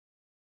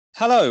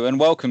Hello and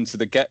welcome to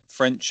the Get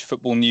French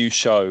Football News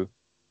Show.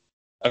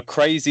 A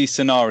crazy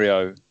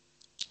scenario.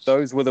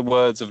 Those were the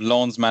words of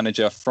Lens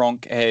manager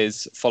Franck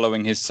Hez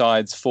following his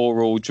side's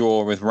 4-4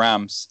 draw with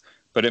Reims,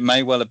 but it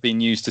may well have been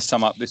used to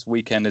sum up this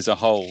weekend as a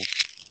whole,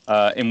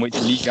 in which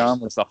Ligue 1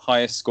 was the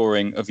highest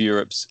scoring of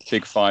Europe's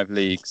Big Five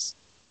leagues.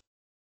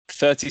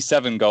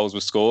 37 goals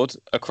were scored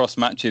across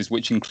matches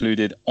which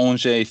included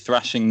Angers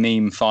thrashing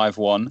Nîmes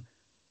 5-1,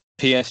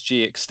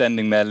 PSG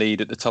extending their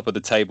lead at the top of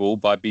the table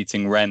by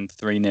beating Rennes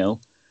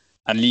 3-0,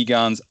 and Ligue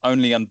 1's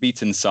only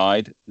unbeaten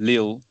side,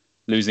 Lille,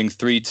 losing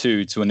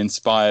 3-2 to an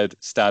inspired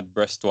Stade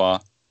Brestois.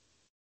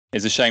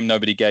 It's a shame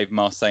nobody gave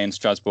Marseille and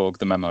Strasbourg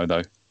the memo,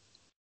 though.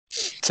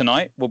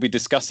 Tonight, we'll be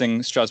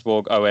discussing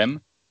Strasbourg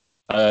OM,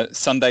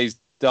 Sunday's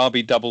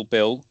derby double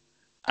bill,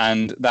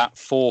 and that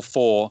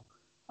 4-4,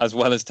 as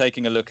well as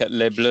taking a look at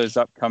Les Bleus'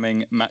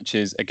 upcoming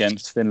matches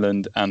against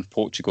Finland and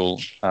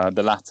Portugal,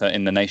 the latter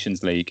in the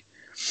Nations League.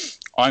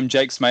 I'm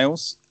Jake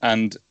Smales,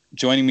 and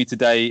joining me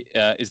today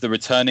is the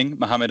returning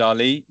Mohammed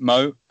Ali.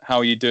 Mo, how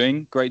are you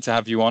doing? Great to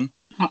have you on.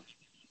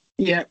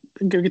 Yeah,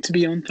 good to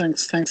be on.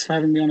 Thanks for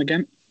having me on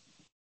again.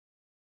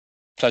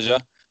 Pleasure.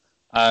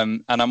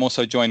 And I'm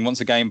also joined once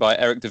again by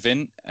Eric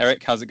Devin.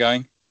 Eric, how's it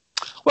going?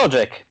 Well,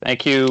 Jake,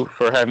 thank you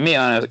for having me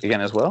on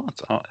again as well.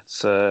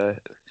 It's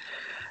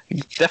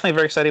definitely a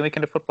very exciting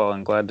weekend of football.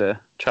 I'm glad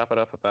to chop it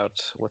up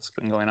about what's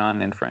been going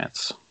on in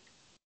France.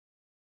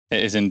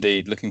 It is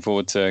indeed. Looking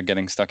forward to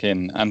getting stuck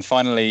in. And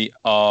finally,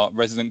 our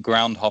resident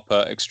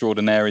groundhopper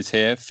extraordinaire is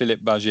here,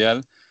 Philippe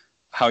Bagiel.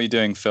 How are you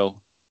doing,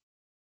 Phil?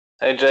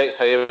 Hey, Jake.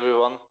 Hey,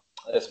 everyone.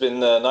 It's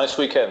been a nice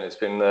weekend. It's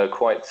been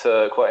quite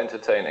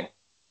entertaining.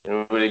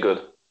 Really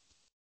good.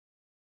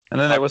 And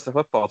then there was the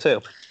football,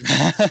 too.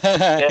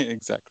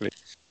 Exactly.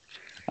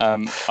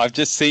 I've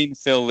just seen,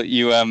 Phil, that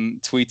you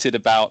tweeted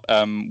about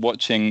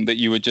that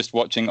you were just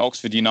watching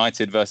Oxford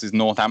United versus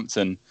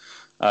Northampton.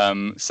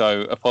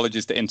 So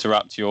apologies to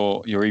interrupt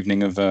your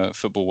evening of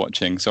football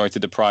watching. Sorry to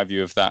deprive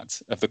you of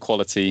that, of the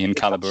quality and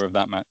caliber of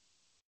that match.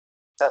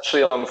 It's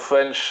actually on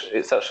French.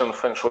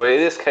 Well,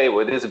 it is cable.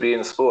 It is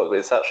beIN Sport, but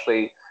it's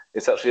actually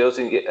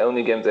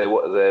only game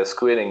they're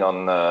screening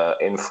on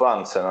in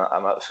France. And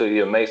I'm absolutely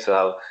amazed to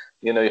have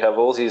you have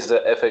all these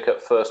FA Cup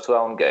first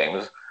round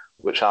games,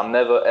 which are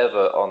never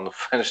ever on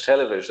French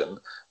television.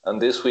 And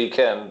this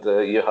weekend,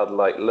 you had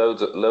like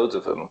loads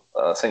of them.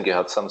 I think you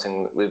had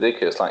something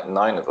ridiculous, like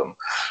 9 of them.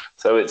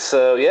 So it's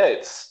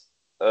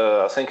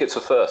I think it's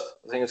a first.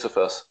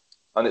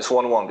 And it's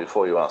 1-1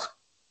 before you ask.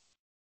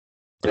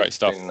 Great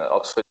stuff.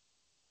 Oxford.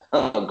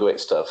 Great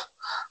stuff.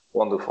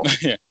 Wonderful.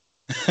 Yeah.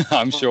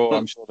 I'm sure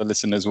the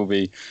listeners will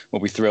be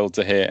thrilled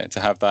to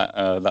have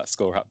that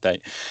score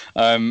update.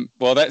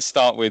 Well, let's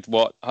start with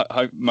what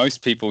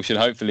most people should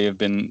hopefully have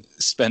been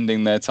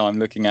spending their time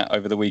looking at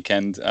over the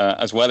weekend,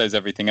 as well as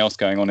everything else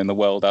going on in the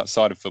world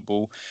outside of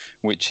football,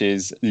 which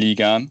is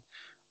Ligue 1.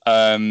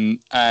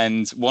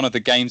 And one of the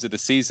games of the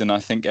season, I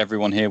think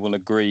everyone here will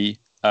agree,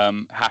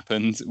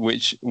 happened,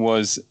 which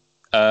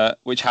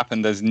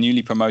happened as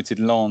newly promoted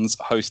Lens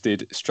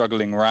hosted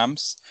struggling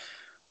Reims.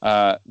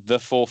 The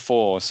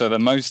 4-4, so the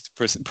most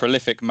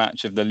prolific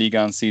match of the Ligue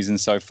 1 season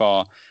so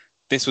far.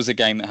 This was a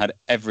game that had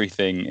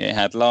everything. It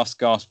had last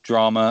gasp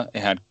drama,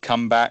 it had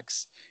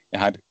comebacks, it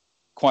had,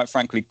 quite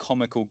frankly,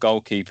 comical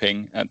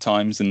goalkeeping at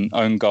times and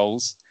own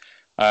goals.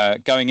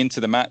 Going into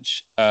the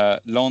match,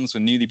 Lens were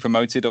newly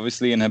promoted,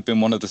 obviously, and have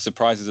been one of the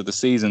surprises of the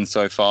season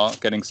so far,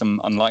 getting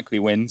some unlikely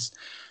wins.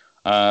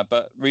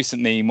 But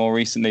more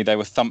recently, they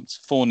were thumped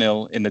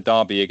 4-0 in the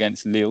derby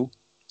against Lille.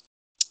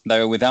 They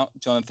were without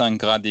Jonathan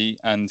Grady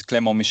and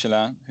Clément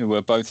Michelin, who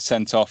were both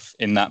sent off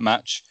in that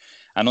match,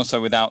 and also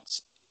without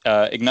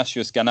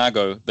Ignatius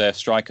Ganago, their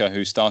striker,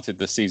 who started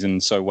the season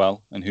so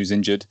well and who's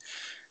injured,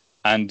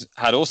 and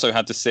had also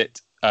had to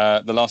sit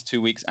the last 2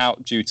 weeks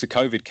out due to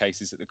COVID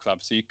cases at the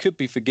club. So you could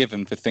be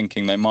forgiven for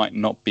thinking they might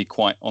not be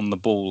quite on the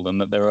ball and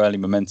that their early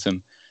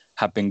momentum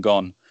had been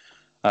gone.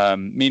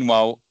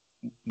 Meanwhile,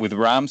 with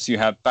Reims, you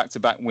have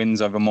back-to-back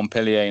wins over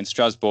Montpellier and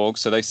Strasbourg,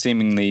 so they seem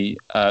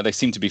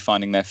to be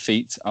finding their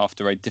feet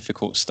after a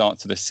difficult start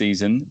to the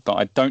season. But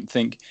I don't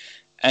think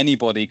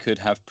anybody could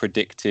have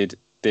predicted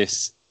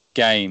this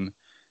game.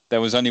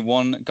 There was only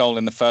one goal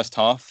in the first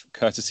half,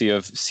 courtesy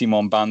of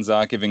Simon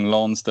Banza, giving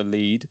Lens the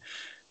lead.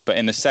 But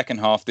in the second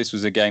half, this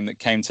was a game that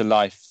came to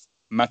life.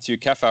 Mathieu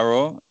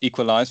Cafaro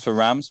equalised for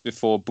Reims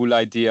before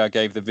Boulaye Dia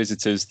gave the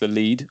visitors the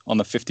lead on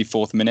the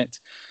 54th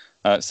minute.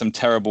 Some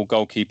terrible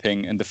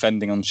goalkeeping and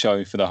defending on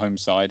show for the home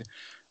side.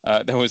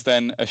 There was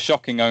then a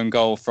shocking own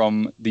goal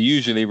from the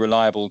usually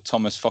reliable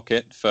Thomas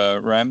Fouquet for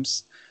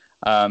Reims,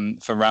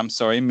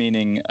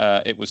 meaning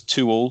it was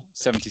 2-2,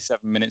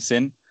 77 minutes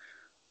in.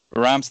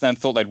 Reims then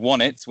thought they'd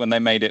won it when they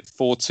made it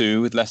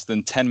 4-2 with less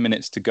than 10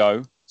 minutes to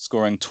go,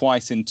 scoring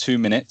twice in 2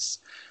 minutes,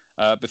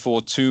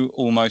 before 2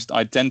 almost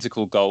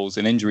identical goals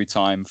in injury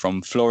time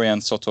from Florian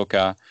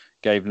Sotoka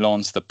gave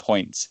Lens the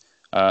point.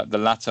 The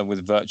latter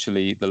with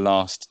virtually the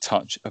last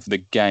touch of the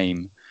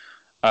game.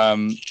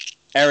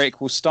 Eric,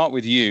 we'll start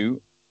with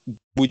you.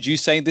 Would you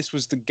say this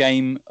was the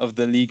game of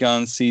the Ligue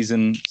 1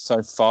 season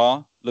so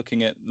far?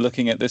 looking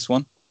at this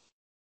one?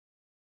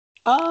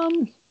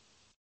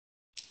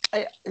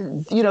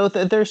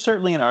 There's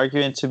certainly an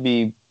argument to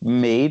be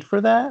made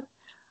for that.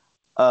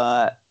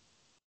 I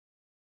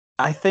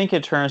think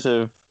in terms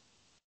of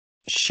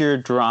sheer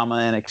drama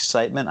and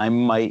excitement, I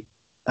might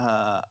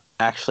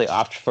actually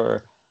opt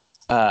for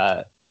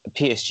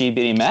PSG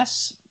beating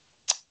Metz.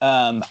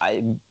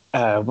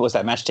 Was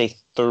that match day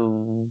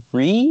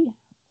 3,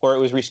 or it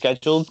was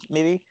rescheduled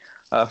maybe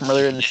from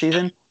earlier in the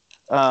season?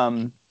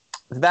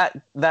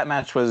 That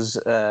match was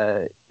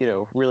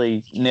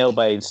really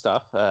nail-biting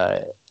stuff.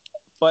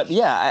 But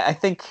yeah, I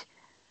think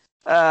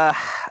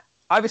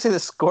obviously the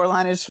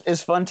scoreline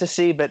is fun to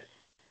see, but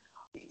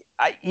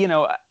I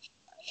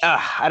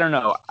don't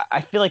know.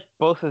 I feel like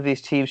both of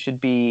these teams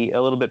should be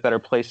a little bit better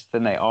placed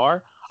than they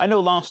are. I know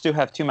Lens do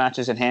have 2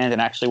 matches in hand,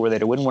 and actually, were they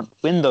to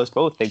win those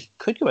both, they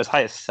could go as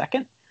high as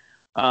second.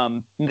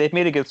 They've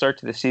made a good start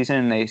to the season,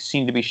 and they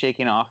seem to be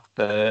shaking off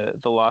the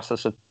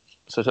losses of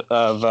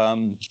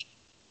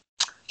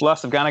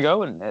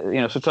Ganago, and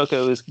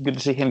Sotoko is good to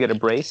see him get a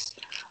brace.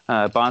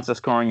 Bonza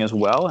scoring as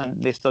well,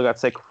 and they still got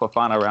Seko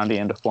Fofana around the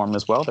end of form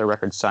as well. Their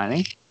record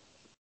signing.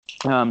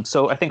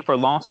 So I think for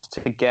Lens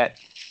to get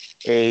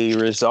a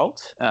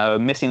result,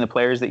 missing the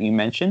players that you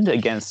mentioned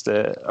against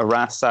a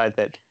Reims side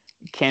that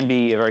can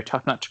be a very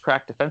tough nut to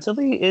crack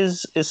defensively,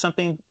 is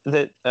something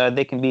that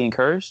they can be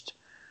encouraged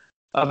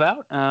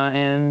about,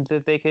 and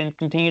that they can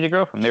continue to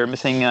grow from. They were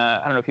missing,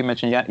 I don't know if you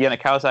mentioned,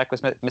 Yannick Kalazak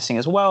was missing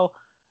as well.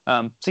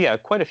 So yeah,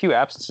 quite a few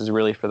absences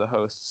really for the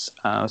hosts.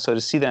 So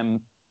to see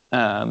them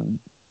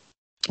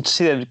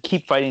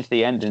keep fighting to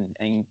the end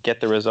and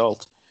get the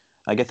result,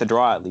 get the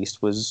draw at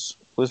least, was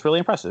really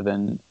impressive.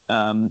 And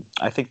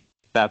I think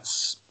that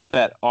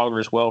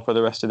augurs well for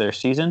the rest of their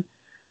season.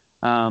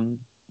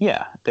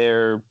 Yeah,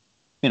 they're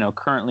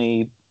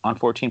currently on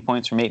 14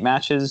 points from 8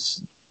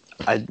 matches.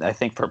 I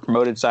think for a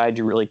promoted side,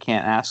 you really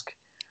can't ask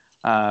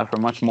for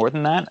much more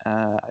than that.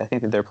 I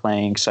think that they're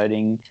playing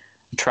exciting,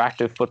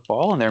 attractive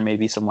football, and there may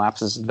be some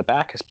lapses at the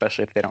back,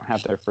 especially if they don't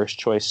have their first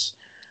choice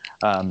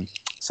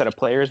set of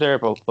players there,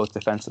 both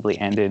defensively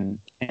and in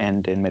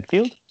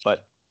midfield.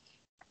 But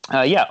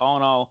yeah, all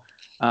in all,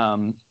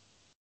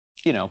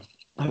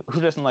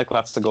 who doesn't like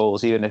lots of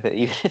goals, even if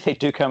they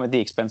do come at the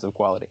expense of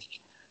quality?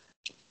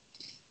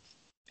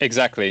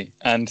 Exactly,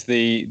 and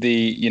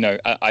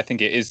I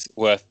think it is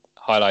worth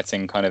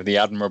highlighting kind of the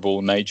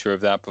admirable nature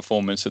of that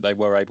performance, that they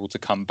were able to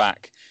come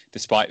back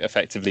despite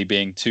effectively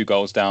being 2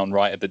 goals down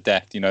right at the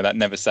death. That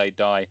never say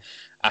die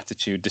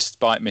attitude,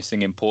 despite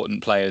missing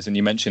important players. And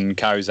you mentioned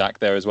Kalazak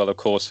there as well, of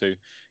course, who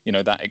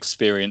that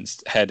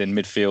experienced head in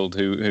midfield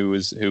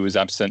who was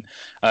absent.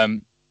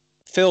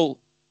 Phil,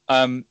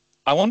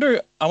 I want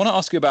to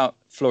ask you about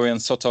Florian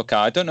Sotoka.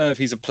 I don't know if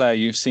he's a player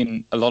you've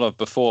seen a lot of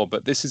before,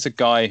 but this is a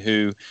guy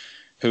who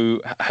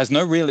has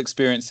no real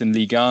experience in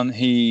Ligue 1.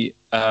 He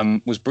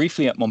was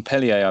briefly at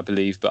Montpellier, I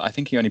believe, but I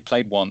think he only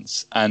played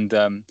once. And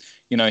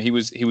he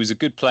was a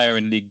good player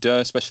in Ligue 2,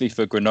 especially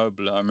for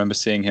Grenoble. I remember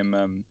seeing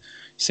him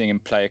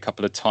play a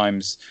couple of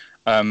times.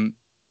 Do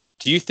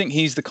you think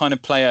he's the kind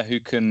of player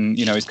who can,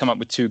 he's come up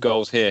with 2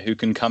 goals here, who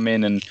can come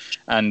in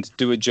and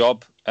do a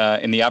job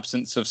in the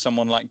absence of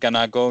someone like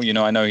Ganago?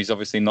 I know he's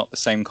obviously not the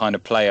same kind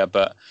of player,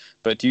 but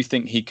do you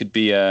think he could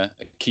be a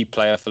key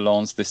player for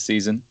Lens this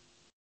season?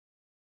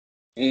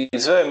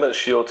 He's very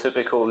much your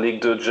typical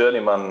Ligue 2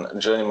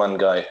 journeyman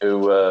guy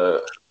who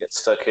gets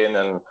stuck in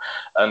and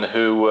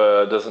who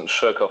doesn't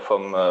shirk off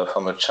from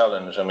a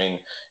challenge. I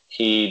mean,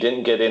 he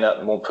didn't get in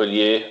at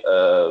Montpellier.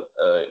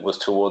 It was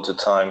towards the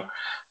time,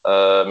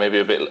 maybe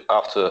a bit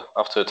after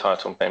the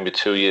title, maybe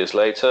 2 years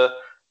later.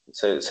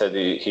 Said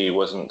he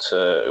wasn't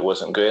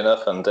good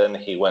enough, and then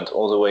he went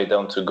all the way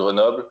down to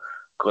Grenoble,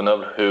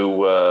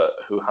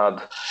 who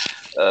had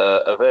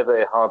a very,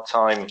 very hard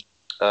time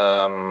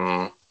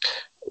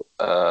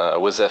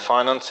with their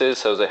finances,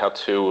 so they had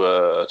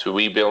to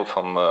rebuild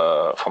from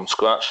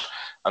scratch,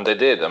 and they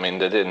did. I mean,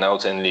 they did. Now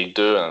they're in Ligue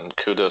 2, and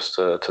kudos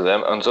to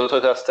them. And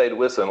Sotoka stayed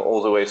with them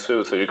all the way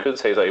through. So you could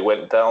say that he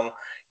went down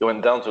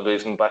to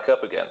lose and back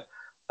up again.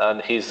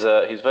 And he's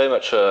very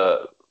much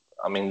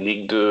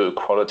Ligue 2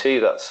 quality.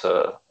 That's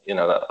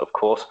that of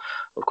course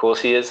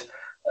he is.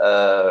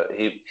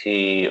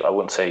 He I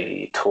wouldn't say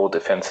he tore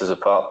defenses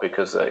apart,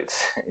 because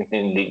it's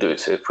in Ligue 2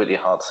 it's a pretty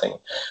hard thing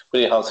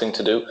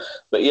to do.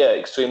 But yeah,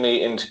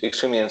 extremely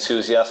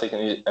enthusiastic,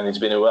 and he's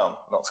been around,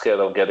 not scared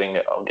of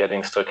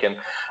getting stuck in.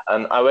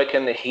 And I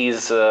reckon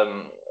he's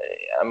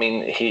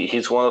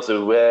he's one of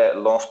the rare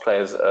Lens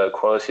players,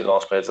 quality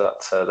Lens players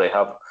that they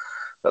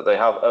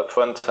have up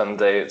front, and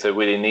they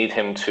really need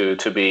him to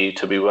be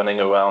running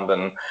around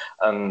and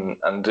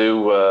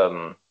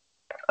do.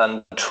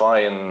 And try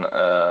and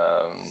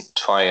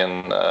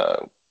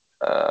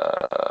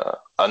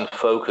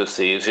unfocus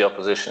the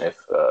opposition,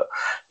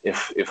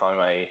 if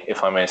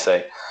I may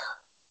say.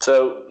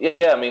 So yeah,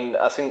 I mean,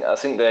 I think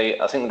they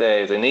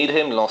need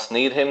him. Lens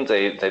need him.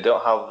 They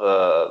don't have.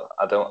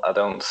 I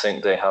don't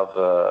think they have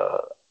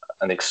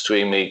an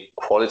extremely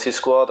quality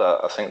squad.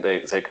 I think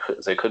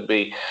they could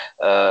be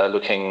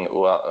looking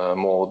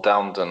more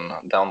down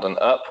than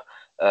up,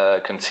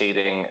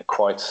 conceding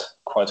quite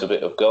a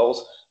bit of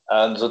goals.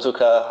 And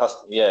Zutuka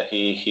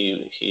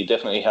he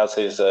definitely has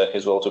his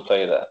role to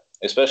play there,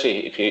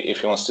 especially if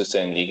he wants to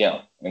stay in Ligue 1.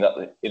 I mean,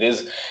 it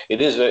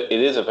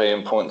is a very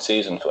important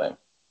season for him.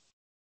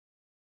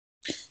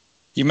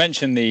 You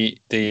mentioned the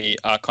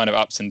kind of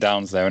ups and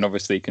downs there, and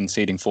obviously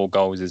conceding 4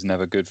 goals is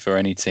never good for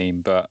any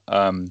team. But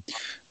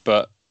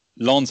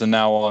Lens are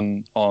now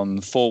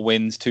on 4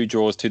 wins, 2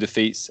 draws, 2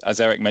 defeats. As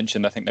Eric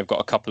mentioned, I think they've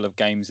got a couple of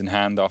games in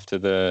hand after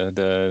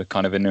the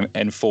kind of an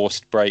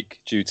enforced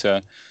break due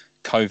to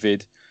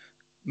COVID.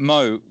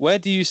 Mo, where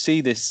do you see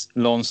this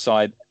Lens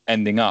side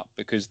ending up?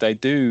 Because they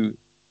do,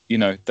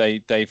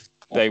 they've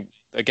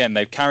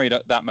carried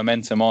that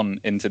momentum on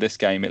into this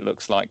game. It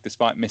looks like,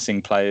 despite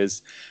missing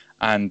players.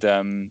 And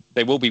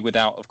they will be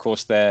without, of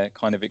course, their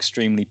kind of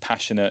extremely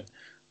passionate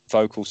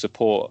vocal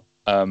support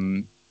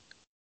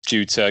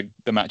due to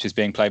the matches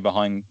being played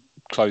behind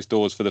closed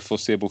doors for the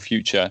foreseeable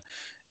future.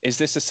 Is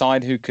this a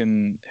side who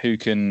can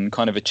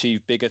kind of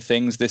achieve bigger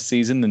things this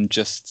season than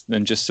just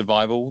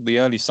survival? The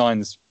early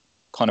signs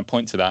kind of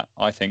point to that,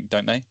 I think,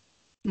 don't they?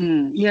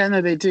 Yeah,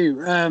 no, they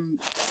do.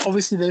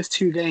 Obviously, those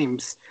 2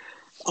 games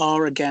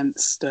are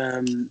against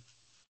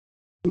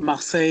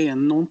Marseille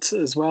and Nantes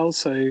as well,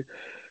 so.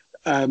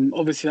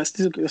 Obviously, that's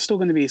still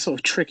going to be sort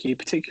of tricky,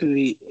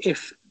 particularly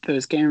if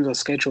those games are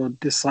scheduled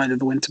this side of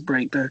the winter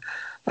break. Though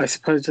I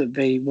suppose that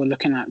they were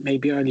looking at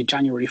maybe early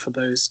January for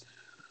those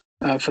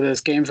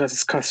games, as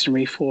is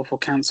customary for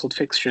cancelled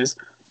fixtures.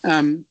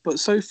 But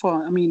so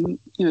far, I mean,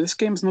 this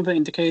game is another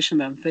indication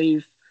that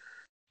they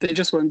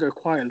just won't go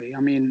quietly.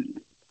 I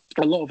mean,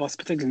 a lot of us,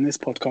 particularly in this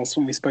podcast,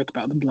 when we spoke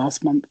about them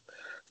last month,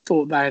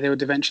 thought that they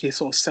would eventually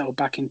sort of settle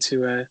back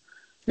into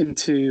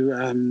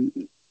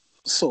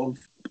sort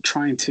of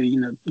trying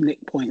to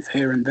nick points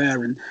here and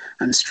there and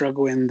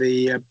struggle in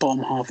the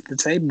bottom half of the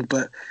table.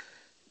 But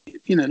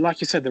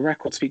like you said, the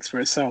record speaks for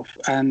itself,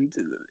 and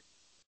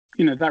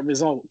that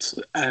result,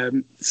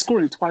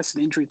 scoring twice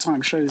in injury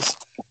time, shows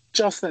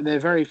just that they're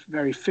very,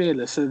 very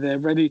fearless. So they're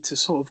ready to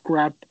sort of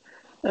grab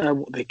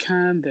what they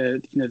can.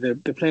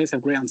 The players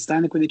have great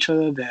understanding with each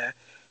other.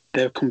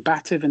 They're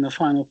combative in the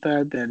final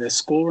third. They're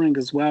scoring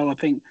as well. I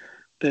think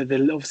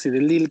obviously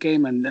the Lille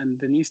game and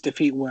the Nice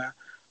defeat were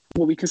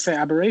what we can say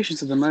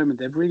aberrations at the moment.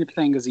 They're really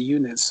playing as a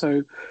unit.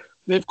 So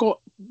they've got,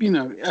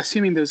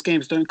 assuming those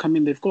games don't come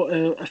in, they've got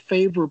a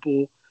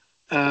favourable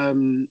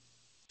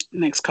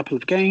next couple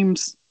of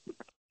games.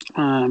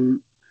 Particularly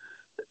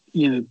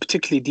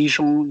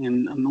Dijon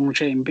and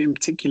Angers in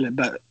particular.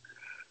 But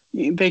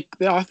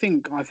I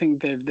think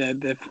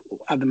they're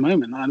at the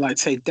moment, I'd like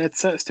to say, dead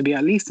certs to be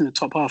at least in the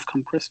top half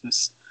come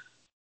Christmas.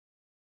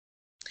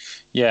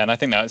 Yeah, and I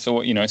think that's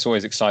all. It's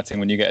always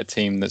exciting when you get a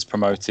team that's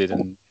promoted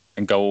and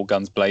go all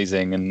guns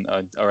blazing and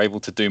are able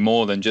to do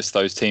more than just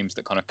those teams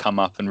that kind of come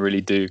up and really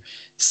do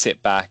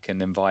sit back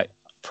and invite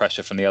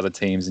pressure from the other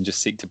teams and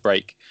just seek to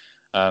break.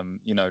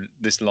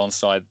 This Lens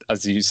side,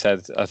 as you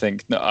said, I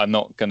think are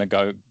not going to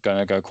go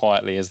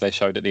quietly, as they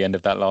showed at the end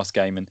of that last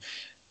game. And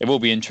it will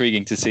be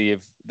intriguing to see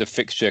if the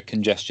fixture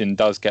congestion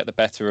does get the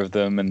better of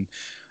them, and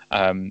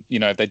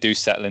if they do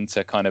settle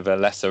into kind of a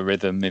lesser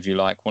rhythm, if you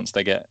like, once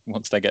they get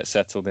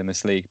settled in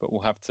this league. But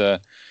we'll have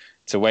to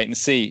wait and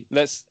see.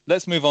 Let's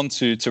move on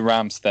to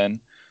Reims then.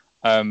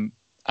 And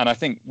I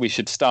think we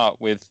should start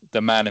with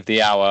the man of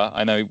the hour.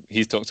 I know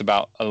he's talked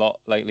about a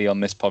lot lately on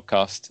this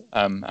podcast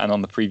and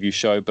on the preview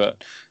show,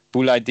 but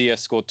Boulaye Dia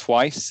scored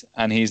twice,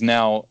 and he's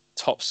now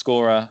top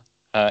scorer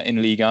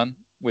in Ligue 1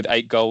 with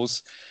 8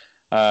 goals.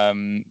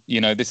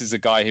 This is a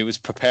guy who was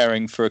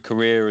preparing for a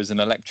career as an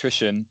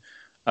electrician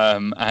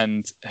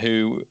and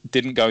who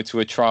didn't go to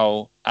a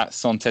trial at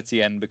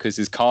Saint-Etienne because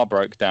his car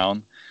broke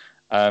down.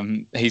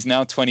 He's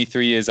now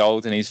 23 years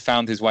old, and he's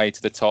found his way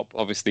to the top,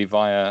 obviously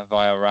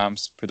via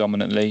Reims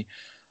predominantly.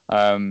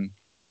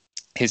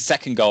 His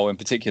second goal in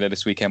particular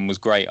this weekend was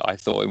great. I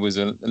thought it was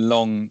a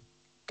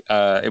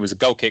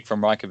goal kick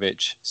from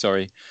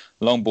Rajkovic,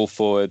 long ball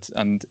forward,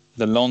 and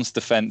the Lens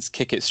defence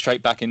kick it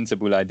straight back into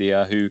Boulaye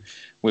Dia, who,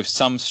 with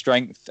some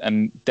strength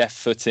and deft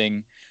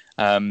footing,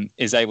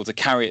 is able to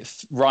carry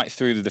it right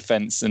through the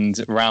defence and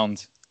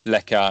around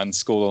Leka and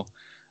score.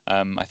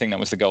 I think that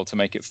was the goal to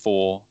make it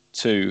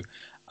 4-2.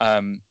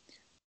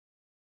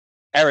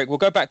 Eric, we'll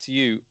go back to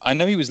you. I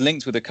know he was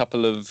linked with a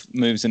couple of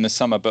moves in the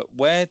summer, but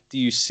where do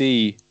you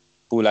see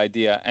Boulaye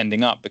Dia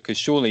ending up? Because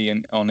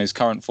surely on his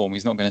current form,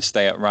 he's not going to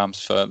stay at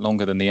Reims for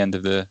longer than the end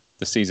of the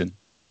season.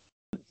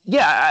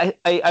 Yeah,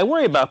 I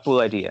worry about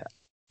Boulaye Dia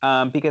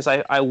because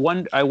I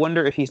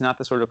wonder if he's not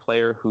the sort of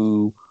player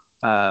who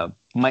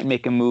might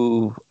make a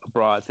move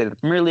abroad, say to the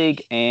Premier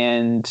League,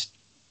 and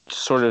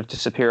sort of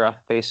disappear off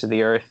the face of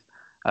the earth,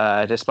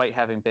 despite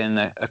having been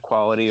a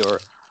quality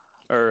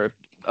or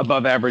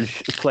above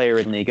average player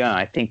in Ligue 1.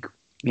 I think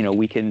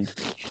we can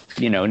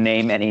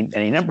name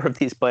any number of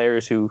these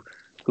players who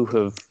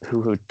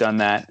have done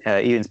that.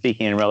 Even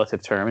speaking in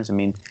relative terms, I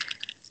mean,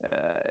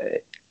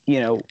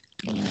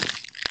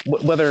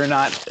 whether or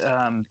not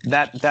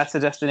that's a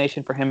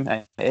destination for him.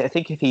 I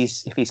think if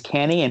he's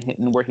canny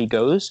and where he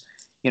goes,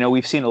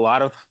 we've seen a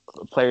lot of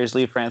players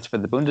leave France for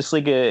the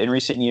Bundesliga in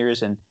recent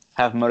years and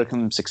have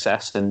modicum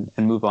success and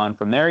move on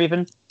from there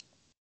even.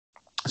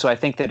 So I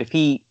think that if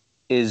he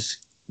is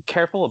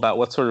careful about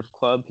what sort of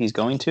club he's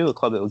going to, a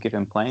club that will give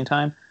him playing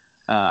time,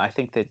 I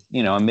think that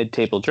a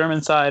mid-table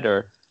German side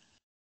or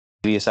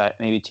maybe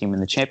a team in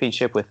the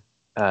championship with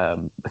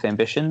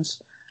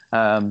ambitions,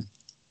 then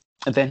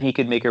he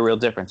could make a real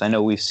difference. I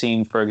know we've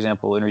seen, for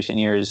example, in recent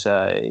years,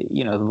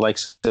 the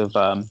likes of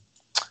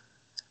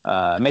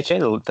Meche,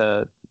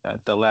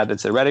 the lad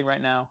that's at Reading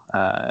right now,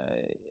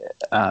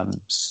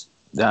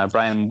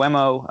 Brian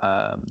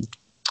Wemo,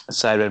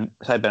 Said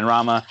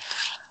Benrahma,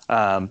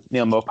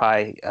 Neil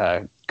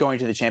Mopai going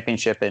to the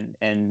championship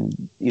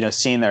and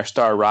seeing their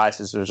star rise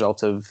as a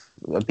result of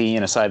being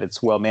in a side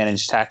that's well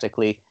managed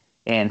tactically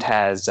and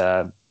has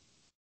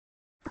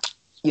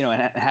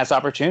has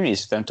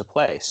opportunities for them to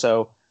play.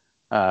 So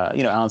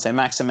Alan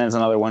Saint-Maximin is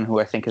another one who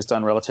I think has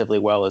done relatively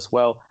well as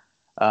well.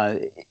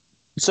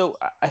 So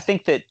I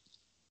think that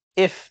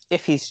if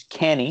he's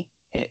canny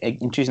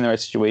in choosing the right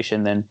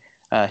situation, then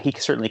he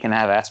certainly can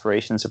have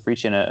aspirations of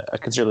reaching a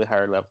considerably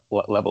higher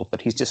level.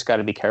 But he's just got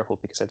to be careful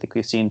because I think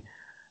we've seen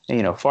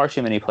far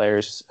too many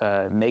players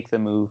make the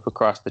move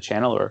across the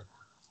channel or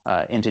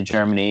into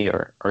Germany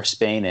or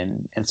Spain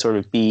and sort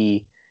of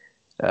be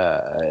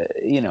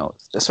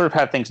sort of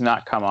have things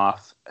not come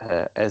off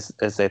as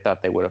they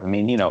thought they would have. I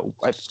mean,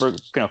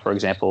 for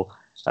example,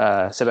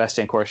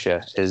 Sebastian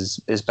Corsia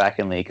is back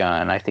in Ligue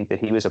 1, and I think that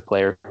he was a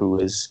player who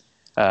was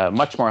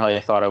much more highly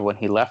thought of when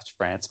he left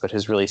France, but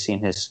has really seen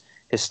his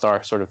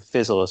star sort of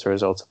fizzle as a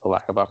result of the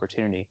lack of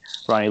opportunity.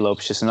 Ronnie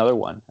Lopes is another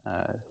one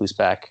who's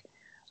back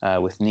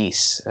with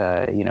Nice.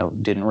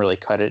 Didn't really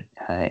cut it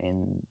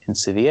in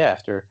Sevilla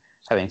after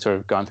having sort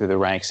of gone through the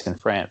ranks in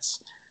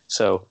France.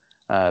 So,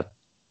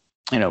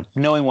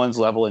 knowing one's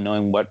level and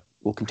knowing what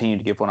will continue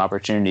to give one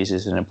opportunities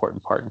is an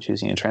important part in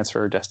choosing a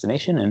transfer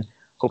destination. And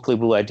hopefully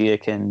Blue Idea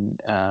can,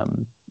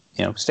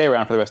 stay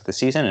around for the rest of the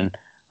season and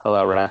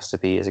allow Reims to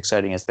be as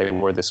exciting as they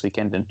were this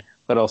weekend,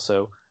 but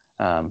also,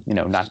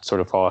 not sort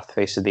of fall off the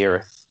face of the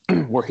earth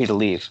were he to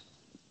leave.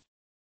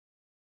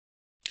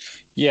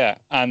 Yeah,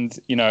 and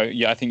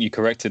I think you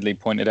correctly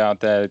pointed out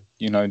there.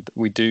 You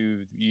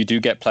do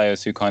get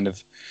players who kind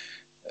of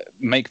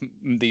make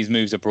these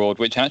moves abroad,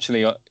 which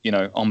actually,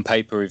 on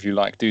paper, if you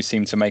like, do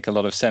seem to make a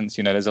lot of sense.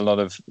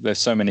 There's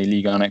so many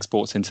Ligue 1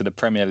 exports into the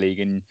Premier League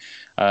in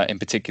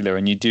particular,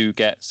 and you do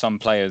get some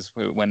players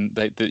when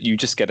you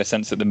just get a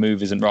sense that the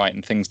move isn't right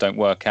and things don't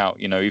work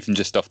out. Even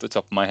just off the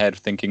top of my head,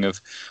 thinking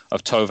of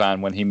Thauvin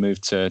when he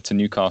moved to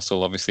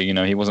Newcastle, obviously,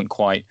 he wasn't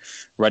quite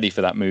ready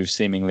for that move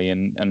seemingly,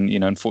 and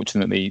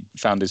unfortunately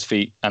found his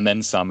feet and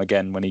then some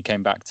again when he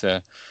came back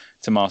to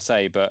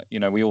Marseille, but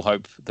we all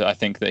hope that I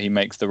think that he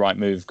makes the right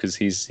move because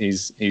he's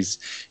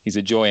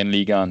a joy in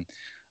Ligue 1.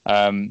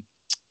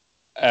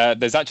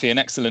 There's actually an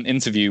excellent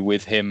interview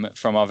with him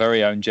from our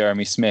very own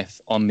Jeremy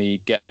Smith on the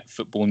Get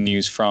Football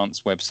News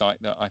France website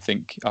that I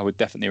think I would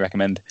definitely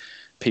recommend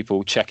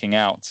people checking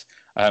out.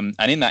 And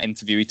in that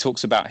interview, he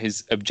talks about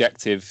his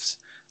objectives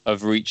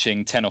of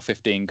reaching 10 or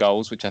 15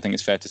 goals, which I think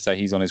it's fair to say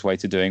he's on his way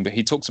to doing. But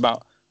he talks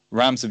about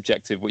Reims'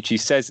 objective, which he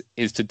says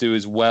is to do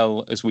as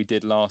well as we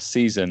did last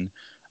season,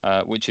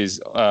 which was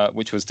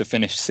to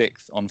finish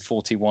 6th on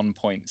 41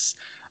 points.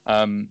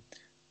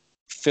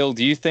 Phil,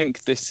 do you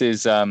think this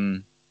is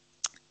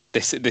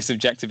this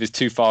objective is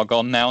too far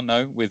gone now?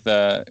 No, with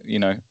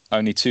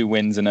only 2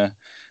 wins and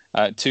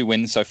 2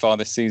 wins so far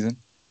this season.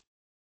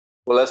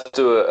 Well, let's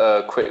do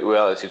a quick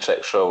reality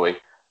check, shall we?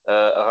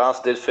 Reims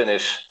did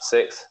finish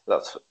 6th,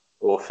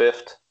 or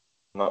 5th,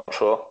 not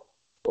sure.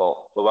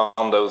 Well,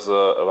 around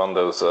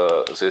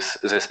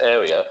this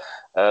area.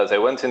 They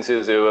went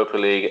into the Europa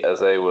League as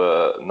they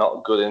were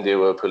not good in the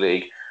Europa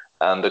League.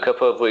 And a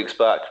couple of weeks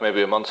back,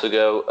 maybe a month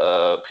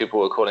ago, people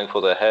were calling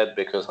for their head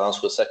because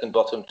Reims was second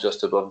bottom,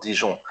 just above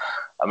Dijon.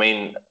 I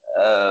mean,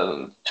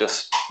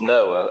 just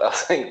no. I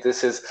think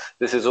this is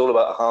all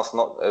about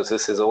Reims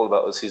this is all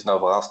about the season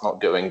of Reims not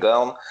going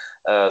down.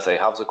 They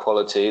have the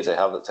quality. They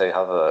have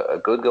a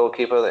good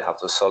goalkeeper. They have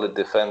the solid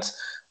defense.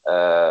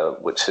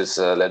 Which is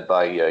led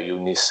by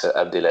Younis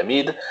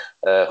Abdelhamid,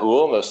 who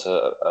almost,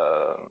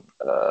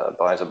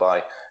 by the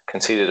by,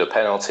 conceded a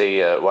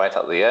penalty right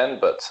at the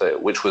end, but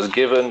which was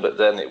given, but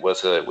then it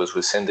was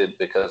rescinded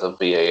because of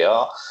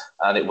VAR,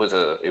 and it was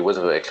a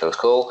very close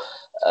call.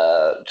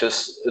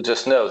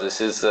 Just know this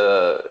is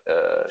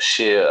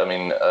sheer,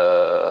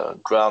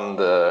 ground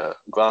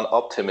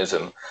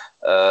optimism.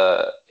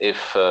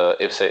 If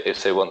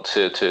they want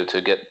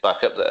to get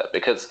back up there,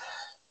 because.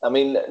 I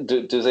mean,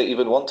 do they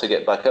even want to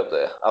get back up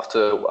there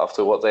after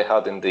what they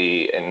had in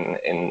the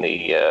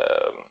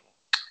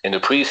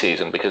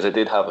preseason? Because they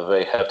did have a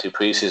very hefty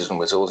preseason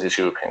with all these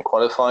European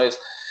qualifiers.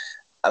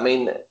 I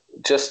mean,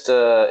 it just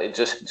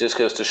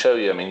goes to show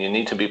you. I mean, you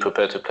need to be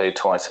prepared to play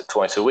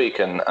twice a week,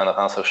 and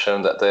Reims have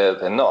shown that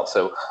they're not.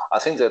 So I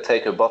think they'll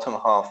take a bottom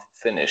half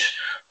finish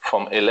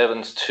from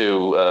 11th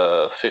to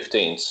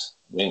 15th.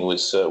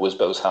 with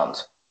both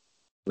hands.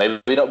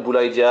 Maybe not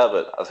Boulaïdia,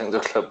 but I think the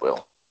club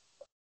will.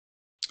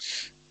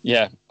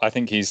 Yeah, I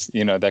think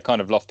they're kind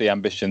of lofty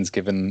ambitions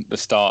given the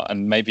start,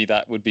 and maybe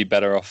that would be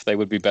better off. They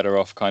would be better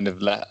off kind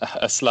of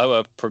a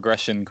slower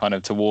progression kind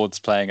of towards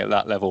playing at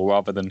that level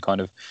rather than kind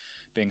of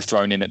being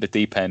thrown in at the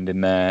deep end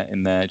in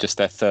their just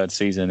their third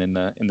season in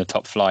the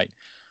top flight,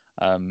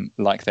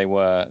 like they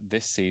were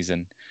this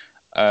season.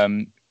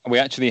 We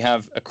actually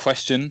have a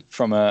question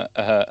from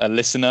a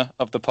listener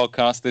of the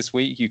podcast this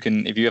week. You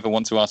can, if you ever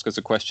want to ask us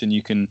a question,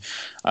 you can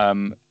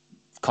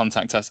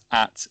contact us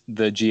at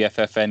the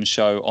GFFN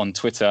show on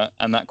Twitter.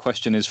 And that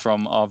question is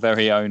from our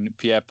very own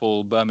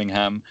Pierre-Paul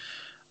Birmingham,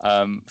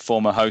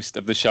 former host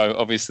of the show,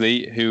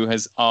 obviously, who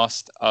has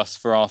asked us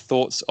for our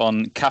thoughts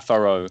on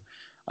Cafaro.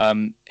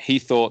 He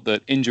thought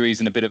that injuries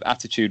and a bit of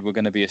attitude were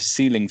going to be a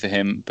ceiling for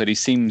him, but he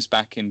seems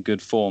back in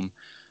good form.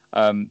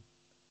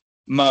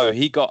 Mo,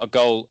 he got a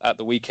goal at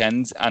the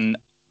weekend, and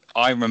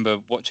I remember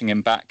watching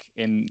him back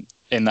in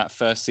that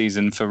first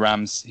season for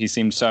Rams. He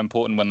seemed so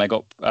important when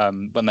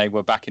they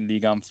were back in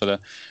Ligue 1 for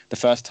the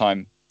first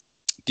time.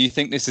 Do you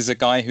think this is a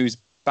guy who's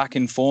back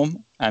in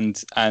form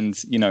and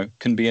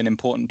can be an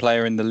important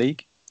player in the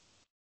league?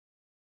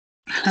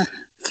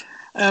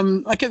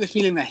 I get the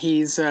feeling that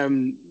he's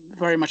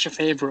very much a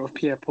favourite of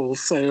Pierre-Paul,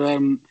 so I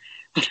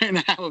don't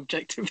know how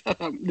objective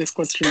this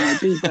question might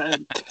be,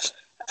 but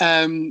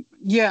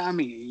yeah, I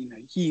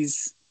mean,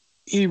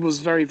 he was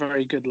very,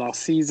 very good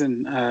last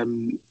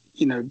season.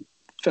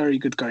 Very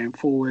good going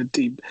forward.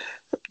 The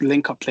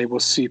link-up play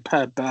was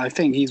superb, but I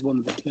think he's one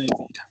of the players that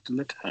you'd have to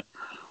look at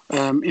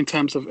in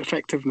terms of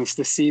effectiveness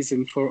this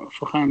season for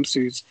Rams,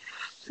 whose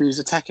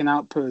attacking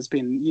output has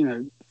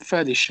been,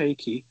 fairly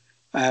shaky.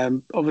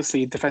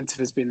 Obviously, defensive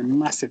has been a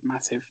massive,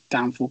 massive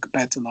downfall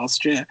compared to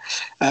last year.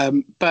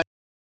 But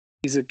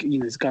he's a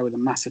guy with a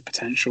massive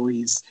potential.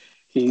 He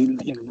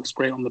looks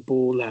great on the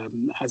ball.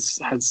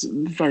 Has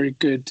very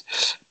good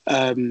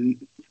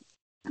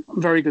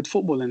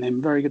football in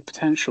him. Very good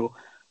potential.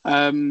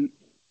 I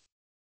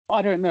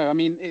don't know. I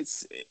mean,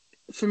 it's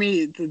for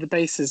me the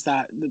base is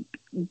that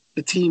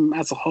the team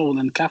as a whole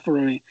and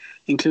Cafaro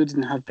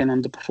included have been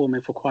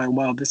underperforming for quite a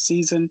while this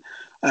season.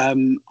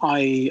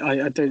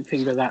 I don't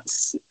think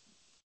that's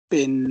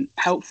been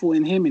helpful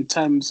in him in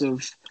terms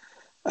of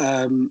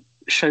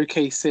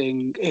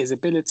showcasing his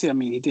ability. I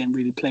mean, he didn't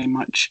really play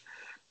much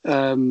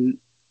in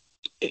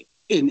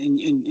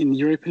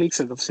Europa League,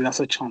 so obviously that's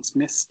a chance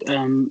missed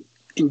in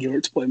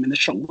Europe to put him in the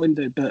shop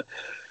window. But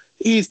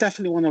he's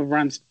definitely one of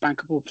Rams'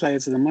 bankable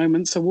players at the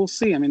moment, so we'll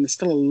see. I mean, there's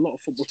still a lot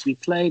of football to be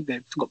played.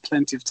 They've got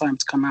plenty of time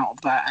to come out of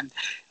that, and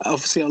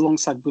obviously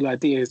alongside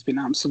Boulaïdia, who's been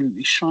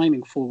absolutely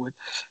shining forward,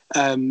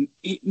 they're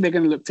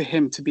going to look to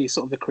him to be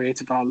sort of the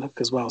creative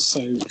outlook as well.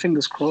 So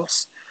fingers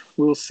crossed,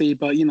 we'll see.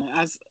 But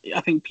as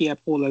I think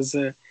Pierre-Paul has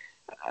a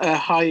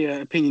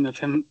higher opinion of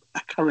him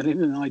currently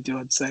than I do,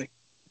 I'd say.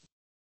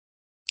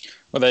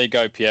 Well, there you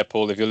go,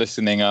 Pierre-Paul. If you're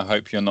listening, I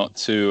hope you're not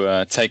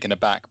too taken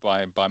aback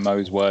by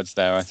Mo's words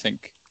there. I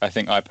think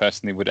I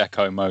personally would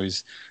echo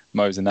Mo's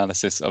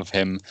analysis of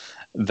him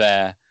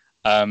there.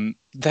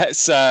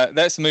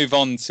 Let's move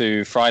on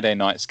to Friday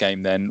night's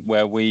game then,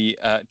 where we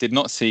did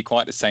not see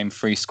quite the same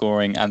free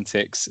scoring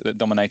antics that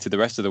dominated the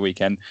rest of the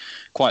weekend.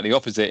 Quite the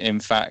opposite, in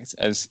fact,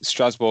 as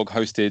Strasbourg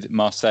hosted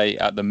Marseille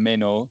at the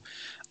Méno.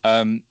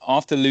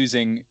 After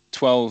losing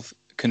 12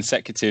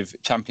 consecutive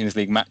Champions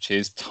League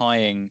matches,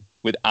 tying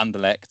with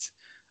Anderlecht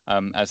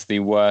as the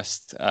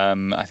worst,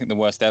 I think the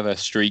worst ever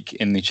streak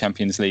in the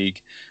Champions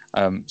League.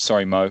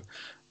 Sorry, Mo.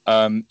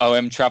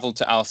 OM travelled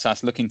to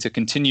Alsace looking to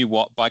continue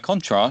what, by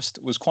contrast,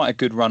 was quite a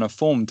good run of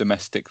form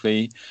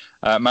domestically,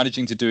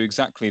 managing to do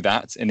exactly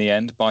that in the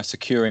end by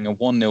securing a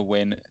 1-0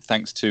 win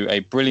thanks to a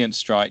brilliant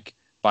strike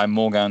by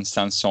Morgan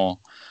Sanson.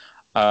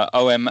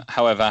 OM,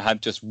 however,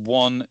 had just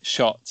one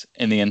shot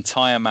in the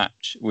entire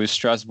match, with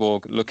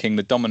Strasbourg looking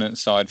the dominant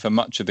side for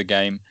much of the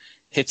game,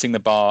 hitting the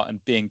bar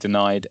and being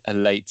denied a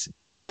late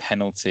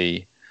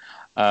penalty.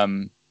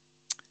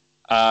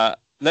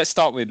 Let's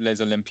start with Les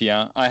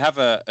Olympiens. I have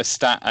a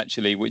stat,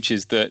 actually, which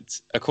is that,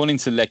 according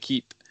to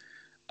L'Equipe,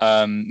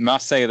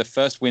 Marseille are the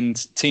first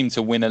team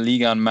to win a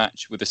Ligue 1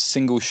 match with a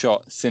single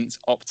shot since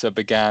Opta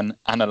began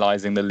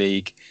analysing the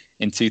league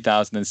in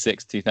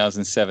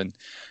 2006-2007.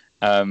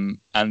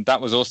 And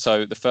that was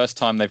also the first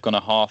time they've gone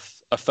a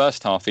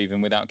first half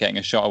even without getting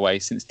a shot away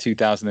since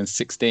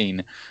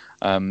 2016.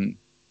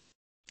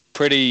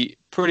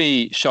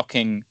 Pretty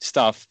shocking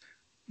stuff.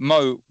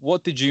 Mo,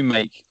 what did you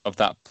make of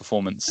that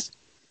performance?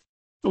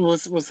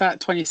 Was that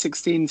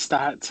 2016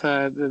 stat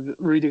the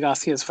Rudy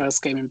Garcia's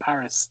first game in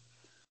Paris?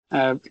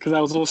 Because that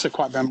was also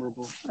quite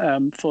memorable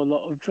for a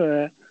lot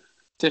of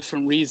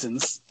different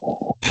reasons.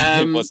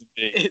 It was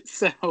indeed.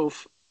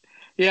 Itself,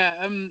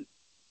 yeah.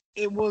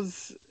 It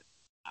was.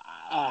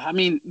 I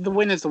mean, the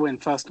win is the win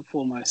first and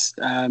foremost.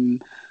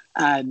 And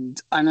I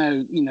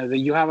know that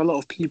you have a lot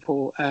of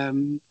people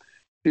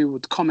who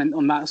would comment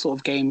on that sort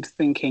of game,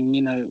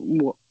 thinking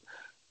what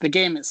the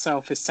game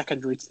itself is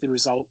secondary to the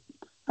result.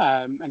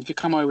 And if you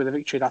come away with a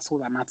victory, that's all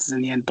that matters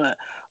in the end. But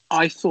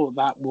I thought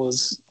that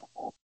was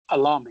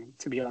alarming,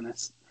 to be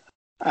honest.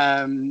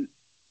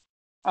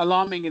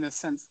 Alarming in the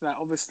sense that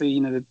obviously,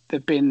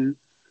 there've been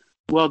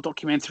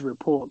well-documented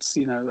reports,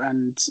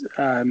 and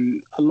a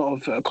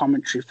lot of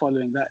commentary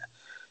following that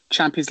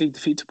Champions League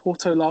defeat to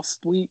Porto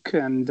last week,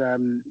 and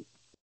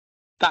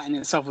that in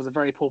itself was a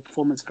very poor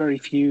performance. Very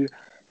few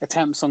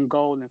attempts on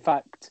goal. In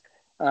fact,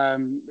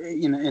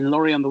 in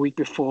Lorient the week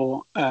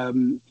before,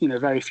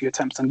 very few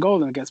attempts on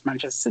goal, and against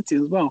Manchester City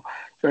as well,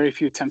 very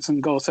few attempts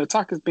on goal. So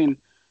attack has been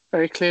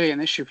very clearly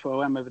an issue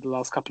for OM over the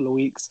last couple of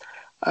weeks,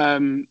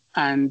 and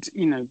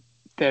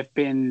there have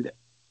been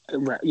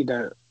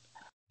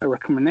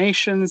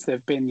recommendations. There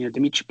have been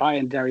Dimitri Payet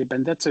and Dario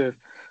Benedetto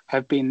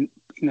have been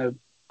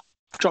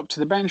dropped to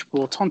the bench,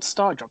 brought on to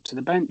start, dropped to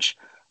the bench,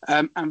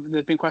 and there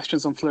have been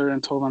questions on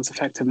Florian Thauvann's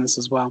effectiveness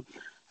as well.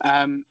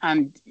 And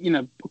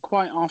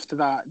quite after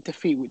that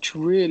defeat, which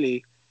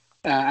really,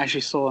 as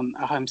you saw on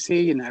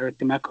RMC, Eric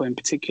Dimeco in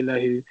particular,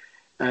 who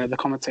the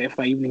commentator for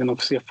that evening, and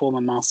obviously a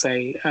former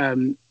Marseille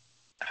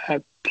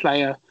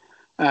player,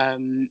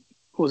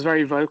 was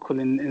very vocal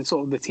in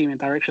sort of the team and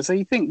direction. So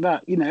you think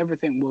that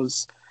everything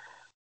was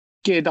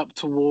geared up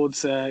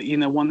towards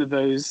one of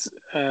those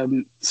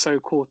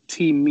so-called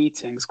team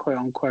meetings, quote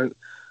unquote,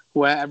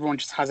 where everyone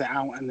just has it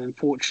out, and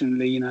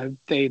unfortunately,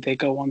 they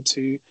go on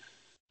to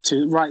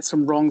right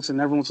some wrongs,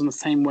 and everyone's on the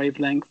same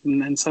wavelength,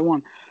 and so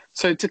on.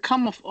 So to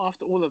come off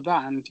after all of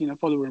that, and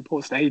follow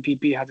reports that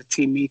AVB had a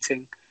team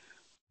meeting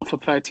for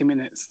 30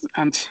 minutes,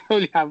 and to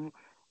only have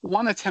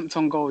one attempt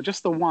on goal,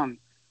 just the one,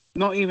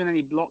 not even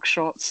any block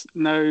shots,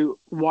 no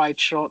wide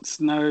shots,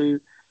 no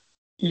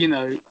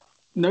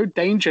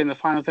danger in the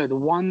final third.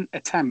 One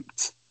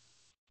attempt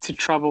to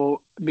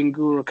trouble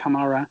Bingura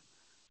Kamara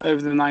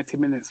over the 90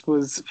 minutes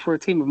was, for a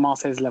team of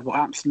Marseille's level,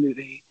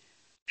 absolutely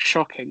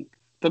shocking.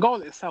 The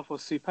goal itself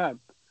was superb.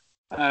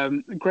 A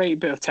great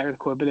bit of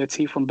technical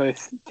ability from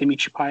both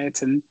Dimitri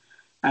Payet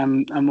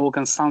and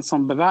Morgan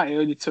Sanson, but that it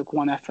only took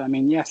one effort. I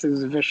mean, yes, it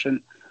was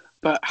efficient,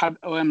 but had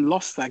OM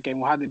lost that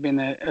game, or had it been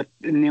a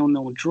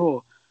 0-0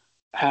 draw,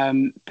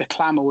 the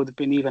clamour would have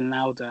been even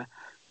louder.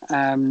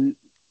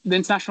 The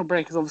international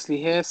break is obviously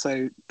here,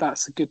 so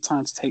that's a good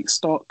time to take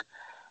stock.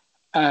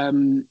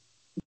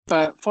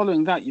 But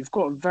following that, you've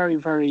got a very,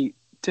 very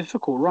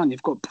difficult run.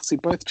 You've got obviously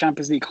both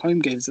Champions League home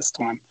games this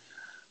time.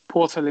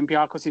 Porto,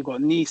 Olympiacos, you've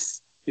got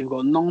Nice, you've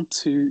got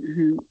Nantes,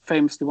 who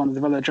famously won the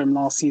Velodrome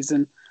last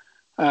season.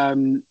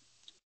 Going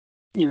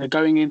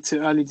into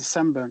early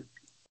December,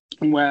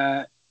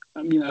 where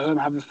home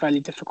have a fairly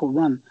difficult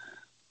run.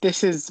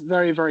 This is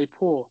very, very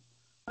poor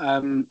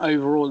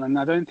overall, and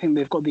I don't think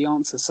they've got the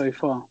answer so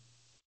far.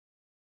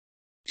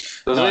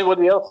 Does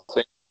anybody else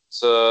think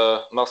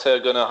Marseille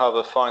are going to have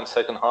a fine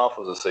second half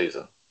of the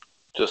season?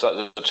 Just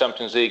like the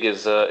Champions League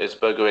is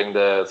buggering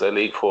their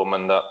league form,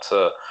 and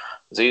that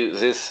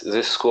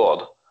this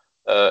squad,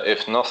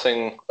 if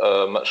nothing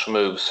much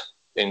moves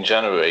in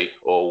January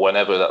or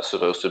whenever that's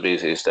supposed to be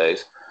these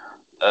days,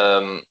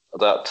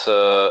 that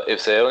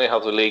if they only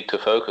have the league to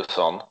focus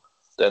on,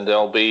 then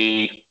they'll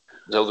do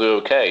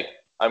okay.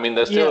 I mean,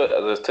 they're still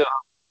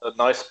a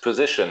nice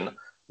position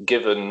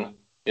given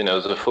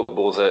the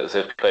footballs that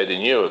they've played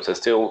in Europe. They're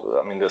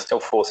still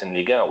fourth in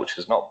Ligue 1, which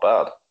is not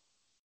bad.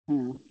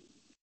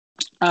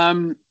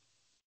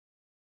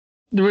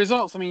 The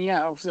results,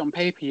 obviously on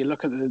paper, you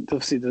look at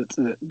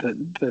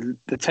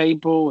the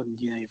table, and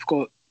you've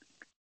got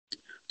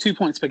 2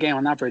 points per game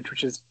on average,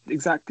 which is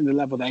exactly the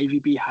level that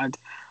AVB had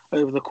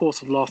over the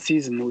course of last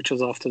season, which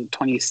was after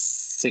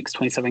 26,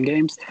 27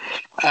 games.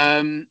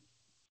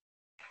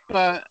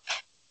 But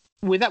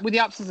with the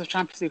absence of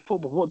Champions League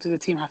football, what do the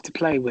team have to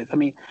play with? I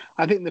mean,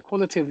 I think the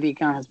quality of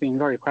Ligue 1 has been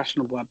very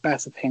questionable at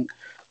best. I think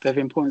there have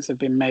been points that have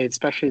been made,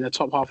 especially in the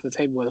top half of the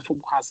table, where the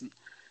football hasn't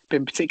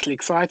been particularly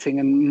exciting.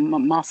 And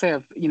Marseille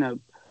have,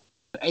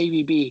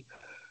 AVB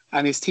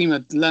and his team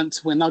had learnt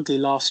to win ugly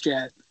last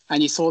year,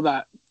 and you saw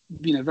that,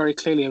 very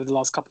clearly over the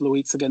last couple of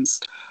weeks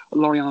against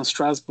Lorient and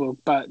Strasbourg.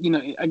 But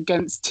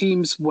against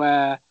teams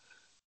where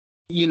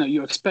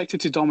you're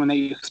expected to dominate,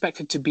 you're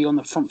expected to be on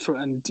the front foot,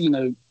 and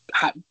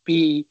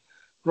be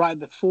right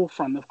at the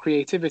forefront of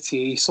creativity.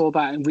 You saw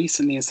that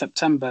recently in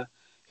September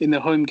in the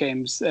home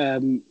games,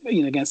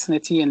 against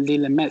Saint-Etienne and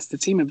Lille and Metz. The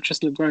team have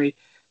just looked very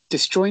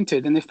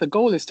disjointed. And if the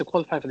goal is to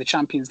qualify for the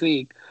Champions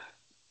League,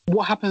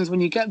 what happens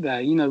when you get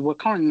there? We're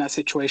currently in that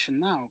situation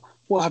now.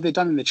 What have they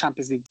done in the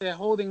Champions League? They're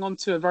holding on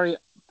to a very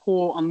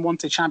poor,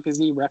 unwanted Champions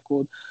League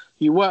record.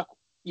 You work,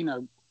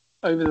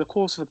 over the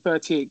course of a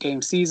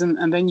 38-game season,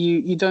 and then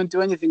you don't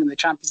do anything in the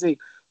Champions League.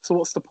 So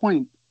what's the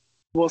point?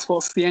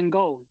 What's the end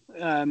goal?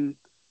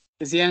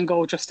 Is the end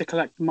goal just to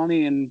collect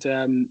money and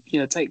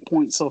take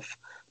points off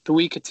the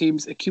weaker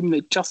teams,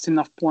 accumulate just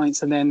enough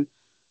points, and then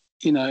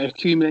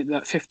accumulate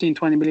that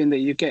 15-20 million that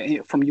you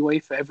get from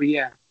UEFA every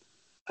year?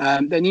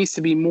 There needs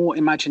to be more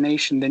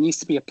imagination. There needs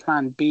to be a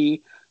plan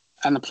B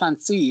and a plan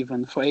C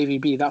even for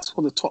AVB. That's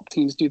what the top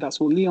teams do. That's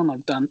what Lyon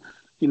have done.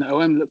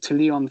 OM looked to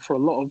Lyon for a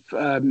lot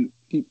of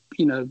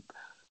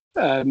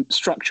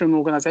structure and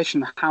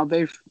organisation, how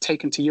they've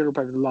taken to Europe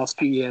over the last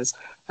few years.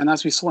 And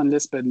as we saw in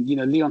Lisbon,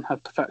 Lyon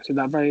have perfected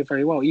that very,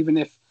 very well. Even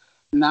if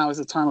now is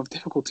a time of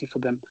difficulty for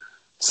them.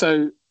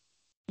 So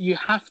you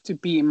have to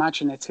be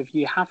imaginative.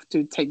 You have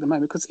to take the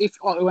moment, because if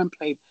OM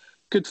played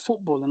good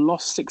football and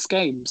lost 6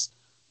 games,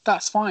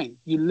 that's fine.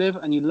 You live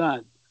and you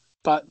learn.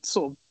 But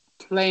sort of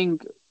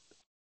playing,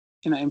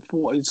 in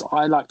what is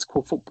I like to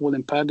call football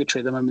in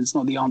purgatory at the moment is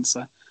not the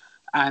answer.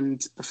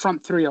 And the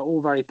front three are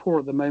all very poor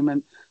at the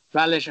moment.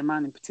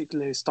 Valejeman in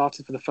particular, who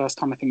started for the first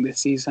time I think this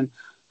season,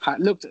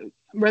 looked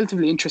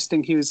relatively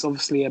interesting. He was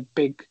obviously a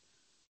big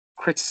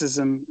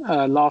criticism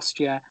last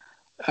year.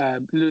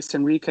 Luis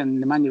Enrique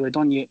and Nemanja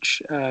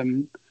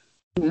Radonjic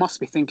must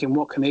be thinking,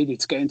 what can they do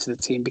to get into the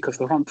team, because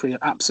the front three are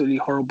absolutely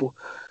horrible.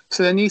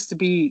 So there needs to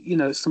be,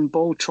 some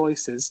bold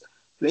choices.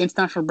 The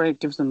international break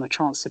gives them a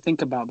chance to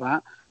think about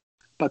that.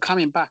 But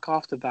coming back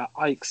after that,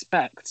 I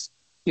expect,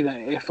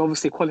 if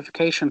obviously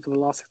qualification for the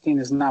last 16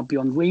 is now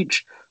beyond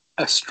reach,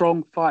 a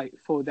strong fight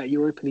for that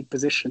Europa League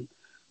position,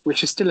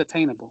 which is still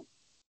attainable.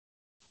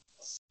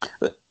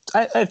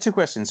 I have 2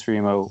 questions for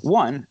you, Mo.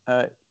 One,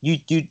 you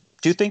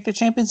do you think the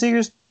Champions League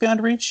is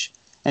beyond reach?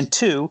 And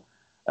 2,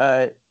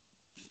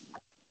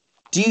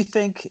 do you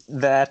think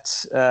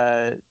that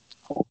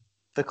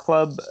the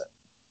club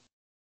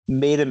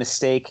made a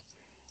mistake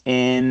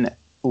in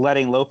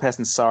letting Lopez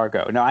and Sarr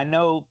go? Now, I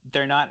know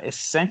they're not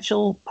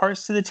essential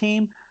parts to the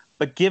team,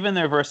 but given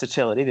their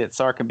versatility, that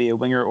Sarr can be a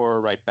winger or a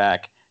right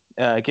back,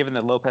 given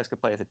that Lopez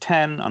could play as a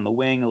 10 on the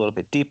wing, a little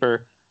bit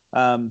deeper,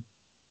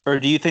 or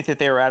do you think that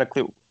they were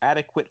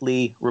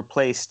adequately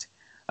replaced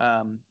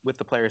with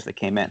the players that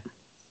came in?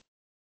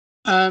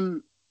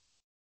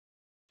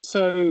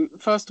 So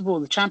first of all,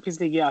 the Champions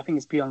League, I think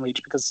it's beyond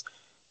reach, because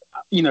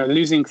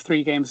losing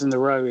 3 games in a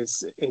row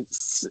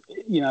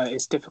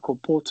it's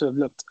difficult. Porto have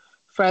looked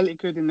fairly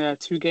good in their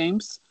 2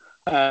 games,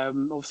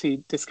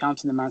 obviously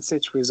discounting the Man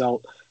City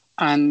result.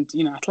 And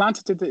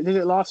Atlanta did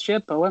it last year,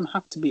 but OM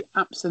have to be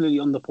absolutely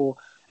on the ball,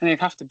 and they'd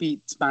have to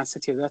beat Man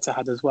City at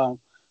Etihad as well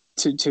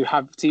to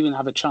even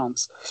have a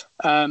chance.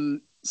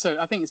 So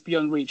I think it's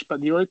beyond reach.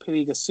 But the Europa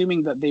League,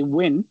 assuming that they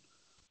win,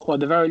 or at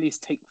the very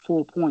least take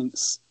 4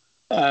 points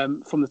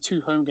from the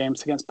 2 home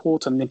games against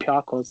Porto and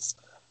Olympiacos,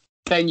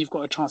 then you've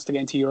got a chance to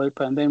get into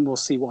Europa, and then we'll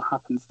see what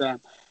happens there.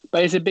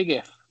 But it's a big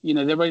if. They've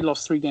already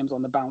lost 3 games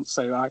on the bounce,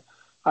 so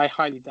I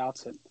highly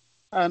doubt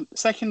it.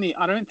 Secondly,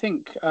 I don't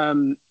think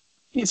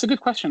it's a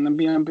good question.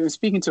 I've been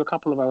speaking to a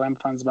couple of OM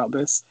fans about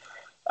this.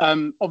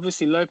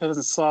 Obviously, Lopez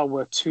and Sarr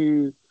were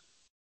 2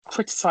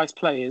 criticised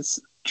players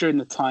during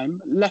the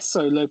time. Less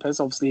so Lopez,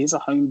 obviously, he's a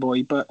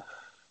homeboy, but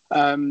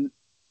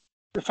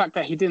the fact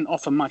that he didn't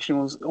offer much, he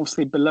was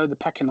obviously below the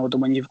pecking order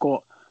when you've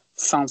got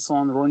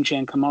Sanson, Ronji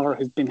and Kamara,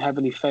 who's been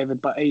heavily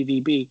favoured by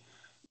AVB.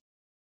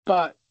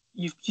 But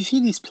you see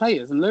these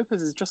players, and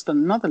Lopez is just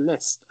another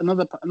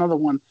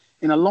one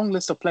in a long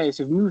list of players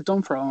who've moved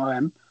on from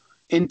OM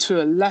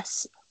into a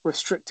less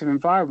restrictive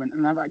environment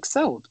and have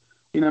excelled.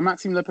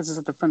 Maxime Lopez has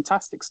had a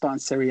fantastic start in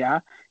Serie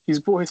A. He's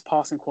brought his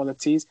passing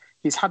qualities.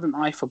 He's had an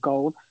eye for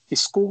goal. He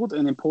scored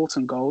an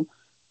important goal.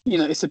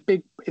 It's a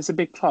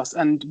big plus.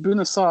 And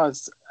Bouna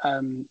Sarr's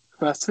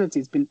versatility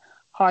has been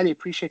highly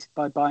appreciated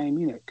by Bayern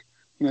Munich.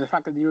 The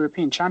fact that the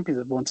European champions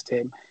have wanted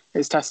him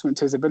is testament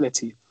to his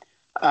ability.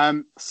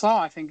 Sarr,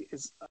 I think,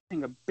 is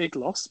a big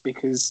loss,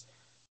 because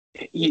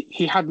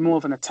he had more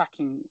of an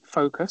attacking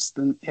focus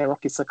than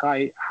Hiroki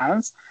Sakai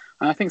has.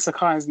 And I think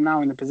Sakai is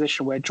now in a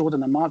position where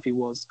Jordan Amavi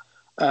was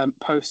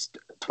post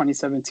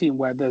 2017,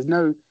 where there's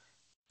no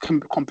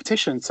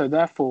competition. So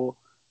therefore,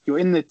 you're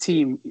in the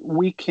team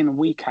week in,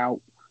 week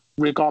out,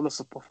 regardless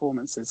of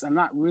performances. And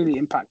that really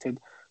impacted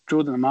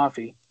Jordan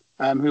Amavi,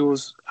 who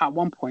was at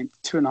one point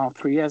 2.5,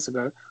 3 years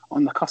ago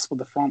on the cusp of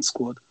the France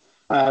squad.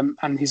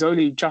 And he's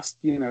only just,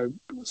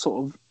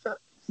 sort of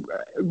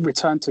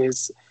returned to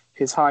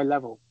his high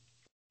level.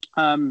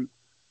 And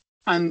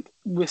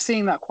we're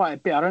seeing that quite a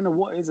bit. I don't know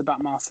what it is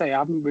about Marseille. I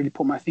haven't really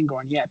put my finger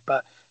on yet,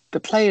 but the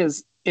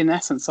players, in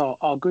essence,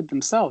 are good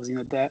themselves.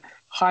 They're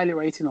highly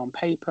rated on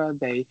paper.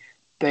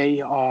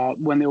 They are,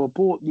 when they were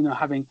bought,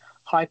 having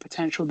high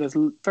potential. There's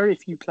very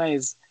few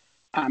players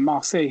at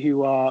Marseille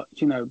who are,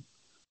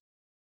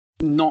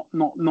 not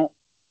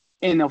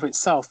in of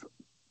itself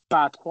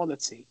bad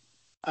quality.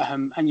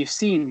 And you've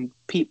seen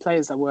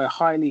players that were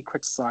highly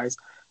criticised,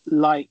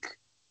 like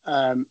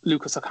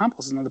Lucas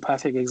Ocampos is another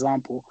perfect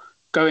example,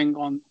 going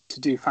on to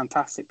do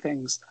fantastic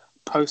things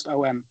post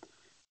OM.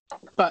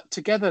 But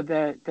together,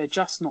 they're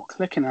just not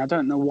clicking. I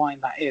don't know why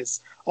that is.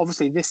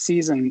 Obviously, this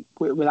season,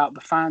 without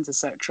the fans,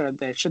 etc.,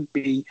 there should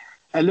be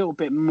a little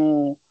bit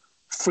more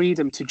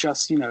freedom to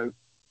just,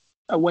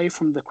 away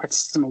from the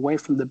criticism, away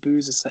from the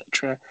boos,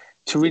 etc.,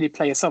 to really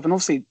play yourself. And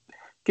obviously,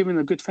 given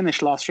a good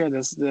finish last year,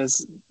 there's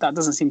that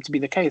doesn't seem to be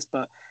the case.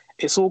 But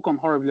it's all gone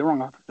horribly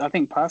wrong. I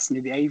think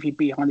personally, the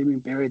AVB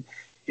honeymoon period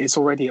is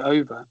already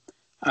over.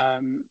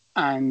 And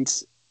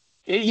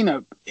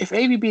if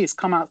AVB has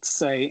come out to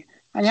say,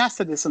 and he has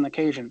said this on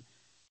occasion,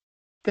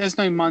 there's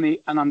no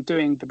money and I'm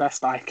doing the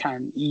best I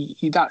can.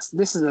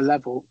 This is a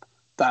level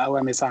that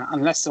OM is at,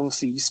 unless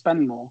obviously you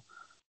spend more.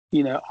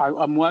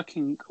 I'm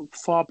working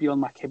far beyond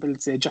my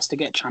capability just to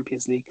get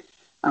Champions League.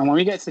 And when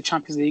we get to the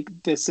Champions League,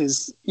 this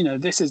is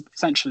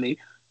essentially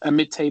a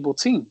mid-table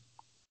team.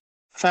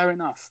 Fair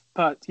enough,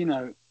 but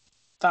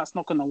that's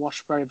not going to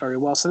wash very, very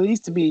well. So there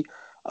needs to be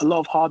a lot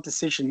of hard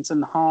decisions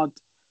and hard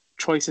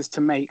choices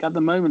to make. At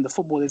the moment, the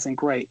football isn't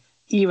great,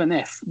 even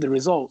if the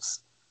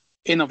results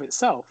in of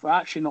itself are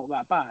actually not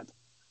that bad.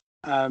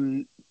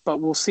 But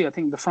we'll see. I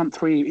think the front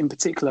three in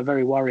particular are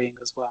very worrying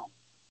as well.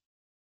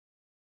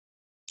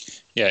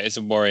 Yeah, it's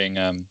a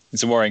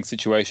worrying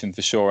situation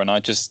for sure. And I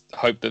just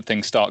hope that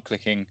things start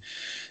clicking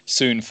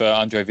soon for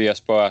Andre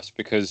Villas-Boas,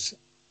 because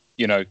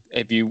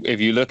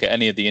if you look at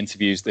any of the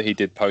interviews that he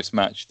did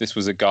post-match, this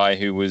was a guy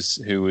who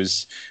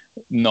was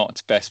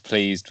not best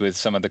pleased with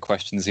some of the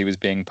questions he was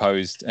being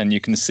posed, and you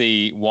can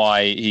see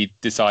why he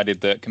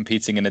decided that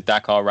competing in a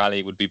Dakar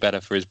rally would be better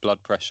for his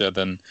blood pressure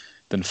than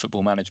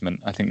football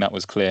management. I think that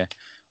was clear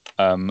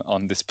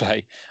on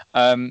display.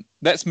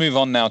 Let's move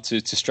on now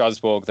to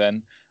Strasbourg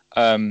then.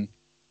 They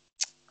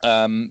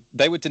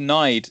were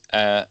denied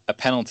a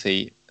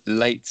penalty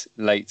late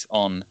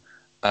on.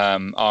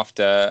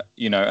 After,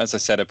 as I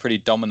said, a pretty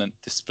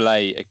dominant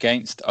display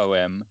against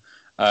OM.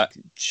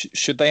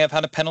 Should they have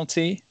had a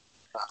penalty?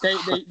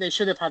 They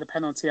should have had a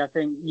penalty. I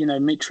think,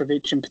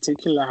 Mitrovic in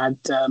particular had,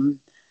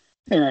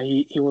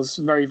 he was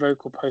very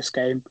vocal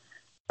post-game.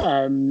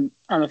 And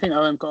I think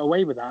OM got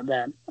away with that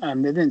there.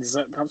 They didn't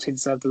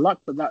deserve the luck,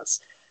 but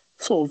that's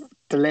sort of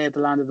the lay of the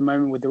land at the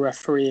moment with the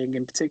refereeing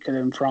in particular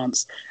in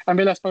France. And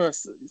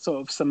Villas-Boas sort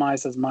of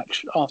surmised as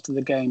much after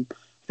the game. I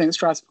think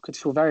Strasbourg could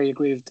feel very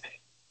aggrieved,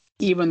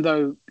 even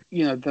though,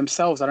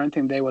 themselves, I don't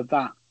think they were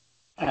that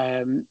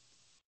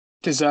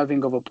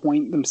deserving of a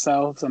point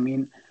themselves. I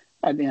mean,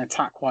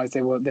 attack-wise,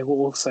 they were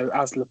also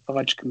as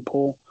lethargic and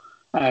poor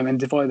and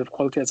devoid of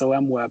quality as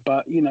OM were.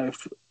 But,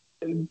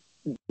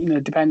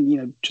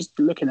 just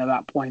looking at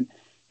that point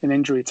in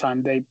injury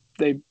time, they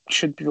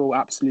should feel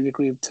absolutely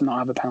aggrieved to not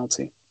have a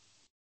penalty.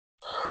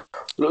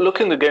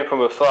 Looking at the game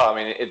from afar, I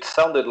mean, it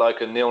sounded like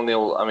a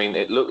 0-0. I mean,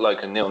 it looked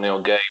like a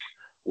 0-0 game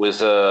with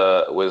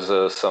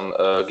some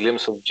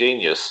glimpse of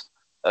genius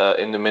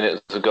in the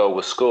minutes the goal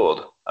was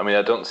scored. I mean,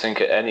 I don't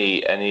think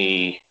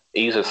any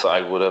either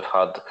side would have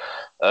had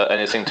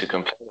anything to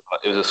complain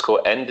about. It was a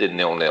score ended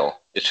 0-0.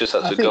 It's just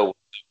that the goal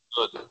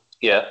was good.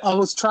 Yeah. I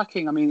was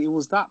tracking. I mean, it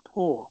was that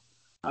poor.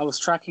 I was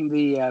tracking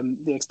the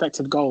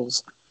expected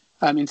goals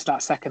into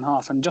that second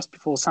half, and just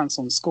before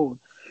Sanson scored,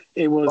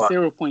 it was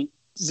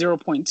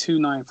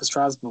 0.29 for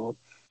Strasbourg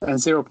and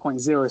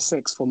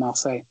 0.06 for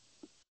Marseille.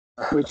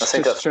 Which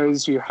just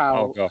shows you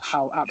how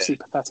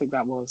absolutely pathetic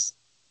that was.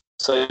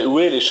 So it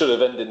really should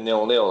have ended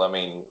 0-0. I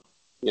mean,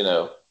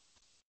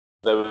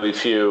 very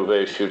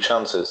few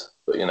chances,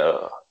 but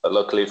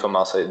luckily for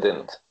Marseille, it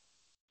didn't.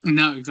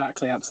 No,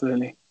 exactly,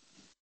 absolutely.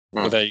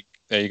 Well, there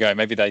you go.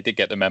 Maybe they did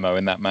get the memo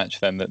in that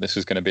match then that this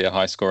was going to be a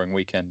high-scoring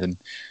weekend, and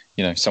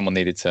someone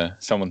needed to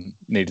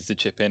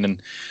chip in.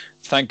 And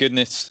thank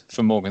goodness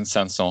for Morgan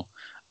Sanson.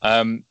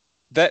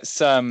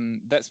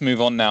 Let's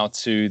move on now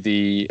to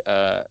the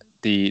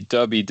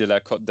Derby de la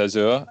Côte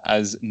d'Azur,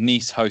 as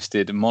Nice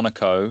hosted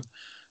Monaco.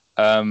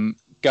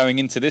 Going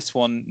into this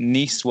one,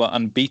 Nice were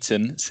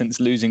unbeaten since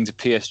losing to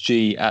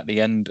PSG at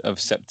the end of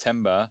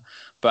September,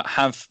 but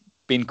have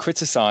been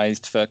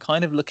criticised for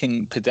kind of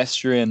looking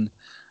pedestrian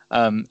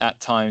at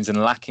times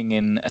and lacking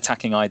in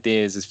attacking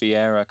ideas, as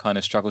Vieira kind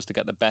of struggles to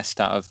get the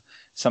best out of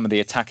some of the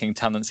attacking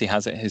talents he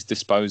has at his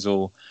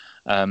disposal.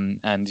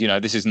 And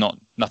this is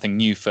nothing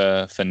new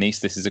for Nice.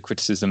 This is a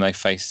criticism they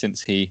faced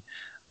since he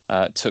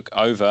took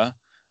over.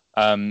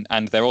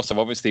 And they're also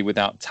obviously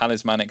without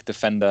talismanic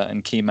defender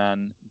and key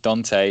man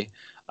Dante.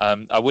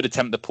 I would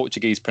attempt the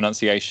Portuguese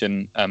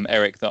pronunciation,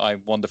 Eric, that I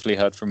wonderfully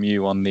heard from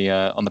you on the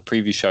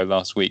preview show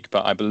last week,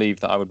 but I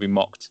believe that I would be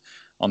mocked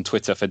on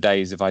Twitter for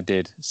days if I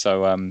did.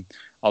 So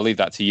I'll leave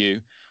that to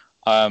you.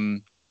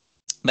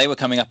 They were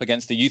coming up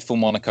against the youthful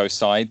Monaco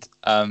side,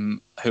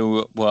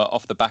 who were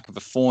off the back of a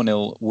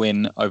 4-0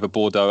 win over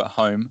Bordeaux at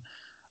home.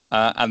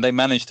 And they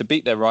managed to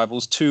beat their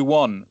rivals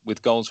 2-1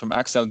 with goals from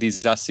Axel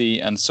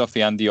Disasi and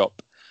Sofiane Diop.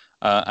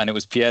 And it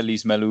was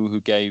Pierre-Lise Melou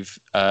who gave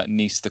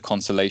Nice the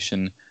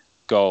consolation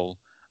goal.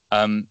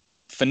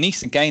 For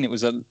Nice, again, it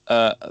was a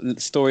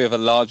story of a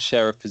large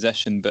share of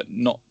possession, but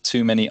not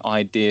too many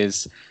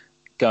ideas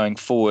going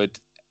forward.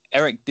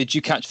 Eric, did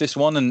you catch this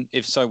one? And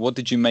if so, what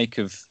did you make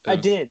of I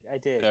did.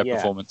 Their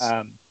performance?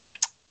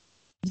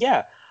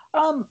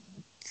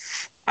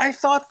 I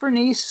thought for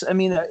Nice, I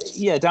mean,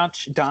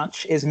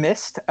 Danch is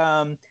missed.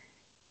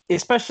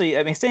 Especially,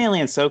 I mean, Stanley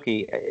and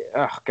Soki.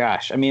 Oh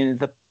gosh, I mean,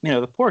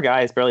 the poor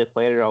guy has barely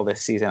played it all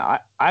this season.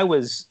 I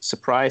was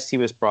surprised he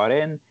was brought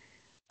in.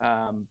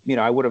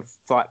 I would have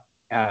thought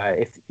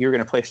if you're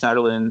going to play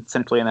Schneiderlin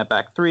centrally in that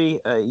back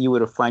three, you would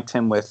have flanked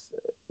him with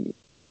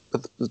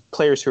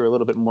players who are a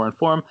little bit more in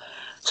form.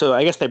 So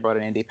I guess they brought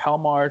in Andy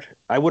Palmard.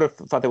 I would have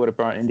thought they would have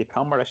brought in Andy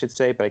Palmard, I should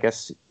say, but I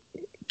guess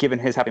given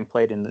his having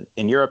played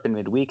in Europe in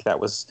midweek, that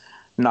was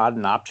not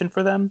an option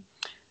for them.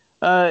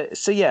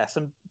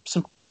 Some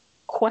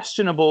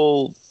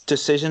questionable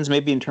decisions,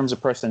 maybe in terms of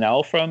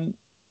personnel from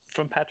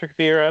Patrick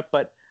Vieira,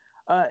 but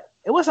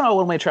it wasn't all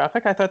one-way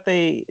traffic. I thought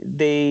they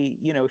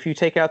if you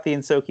take out the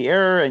Insoki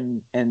error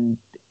and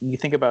you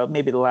think about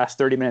maybe the last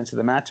 30 minutes of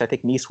the match, I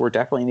think Nice were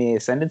definitely in the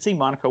ascendancy.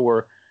 Monaco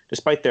were,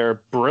 despite their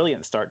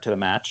brilliant start to the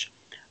match,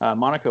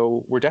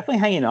 Monaco were definitely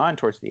hanging on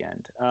towards the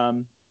end.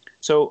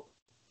 So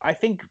I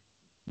think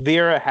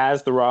Vieira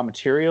has the raw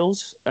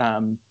materials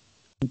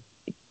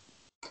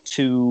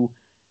to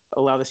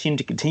allow the team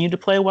to continue to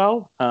play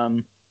well,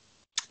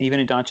 even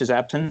in Donch's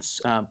absence.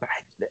 But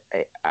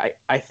I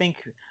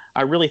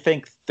really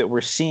think that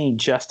we're seeing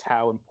just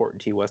how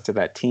important he was to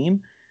that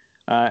team.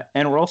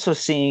 And we're also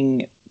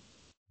seeing,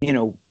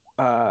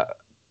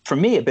 for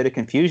me, a bit of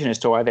confusion as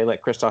to why they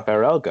let Christophe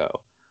Herrel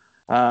go.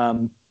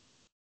 Herrel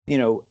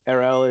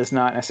is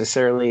not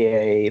necessarily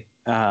a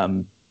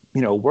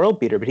world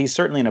beater, but he's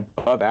certainly an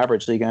above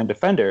average Ligue 1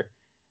 defender.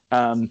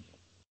 And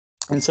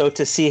so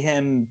to see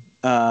him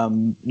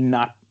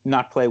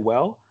not play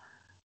well,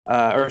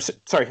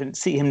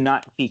 see him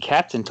not be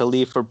captain, to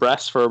leave for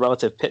Brest for a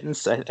relative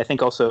pittance, I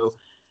think also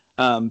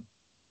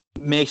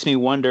makes me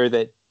wonder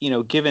that,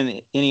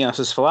 given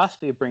Ineos's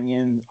philosophy of bringing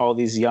in all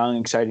these young,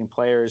 exciting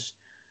players,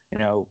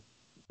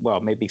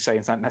 maybe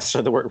exciting is not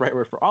necessarily the right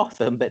word for all of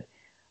them, but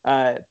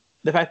the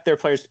fact that they're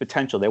players with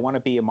potential, they want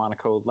to be a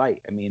Monaco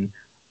light. I mean,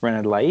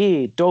 Renan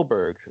Lai,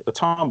 Dolberg,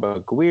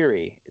 Otamba,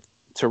 Guiri,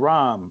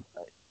 Thuram,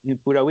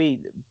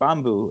 Bouraoui,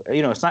 Bambou.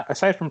 It's not,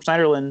 aside from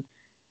Schneiderlin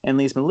and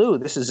Lise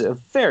Malou, this is a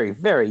very,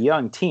 very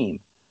young team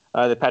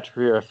that Patrick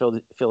Vieira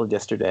fielded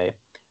yesterday.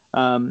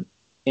 And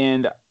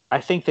I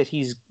think that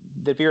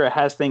Vieira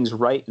has things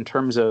right in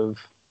terms of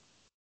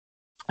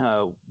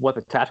what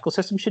the tactical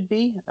system should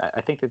be.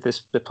 I think that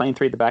the playing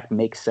three at the back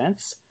makes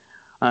sense,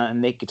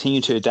 and they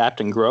continue to adapt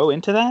and grow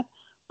into that.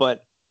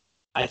 But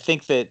I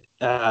think that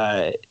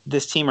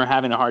this team are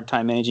having a hard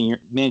time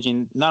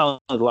managing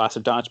not only the loss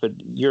of Donch, but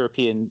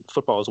European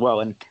football as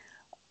well. And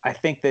I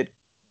think that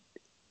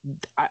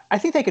I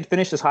think they could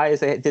finish as high as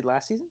they did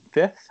last season,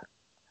 5th.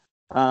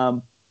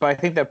 But I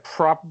think that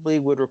probably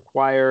would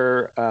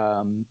require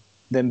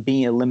them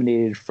being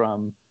eliminated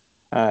from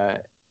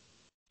the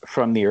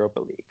Europa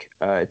League,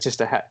 just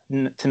to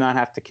not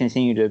have to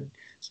continue to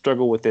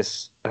struggle with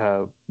this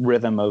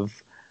rhythm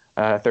of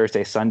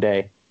Thursday,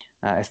 Sunday,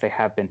 as they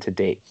have been to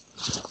date.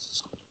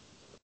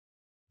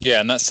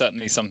 Yeah, and that's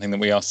certainly something that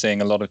we are seeing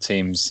a lot of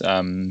teams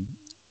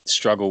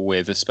struggle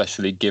with,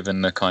 especially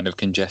given the kind of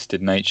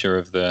congested nature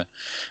of the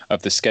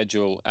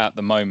schedule at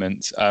the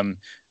moment.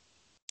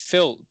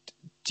 Phil,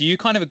 do you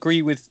kind of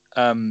agree with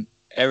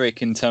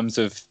Eric in terms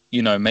of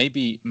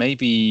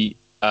maybe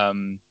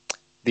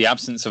the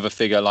absence of a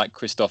figure like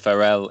Christophe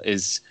Herrel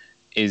is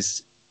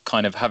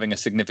kind of having a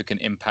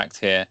significant impact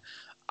here?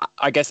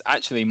 I guess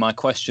actually my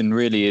question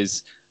really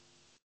is,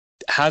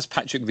 has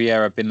Patrick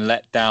Vieira been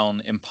let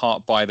down in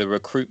part by the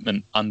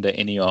recruitment under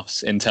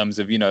Ineos, in terms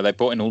of, they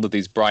brought in all of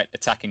these bright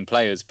attacking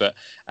players, but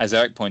as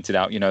Eric pointed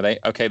out,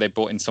 they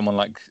brought in someone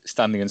like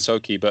Stanley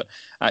Nsoki, but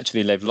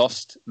actually they've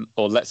lost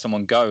or let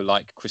someone go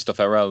like Christophe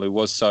Herrel, who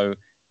was so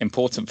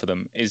important for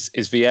them. Is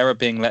Vieira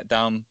being let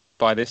down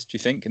by this, do you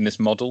think, in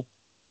this model?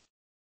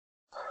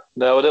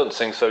 No, I don't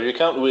think so. You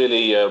can't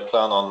really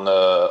plan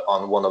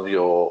on one of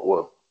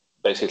your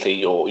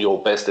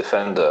best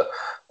defender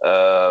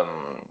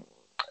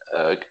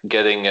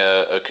getting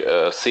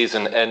a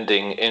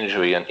season-ending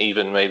injury and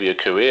even maybe a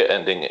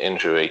career-ending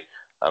injury.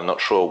 I'm not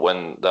sure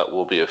when that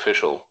will be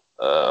official.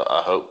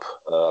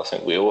 I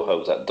think we all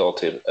hope that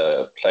Dante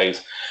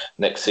plays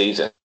next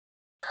season.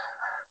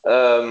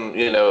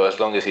 As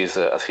long as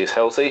he's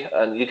healthy,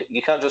 and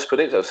you can't just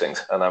predict those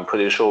things. And I'm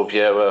pretty sure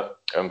Vieira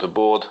and the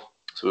board,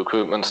 the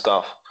recruitment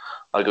staff,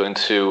 are going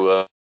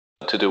to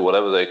do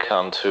whatever they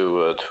can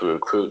to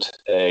recruit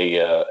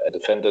a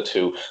defender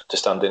to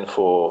stand in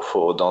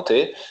for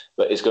Dante.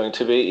 But it's going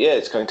to be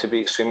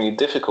extremely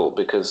difficult,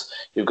 because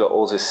you've got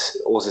all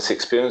this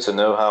experience and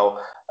know-how.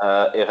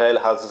 Herrel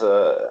has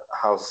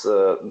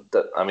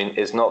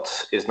is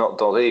not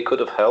Dante. He could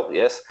have helped,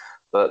 yes,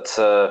 but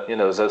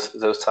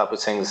those type of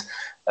things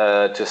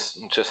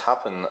just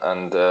happen,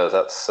 and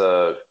that's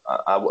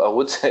I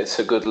would say it's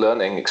a good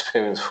learning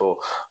experience for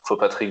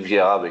Patrick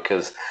Vieira,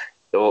 because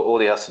all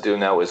he has to do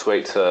now is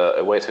wait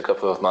a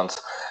couple of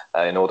months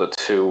in order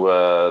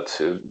to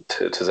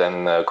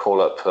then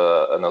call up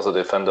another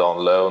defender on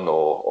loan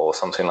or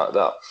something like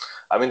that.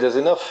 I mean, there's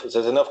enough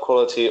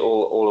quality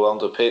all around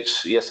the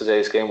pitch.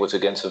 Yesterday's game was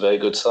against a very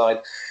good side.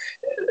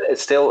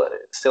 It's still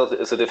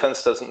the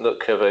defense doesn't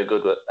look very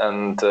good,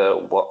 and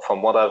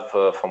from what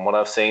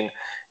I've seen,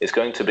 it's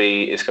going to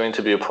be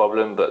a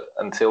problem. But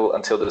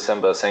until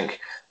December, I think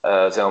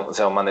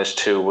they'll manage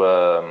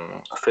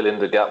to fill in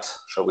the gaps,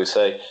 shall we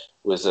say,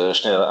 with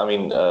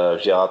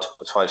Vieira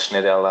tried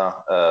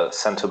Schneiderlin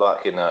centre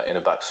back in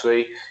a back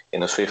three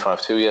in a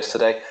 3-5-2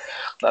 yesterday.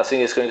 I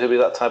think it's going to be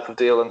that type of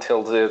deal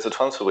until the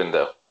transfer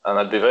window, and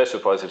I'd be very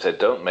surprised if they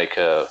don't make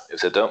a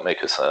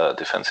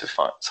defensive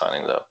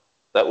signing though.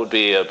 That would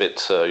be a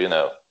bit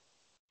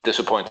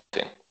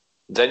disappointing.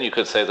 Then you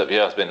could say that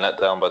Vieira has been let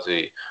down by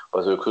the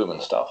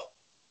recruitment staff.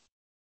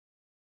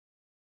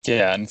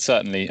 Yeah, and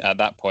certainly at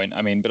that point,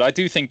 I mean, but I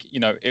do think,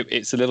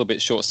 it's a little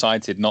bit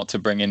short-sighted not to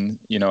bring in,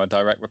 a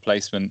direct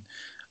replacement,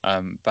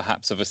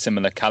 perhaps of a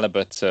similar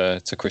caliber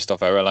to Christophe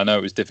Herrel. I know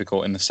it was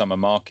difficult in the summer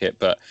market,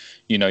 but,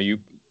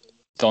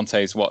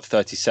 Dante's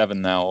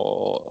 37 now,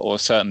 or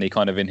certainly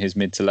kind of in his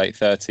mid to late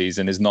 30s,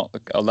 and is not,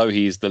 although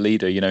he's the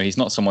leader, he's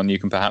not someone you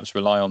can perhaps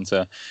rely on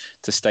to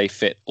stay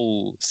fit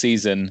all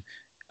season,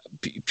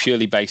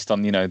 purely based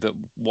on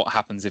what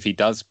happens if he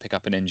does pick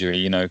up an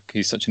injury.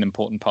 He's such an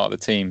important part of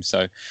the team.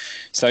 So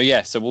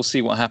we'll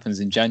see what happens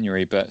in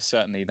January, but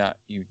certainly that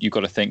you've got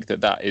to think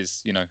that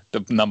is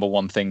the number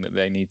one thing that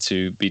they need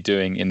to be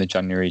doing in the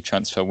January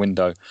transfer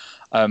window.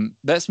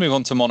 Let's move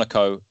on to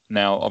Monaco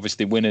now.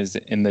 Obviously winners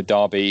in the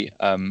derby.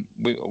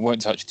 We won't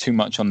touch too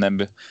much on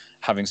them,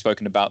 having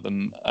spoken about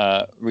them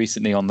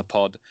recently on the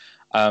pod,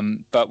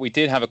 but we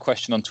did have a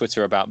question on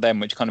Twitter about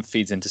them, which kind of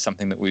feeds into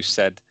something that we've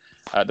said,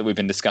 that we've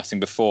been discussing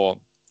before.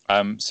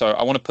 So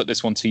I want to put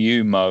this one to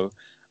you, Mo.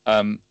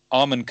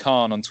 Arman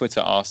Khan on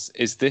Twitter asks,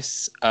 is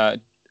this a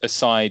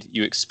side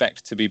you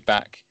expect to be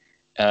back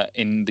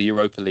in the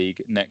Europa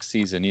League next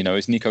season?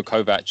 Is Niko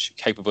Kovac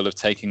capable of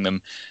taking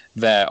them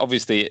there?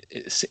 Obviously,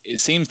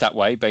 it seems that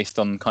way based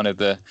on kind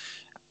of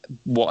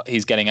what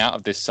he's getting out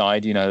of this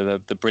side,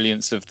 the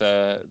brilliance of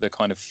the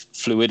kind of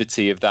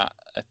fluidity of that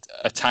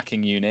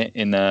attacking unit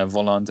in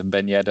Volland and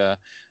Ben Yedder.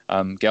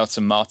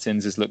 Gelson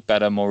Martins has looked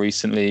better more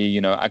recently.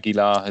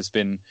 Aguilar has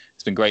been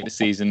great this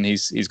season.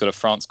 He's got a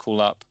France call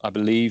up, I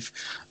believe.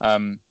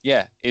 But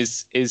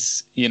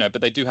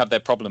they do have their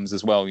problems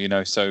as well.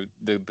 So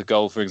the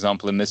goal, for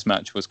example, in this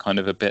match was kind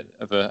of a bit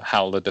of a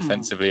howler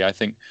defensively. I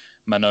think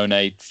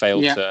Manone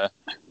failed to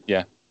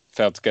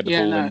get the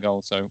ball in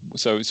goal. So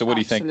what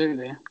do you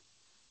think?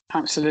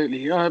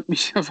 Absolutely.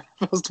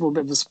 First of all, a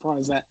bit of a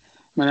surprise that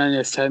Manone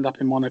has turned up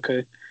in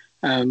Monaco.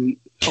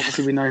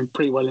 Obviously, we know him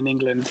pretty well in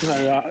England, so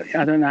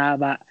I don't know how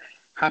that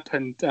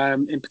happened.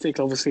 In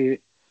particular,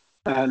 obviously,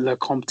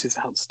 Lecomte is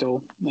out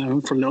still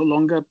for a little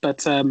longer.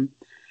 But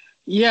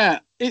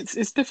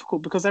it's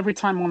difficult because every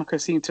time Monaco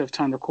seem to have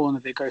turned the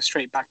corner, they go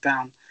straight back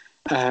down.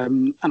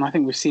 And I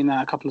think we've seen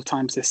that a couple of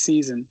times this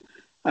season,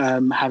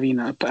 having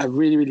a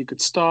really, really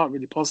good start,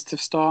 really positive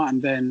start,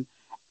 and then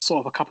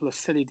sort of a couple of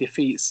silly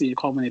defeats that you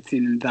culminated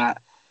in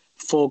that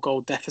 4-goal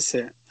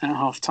deficit at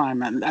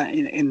half-time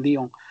in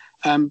Lyon.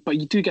 But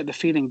you do get the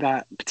feeling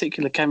that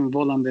particularly Kevin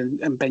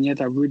Volland and Ben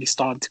Yedder really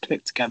started to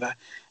click together,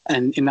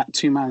 and in that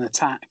two-man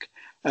attack,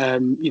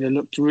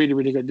 looked really,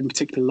 really good, in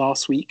particular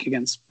last week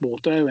against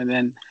Bordeaux, and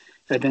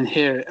then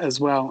here as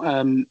well.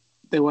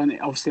 They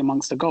weren't obviously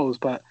amongst the goals,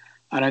 but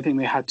I don't think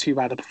they had too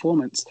bad a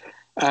performance.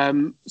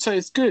 So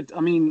it's good. I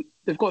mean,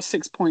 they've got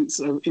 6 points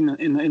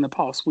in the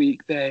past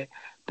week.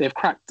 They've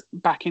cracked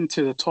back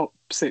into the top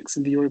 6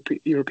 in the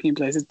European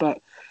places, but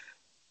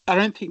I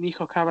don't think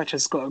Niko Kovac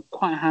has got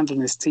quite a handle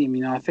on his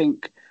team. I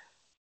think,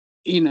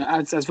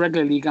 as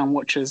regular Ligue 1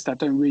 watchers that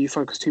don't really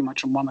focus too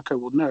much on Monaco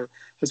will know,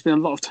 there's been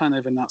a lot of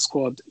turnover in that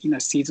squad,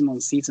 season on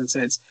season. So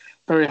it's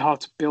very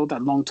hard to build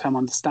that long-term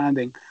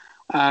understanding.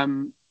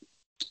 The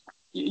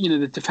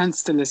defense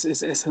still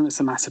is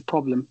a massive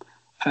problem.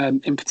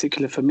 In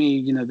particular for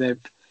me,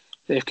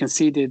 they've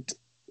conceded,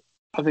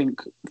 I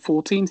think,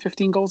 14,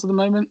 15 goals at the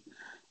moment.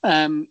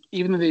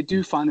 Even though they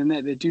do find the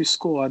net, they do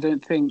score. I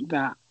don't think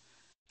that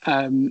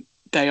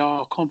they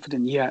are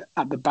confident yet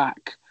at the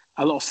back.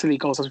 A lot of silly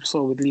goals, as we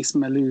saw with Lys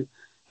Melou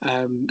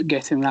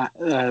getting that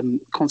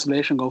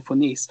consolation goal for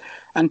Nice.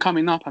 And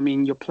coming up, I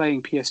mean, you're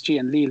playing PSG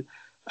and Lille,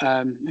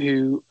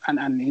 who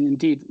and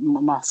indeed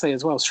Marseille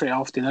as well, straight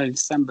after in early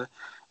December,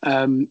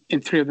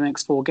 in 3 of the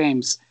next 4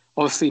 games.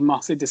 Obviously,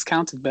 Marseille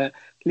discounted, but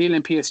Lille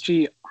and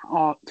PSG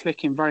are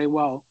clicking very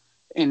well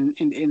in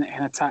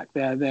attack.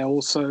 They're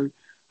also,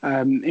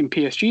 in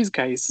PSG's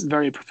case,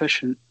 very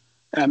proficient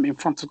in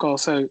front of goal.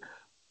 So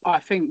I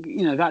think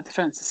that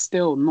defense is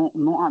still not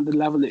at the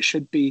level it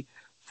should be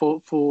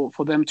for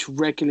them to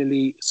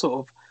regularly sort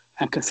of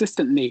and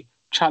consistently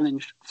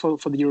challenge for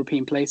the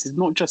European places.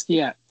 Not just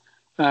yet.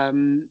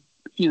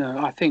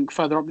 I think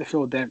further up the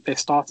field they've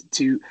started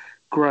to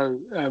grow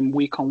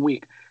week on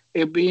week.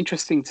 It'll be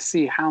interesting to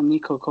see how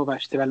Niko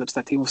Kovac develops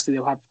that team. Obviously,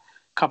 they'll have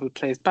a couple of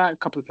players back, a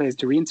couple of players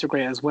to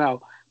reintegrate as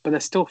well. But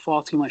there's still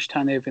far too much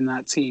turnover in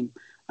that team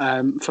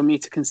for me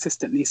to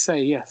consistently say,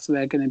 yes,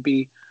 they're going to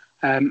be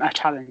a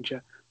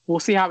challenger. We'll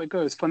see how it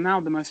goes. For now,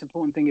 the most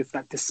important thing is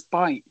that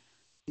despite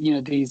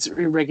these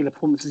irregular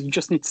performances, you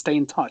just need to stay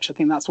in touch. I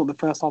think that's what the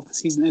first half of the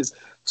season is.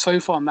 So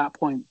far on that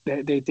point,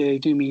 they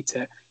do meet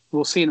it.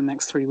 We'll see in the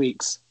next 3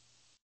 weeks.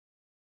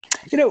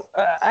 I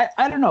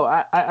don't know.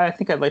 I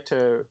think I'd like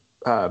to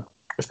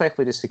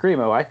respectfully disagree,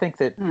 Mo. I think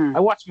that I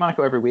watch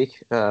Monaco every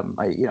week.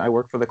 I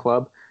work for the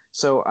club,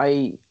 so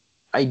I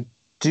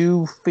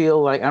do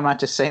feel like I'm not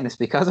just saying this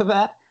because of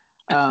that.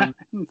 I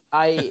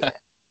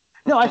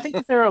think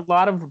that there are a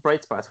lot of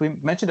bright spots. We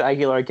mentioned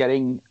Aguilar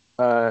getting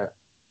a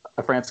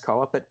France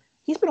call-up, but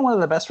he's been one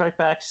of the best right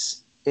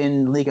backs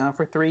in Ligue 1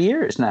 for 3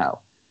 years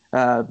now,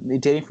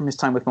 dating from his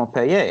time with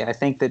Montpellier. I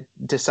think that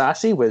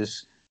Disasi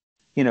was,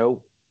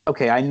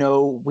 okay, I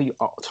know we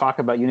all talk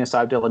about Yunus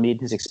Abdelhamid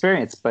and his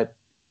experience, but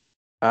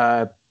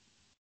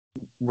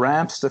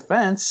Ramps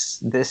defense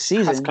this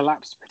season has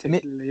collapsed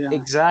particularly. Yeah.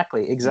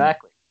 Exactly.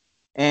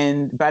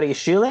 And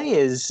Badiashile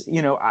is,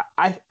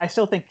 I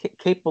still think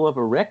capable of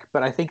a Rick,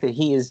 but I think that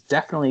he is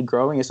definitely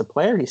growing as a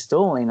player. He's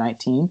still only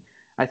 19.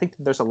 I think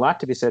that there's a lot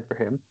to be said for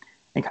him.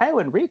 And Caio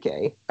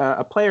Henrique,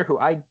 a player who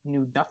I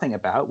knew nothing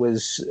about,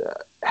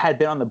 had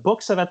been on the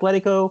books of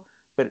Atletico,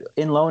 but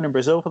in loan in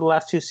Brazil for the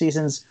last 2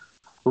 seasons,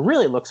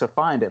 really looks a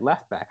find at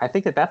left back. I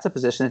think that that's a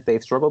position that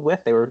they've struggled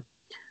with. They were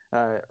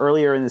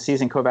earlier in the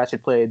season, Kovac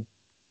had played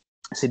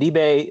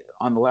Sidibe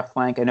on the left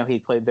flank. I know he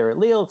played there at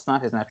Lille. It's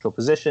not his natural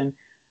position.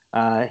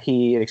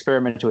 He had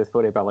experimented with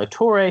Fode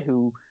Ballo-Touré,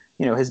 who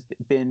has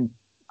been,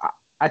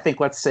 I think,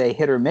 let's say,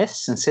 hit or miss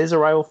since his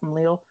arrival from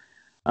Lille.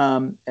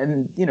 And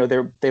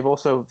they've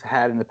also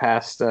had in the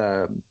past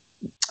Julian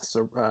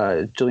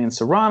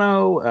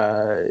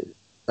Serrano,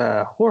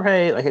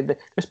 Jorge.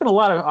 There's been a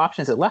lot of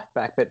options at left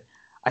back, but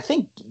I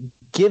think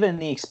given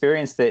the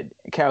experience that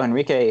Caio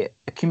Henrique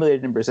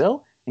accumulated in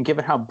Brazil, and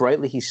given how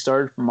brightly he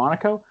started for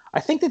Monaco,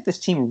 I think that this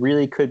team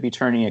really could be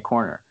turning a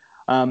corner.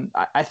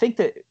 I think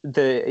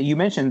that you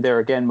mentioned there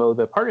again, Mo,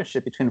 the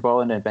partnership between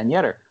Volland and Ben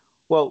Yedder.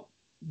 Well,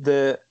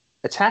 the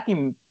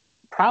attacking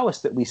prowess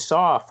that we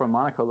saw from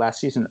Monaco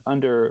last season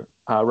under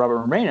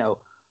Robert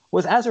Moreno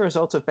was as a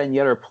result of Ben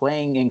Yedder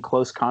playing in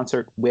close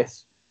concert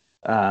with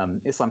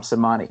Islam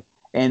Samani.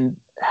 And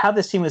how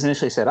this team was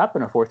initially set up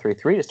in a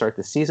 4-3-3 to start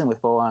the season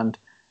with Volland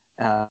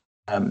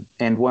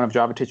and one of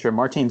Jovetic or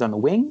Martins on the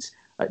wings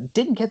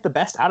didn't get the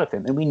best out of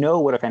him. And we know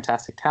what a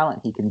fantastic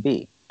talent he can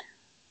be.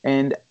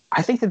 And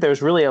I think that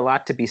there's really a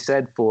lot to be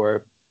said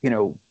for,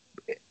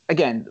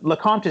 again,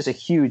 Lecomte is a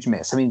huge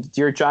miss. I mean,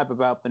 your job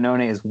about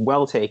Benone is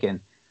well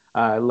taken.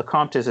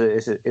 Lecomte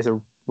is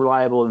a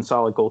reliable and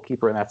solid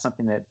goalkeeper, and that's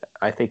something that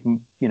I think,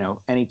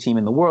 any team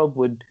in the world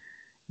would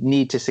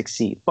need to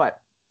succeed.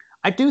 But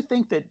I do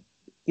think that,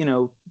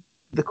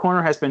 the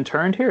corner has been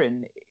turned here,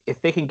 and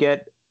if they can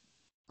get,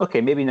 okay,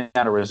 maybe not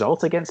a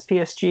result against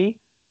PSG,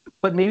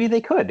 but maybe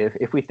they could.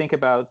 If we think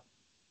about,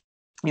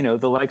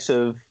 the likes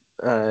of,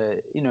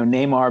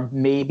 Neymar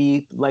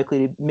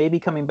maybe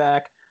coming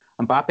back,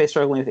 Mbappe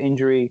struggling with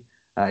injury,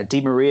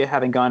 Di Maria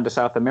having gone to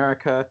South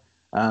America,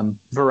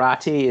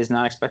 Verratti is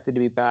not expected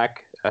to be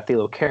back.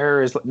 Thilo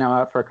Kehrer is now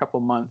out for a couple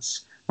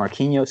months.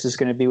 Marquinhos is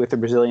going to be with the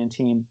Brazilian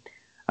team.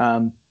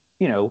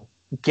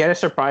 Get a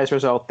surprise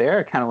result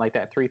there, kind of like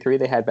that 3-3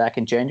 they had back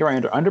in January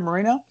under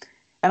Moreno.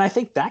 And I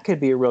think that could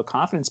be a real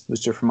confidence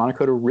booster for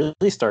Monaco to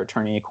really start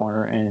turning a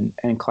corner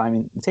and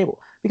climbing the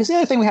table. Because the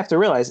other thing we have to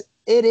realize,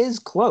 it is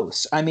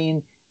close. I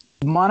mean,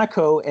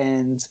 Monaco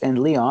and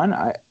Lyon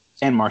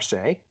and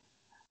Marseille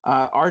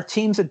are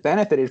teams that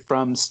benefited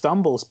from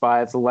stumbles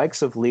by the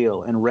likes of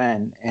Lille and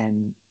Rennes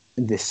and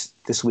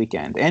this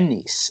weekend, and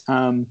Nice.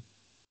 And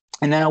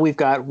now we've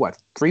got,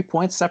 3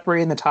 points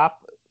separating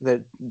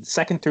the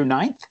second through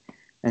ninth,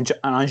 and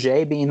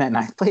Angers being that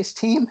ninth place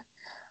team.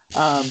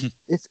 How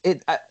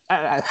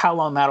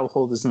long that'll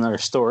hold is another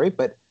story,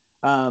 but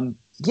I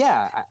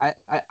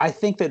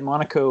think that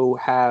Monaco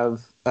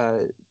have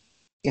the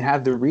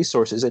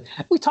resources. And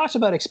we talked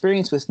about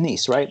experience with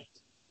Nice, right?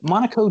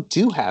 Monaco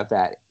do have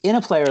that in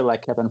a player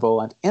like Kevin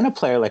Volland, in a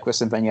player like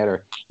Wissam Ben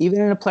Yedder,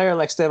 even in a player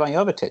like Stevan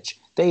Jovetic.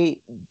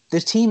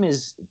 The team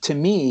is, to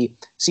me,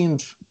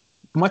 seems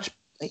much.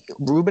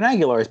 Ruben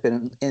Aguilar has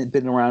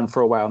been around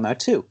for a while now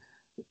too,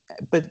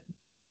 but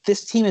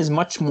this team is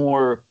much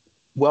more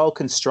well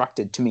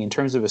constructed to me in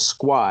terms of a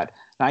squad.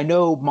 Now, I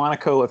know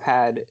Monaco have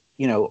had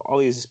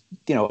always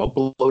a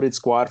bloated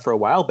squad for a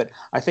while, but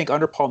I think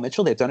under Paul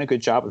Mitchell they've done a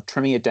good job of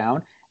trimming it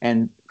down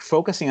and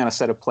focusing on a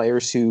set of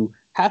players who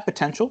have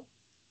potential,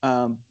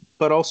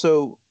 but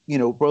also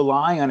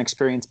relying on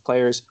experienced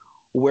players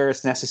where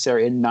it's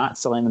necessary and not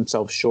selling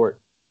themselves short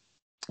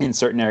in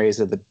certain areas,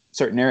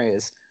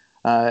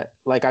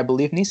 like I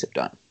believe Nice have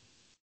done.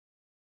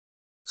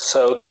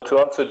 So to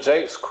answer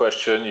Jake's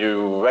question,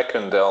 you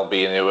reckon they'll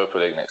be in the Europa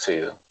League next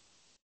season?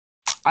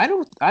 I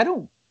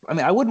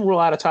wouldn't rule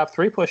out a top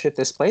 3 push at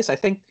this place. I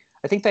think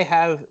they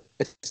have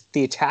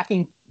the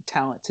attacking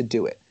talent to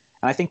do it,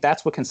 and I think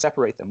that's what can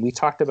separate them. We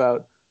talked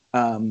about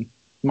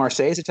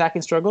Marseille's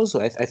attacking struggles.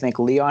 I think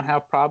Lyon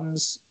have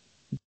problems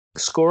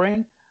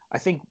scoring. I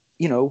think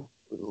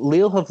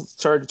Lille have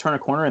started to turn a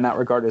corner in that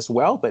regard as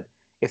well. But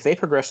if they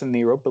progress in the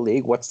Europa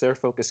League, what's their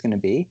focus going to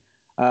be?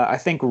 I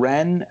think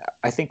Rennes,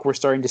 we're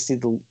starting to see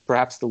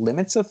perhaps the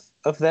limits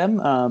of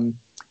them,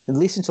 at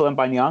least until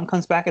Mbanyang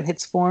comes back and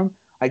hits form.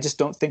 I just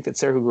don't think that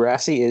Serhou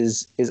Guirassy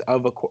is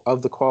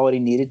of the quality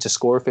needed to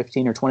score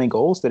 15 or 20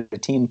 goals that a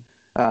team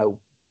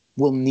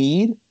will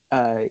need.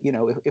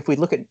 If we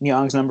look at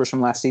Nyang's numbers from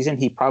last season,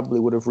 he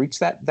probably would have reached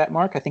that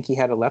mark. I think he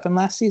had 11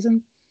 last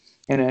season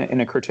in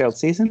a curtailed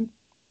season.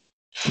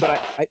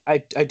 But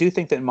I do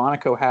think that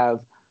Monaco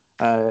have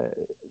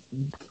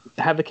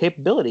the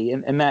capability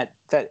and that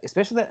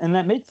especially that in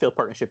that midfield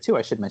partnership too.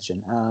 I should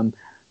mention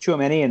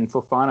Tchouaméni and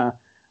Fofana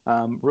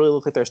really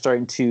look like they're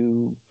starting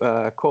to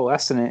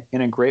coalesce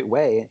in a great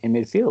way in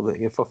midfield.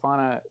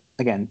 Fofana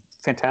again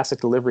fantastic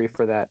delivery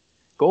for that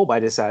goal by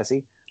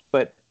Disasi.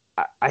 But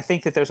I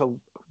think that there's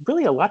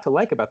really a lot to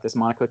like about this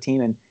Monaco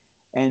team,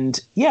 and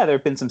yeah, there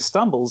have been some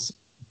stumbles,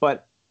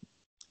 but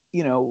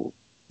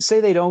say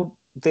they don't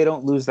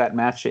lose that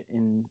match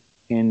in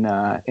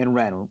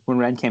Rennes when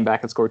Rennes came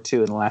back and scored 2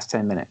 in the last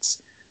 10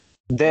 minutes,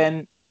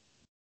 then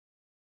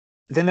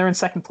they're in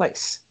second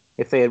place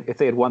if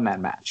they had won that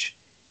match.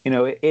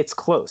 It's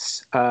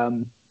close.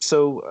 Let's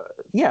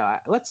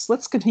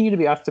continue to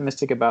be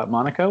optimistic about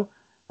Monaco,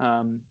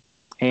 and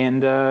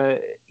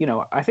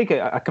I think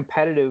a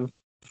competitive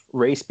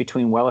race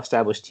between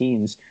well-established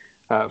teams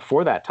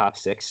for that top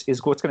 6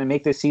 is what's going to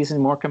make this season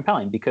more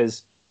compelling,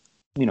 because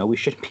we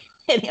shouldn't be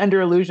any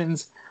under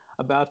illusions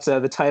about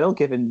the title,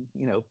 given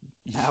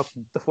how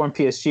the form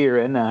PSG are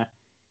in.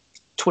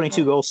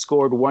 22 goals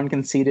scored, 1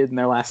 conceded in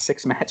their last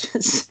 6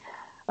 matches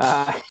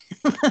in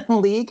the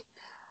league.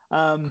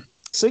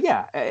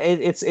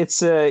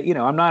 It's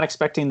I'm not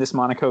expecting this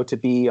Monaco to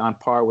be on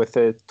par with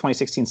the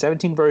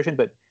 2016-17 version,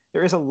 but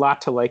there is a lot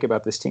to like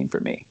about this team for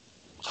me.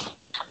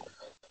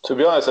 To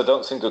be honest, I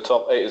don't think the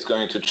top 8 is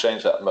going to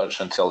change that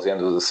much until the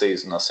end of the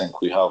season. I think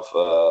we have,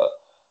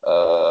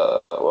 we're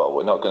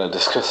not going to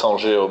discuss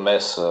Angers or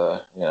Metz,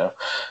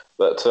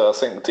 but I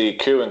think the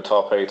current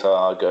top 8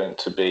 are going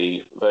to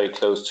be very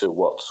close to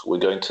what we're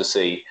going to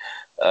see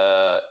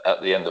at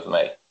the end of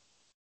May.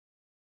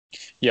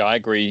 Yeah, I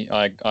agree.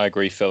 I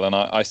agree, Phil, and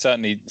I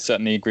certainly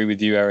agree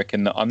with you, Eric.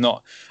 And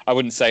I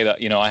wouldn't say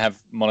that I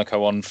have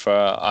Monaco on for.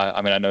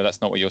 I know that's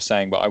not what you're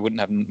saying, but I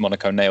wouldn't have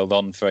Monaco nailed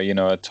on for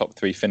a top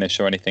 3 finish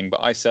or anything.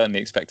 But I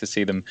certainly expect to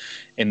see them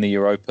in the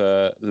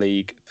Europa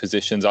League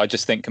positions. I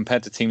just think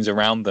compared to teams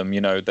around them,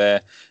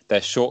 their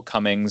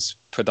shortcomings,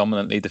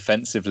 predominantly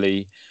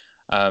defensively,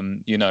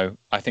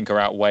 I think are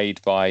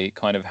outweighed by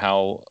kind of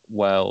how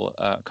well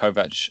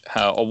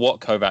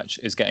what Kovac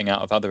is getting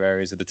out of other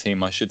areas of the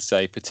team, I should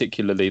say,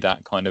 particularly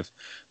that kind of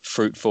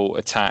fruitful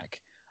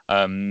attack.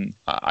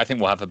 I think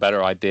we'll have a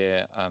better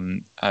idea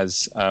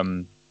as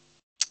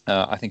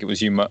I think it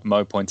was you,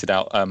 Mo, pointed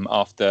out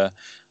after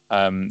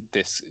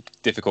this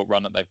difficult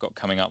run that they've got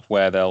coming up,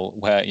 where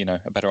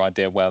a better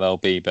idea where they'll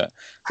be. But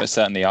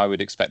certainly I would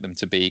expect them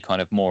to be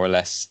kind of more or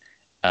less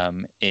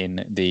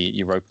in the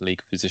Europa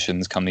League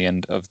positions come the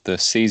end of the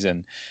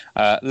season.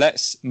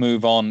 Let's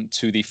move on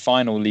to the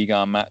final Ligue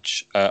 1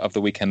 match of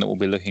the weekend that we'll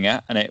be looking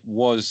at, and it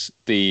was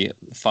the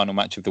final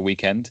match of the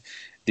weekend,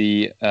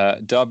 the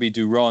Derby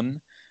du Rhône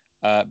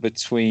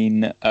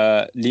between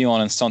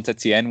Lyon and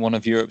Saint-Etienne, one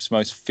of Europe's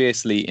most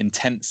fiercely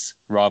intense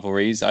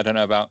rivalries. I don't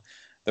know about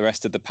the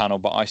rest of the panel,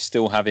 but I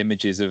still have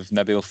images of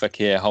Nabil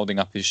Fekir holding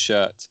up his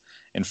shirt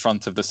in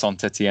front of the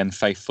Saint-Etienne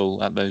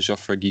faithful at the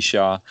Geoffroy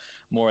Guichard,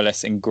 more or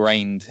less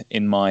ingrained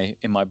in my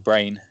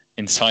brain,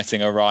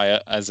 inciting a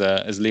riot as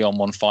Lyon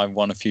won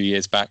 5-1 a few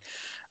years back.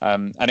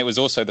 And it was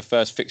also the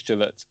first fixture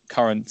that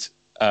current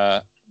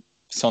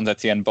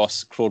Saint-Etienne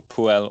boss Claude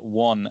Puel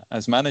won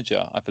as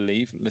manager, I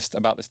believe,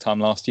 about this time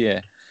last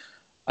year.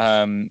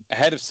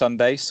 Ahead of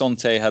Sunday,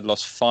 Santé had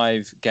lost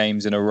 5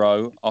 games in a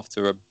row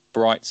after a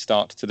bright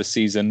start to the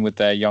season with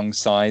their young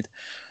side.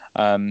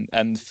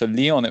 And for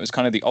Lyon, it was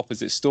kind of the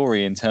opposite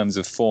story in terms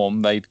of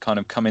form. They'd kind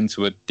of come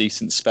into a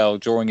decent spell,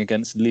 drawing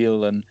against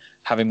Lille and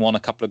having won a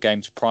couple of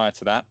games prior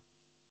to that.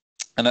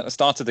 And at the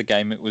start of the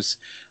game, it was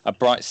a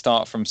bright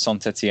start from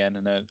Saint-Etienne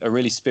and a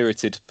really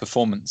spirited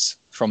performance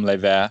from Les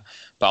Verts.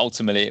 But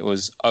ultimately, it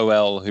was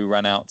OL who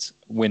ran out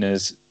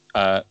winners,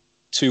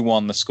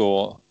 2-1 the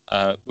score,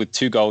 with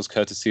 2 goals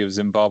courtesy of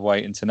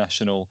Zimbabwe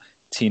international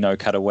Tino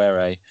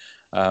Kadewere,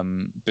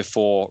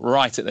 before,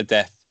 right at the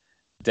death,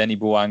 Denis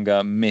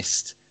Bouanga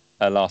missed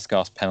a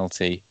last-gasp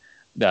penalty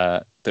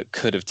that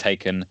could have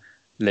taken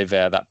Les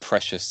Verts that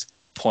precious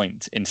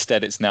point.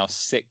 Instead, it's now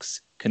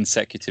 6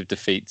 consecutive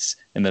defeats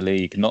in the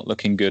league, not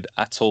looking good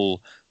at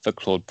all for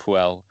Claude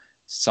Puel's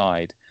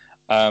side.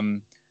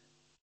 Eric,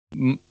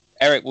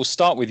 we'll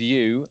start with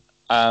you.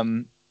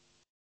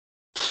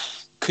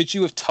 Could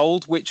you have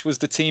told which was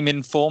the team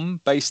in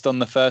form based on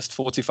the first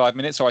 45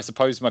 minutes? Or I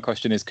suppose my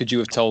question is, could you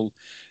have told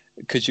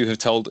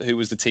who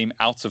was the team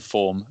out of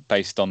form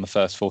based on the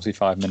first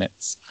 45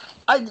 minutes?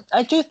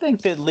 I do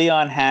think that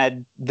Lyon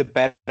had the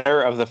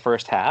better of the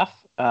first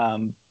half,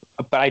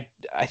 but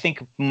I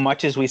think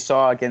much as we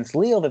saw against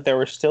Lille, that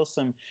there's still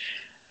some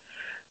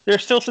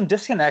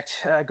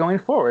disconnect going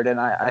forward, and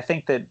I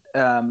think that.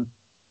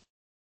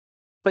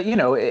 But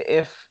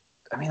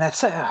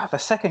that's the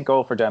second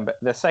goal for Dembele,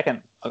 the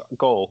second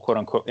goal, quote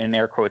unquote, in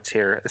air quotes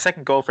here, the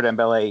second goal for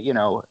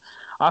Dembele,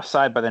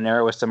 offside by the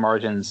narrowest of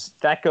margins,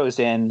 that goes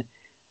in.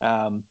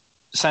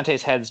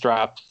 Santé's head's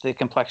dropped. The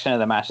complexion of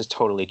the match has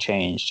totally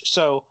changed.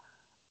 So,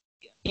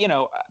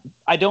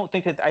 I don't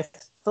think that I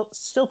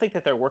still think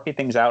that they're working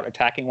things out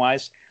attacking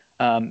wise,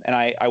 and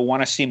I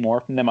want to see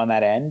more from them on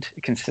that end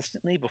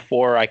consistently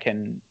before I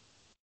can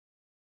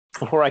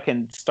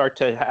start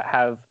to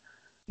have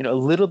a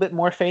little bit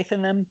more faith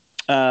in them.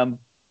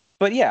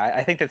 But yeah,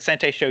 I think that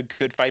Santé showed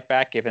good fight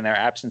back given their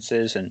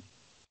absences and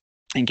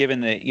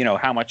given the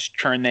how much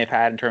churn they've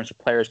had in terms of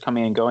players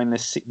coming and going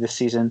this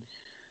season.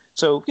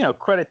 So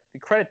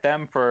credit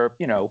them for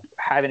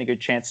having a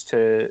good chance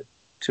to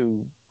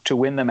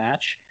win the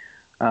match,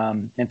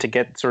 and to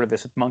get sort of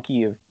this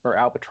monkey or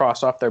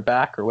albatross off their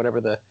back, or whatever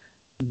the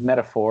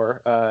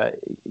metaphor,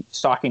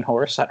 stalking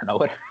horse. I don't know,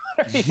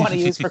 whatever you want to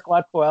use for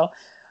Claude Puel.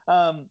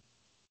 So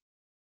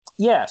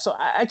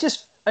I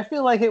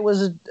feel like it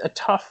was a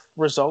tough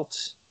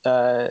result.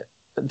 That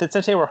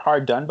Saint-Étienne were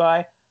hard done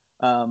by,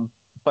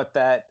 but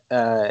that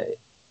the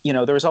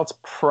result's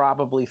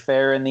probably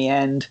fair in the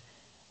end.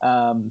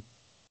 The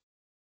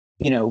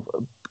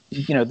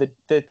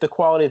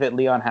quality that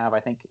Lyon have, I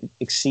think,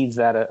 exceeds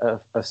that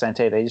of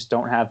Saint-Étienne. They just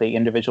don't have the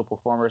individual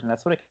performers, and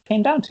that's what it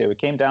came down to. It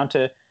came down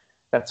to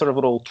that sort of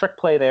little trick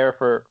play there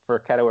for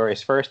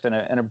Kadewéré's first, and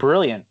a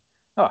brilliant.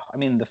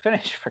 The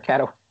finish for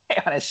Kadewere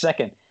on his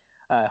second,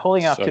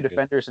 holding off two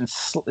defenders and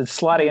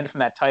sliding in from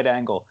that tight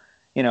angle.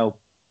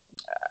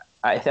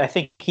 I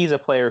think he's a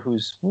player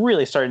who's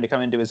really starting to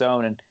come into his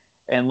own,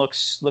 and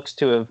looks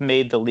to have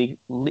made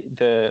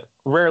the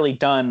rarely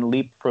done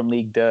leap from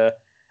Ligue 2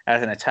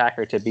 as an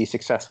attacker to be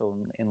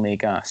successful in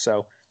Ligue 1.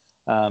 So,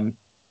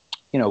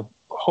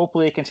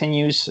 hopefully it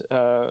continues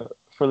for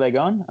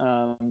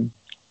Legon.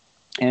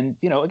 And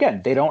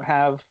again, they don't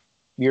have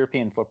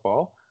European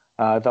football.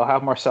 They'll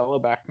have Marcelo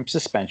back from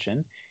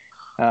suspension.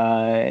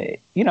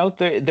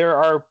 There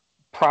are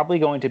probably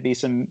going to be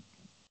some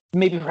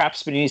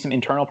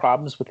internal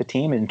problems with the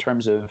team in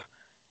terms of,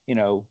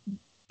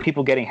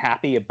 people being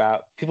happy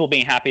about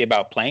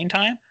playing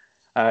time.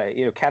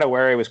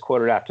 Kadewere was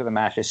quoted after the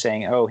match as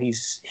saying,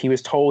 he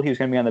was told he was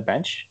going to be on the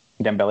bench.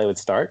 Dembele would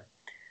start.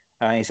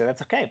 He said,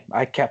 that's okay.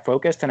 I kept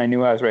focused and I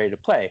knew I was ready to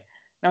play.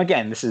 Now,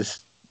 again, this is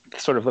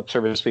sort of lip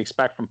service we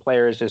expect from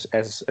players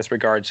as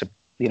regards to,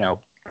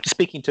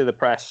 speaking to the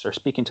press or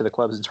speaking to the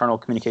club's internal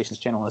communications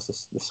channel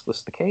as this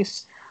was the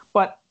case.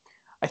 But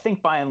I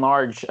think by and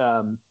large,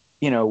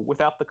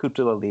 without the Coupe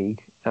de la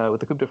Ligue,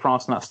 with the Coupe de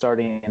France not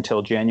starting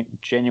until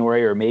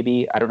January, or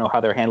maybe, I don't know how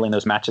they're handling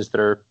those matches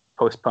that are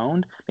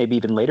postponed, maybe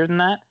even later than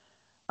that.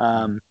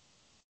 A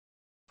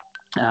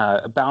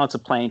balance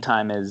of playing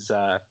time is,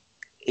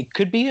 it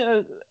could be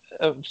a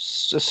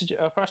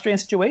frustrating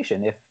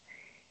situation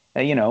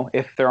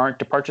if there aren't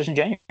departures in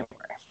January.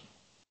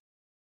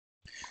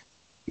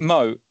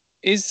 Mo,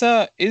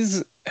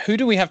 who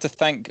do we have to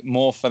thank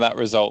more for that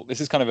result?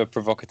 This is kind of a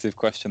provocative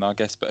question, I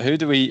guess, but who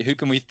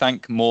can we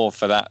thank more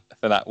for that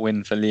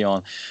win for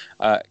Lyon?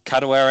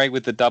 Kadewere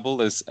with the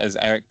double, as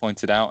Eric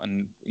pointed out,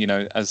 and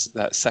as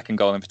that second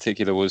goal in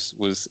particular was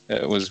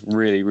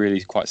really,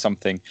 really quite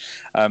something.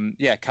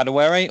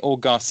 Kadewere or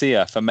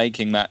Garcia for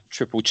making that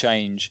triple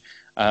change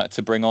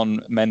to bring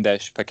on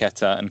Mendes,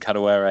 Paqueta, and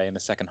Kadewere in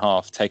the second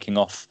half, taking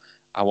off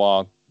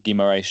Aouar,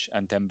 Guimaraes,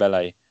 and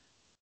Dembele.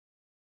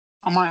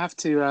 I might have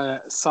to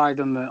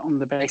side on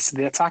the base of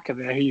the attacker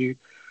there,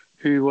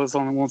 who was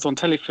on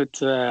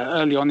Telefoot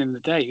early on in the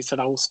day. He said,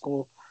 "I will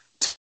score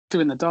 2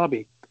 in the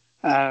derby,"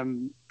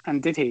 and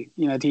did he?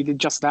 He did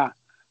just that,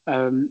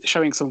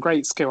 showing some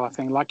great skill. I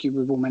think, like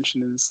we've all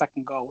mentioned in the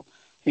second goal,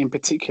 in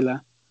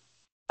particular,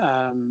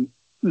 looking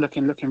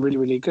really,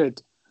 really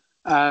good.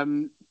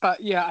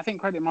 But yeah, I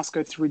think credit must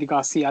go to Rudy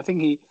Garcia. I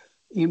think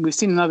we've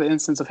seen another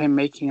instance of him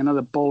making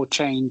another bold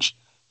change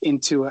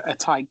into a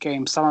tight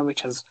game, some of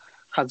which has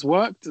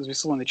worked, as we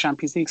saw in the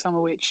Champions League, some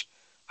of which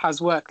has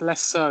worked less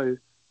so,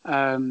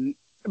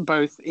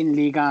 both in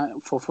Liga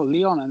for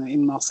Lyon and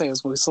in Marseille,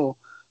 as we saw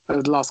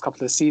over the last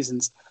couple of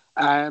seasons.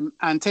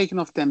 And taking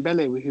off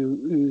Dembele,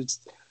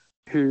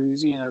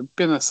 who's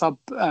been a sub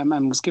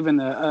and was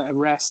given a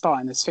rare start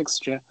in this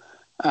fixture,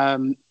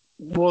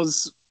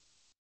 was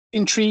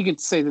intriguing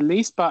to say the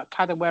least. But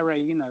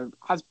Kadewere,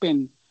 has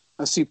been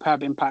a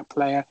superb impact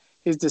player.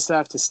 He's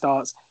deserved his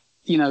starts.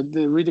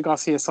 The Rudy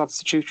Garcia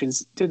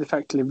substitutions did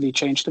effectively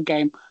change the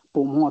game,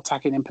 brought more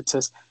attacking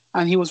impetus,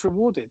 and he was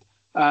rewarded.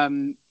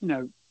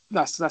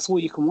 That's all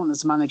you can want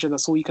as a manager.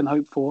 That's all you can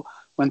hope for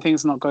when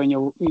things are not going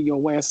your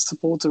way as a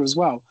supporter as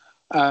well.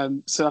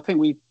 So I think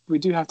we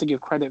do have to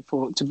give credit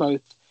to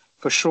both,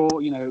 for sure.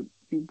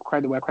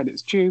 Credit where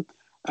credit's due,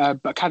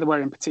 but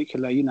Kadewere in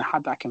particular,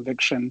 had that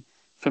conviction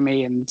for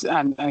me and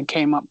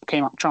came up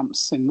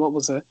trumps in what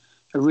was a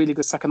really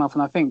good second half.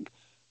 And I think,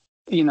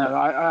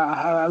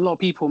 a lot of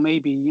people,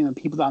 maybe,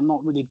 people that are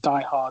not really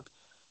diehard,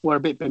 were a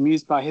bit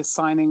bemused by his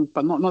signing,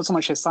 but not so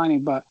much his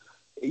signing, but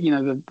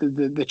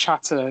the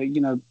chatter,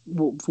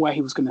 where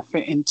he was going to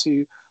fit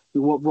into,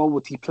 what role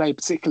would he play,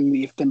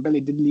 particularly if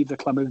Dembele did leave the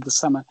club over the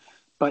summer.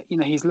 But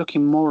he's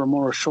looking more and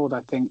more assured,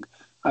 I think,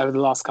 over the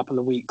last couple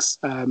of weeks.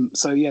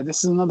 So yeah,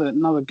 this is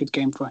another good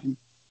game for him.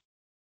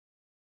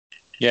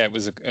 Yeah, it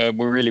was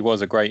really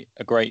was a great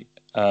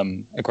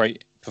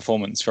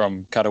performance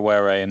from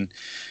Kadewere, and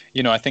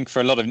I think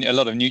for a lot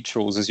of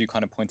neutrals, as you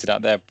kind of pointed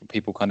out there,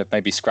 people kind of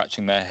maybe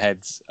scratching their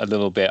heads a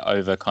little bit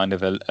over kind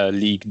of a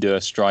Ligue 2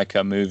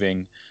 striker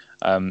moving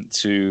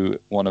to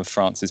one of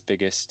France's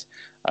biggest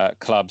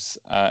clubs.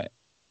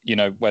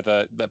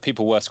 Whether that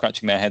people were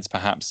scratching their heads,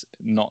 perhaps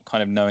not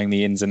kind of knowing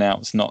the ins and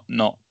outs, not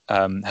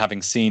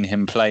having seen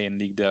him play in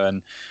Ligue 2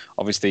 and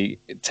obviously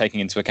taking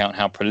into account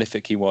how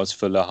prolific he was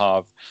for Le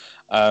Havre.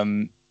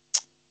 And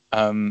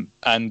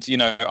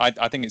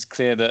I think it's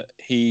clear that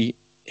he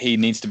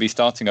needs to be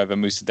starting over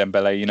Moussa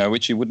Dembele,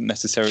 which you wouldn't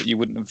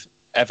have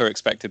ever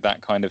expected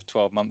that kind of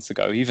 12 months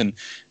ago, even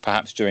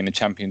perhaps during the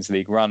Champions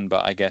League run.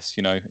 But I guess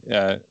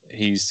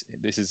he's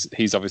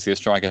obviously a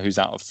striker who's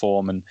out of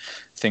form and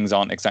things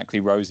aren't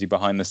exactly rosy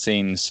behind the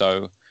scenes.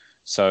 So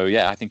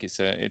yeah, I think it's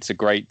a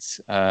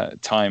great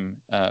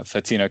time for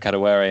Tino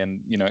Kadewere,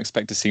 and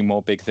expect to see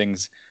more big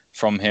things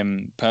from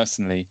him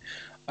personally.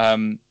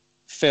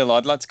 Phil,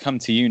 I'd like to come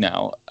to you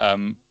now.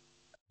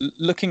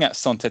 Looking at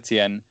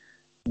Saint-Etienne,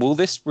 will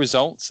this will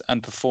this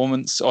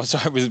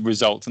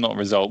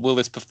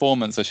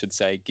performance, I should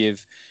say,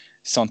 give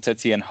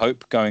Saint-Etienne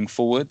hope going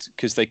forward?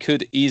 Because they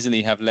could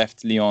easily have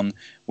left Lyon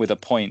with a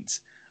point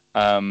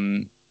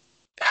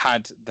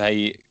had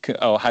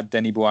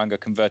Denis Bouanga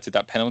converted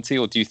that penalty,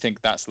 or do you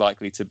think that's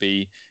likely to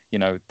be,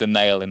 the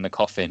nail in the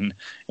coffin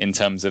in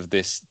terms of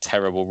this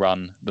terrible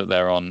run that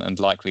they're on, and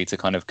likely to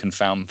kind of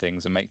confound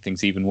things and make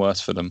things even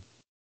worse for them?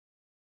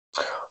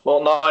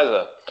 Well,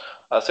 neither.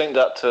 I think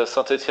that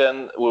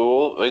Saint-Etienne, we were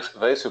all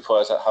very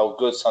surprised at how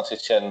good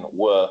Saint-Etienne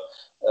were.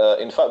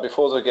 In fact,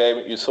 before the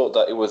game, you thought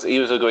that it was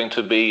either going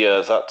to be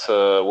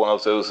one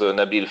of those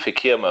Nabil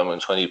Fekir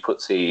moments when he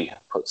puts the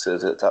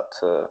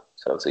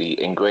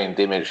ingrained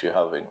image you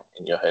have in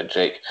your head,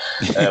 Jake,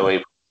 where he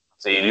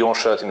puts the Lyon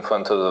shirt in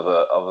front of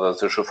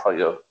the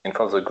Geoffroy, in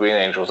front of the Green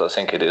Angels, I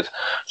think it is,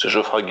 the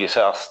Geoffroy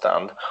Guichard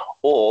stand.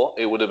 Or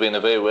it would have been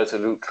a very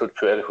resolute Claude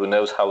Puel who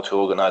knows how to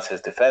organise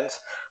his defence,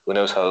 who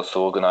knows how to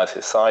organise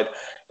his side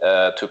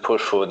to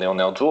push for a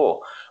 0-0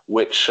 draw,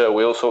 which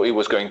we all thought he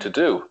was going to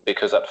do,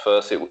 because at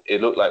first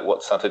it looked like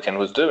what Saint-Etienne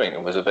was doing.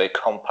 It was a very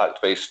compact,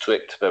 very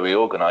strict, very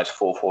organised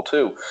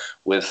 4-4-2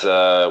 with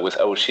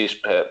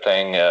Aouchiche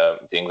playing,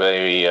 being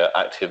very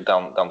active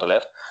down the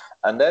left.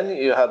 And then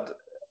you had,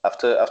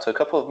 after a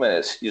couple of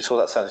minutes, you saw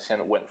that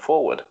Saint-Etienne went more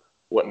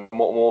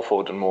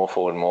forward and more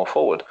forward and more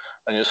forward,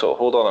 and you thought,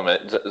 hold on a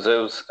minute,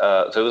 those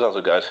are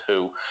the guys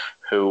who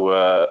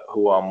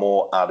are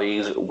more at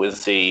ease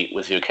with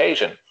the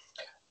occasion.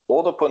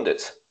 All the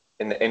pundits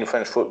in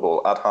French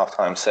football at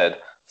halftime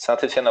said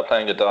Saint-Etienne are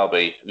playing a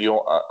derby, Lyon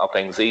are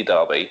playing the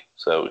derby.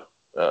 So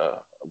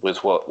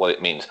with what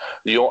it means,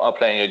 Lyon are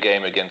playing a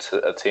game against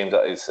a team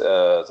that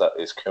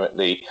was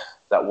currently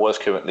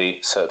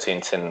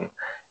 13th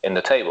in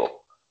the table.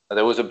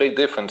 There was a big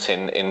difference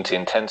in the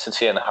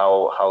intensity and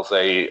how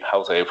they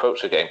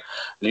approach the game.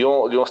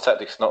 Lyon's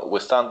tactics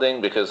notwithstanding,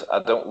 because I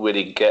don't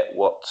really get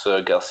what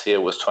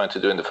Garcia was trying to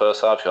do in the first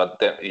half.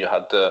 You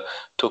had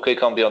Touquet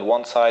Cambi on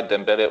one side,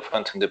 Dembele up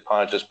front, and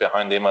Depay just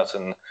behind him as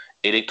an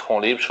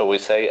électron libre, shall we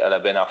say, à la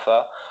Ben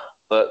Arfa.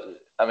 But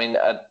I mean,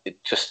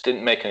 it just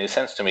didn't make any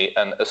sense to me.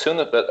 And as soon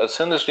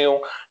as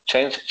Lyon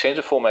changed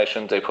the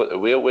formation, they put a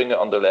rear winger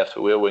on the left,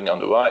 a rear winger on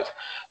the right.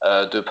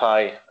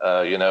 Depay,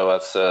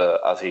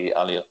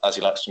 as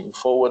he likes to move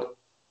forward,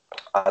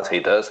 as he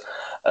does,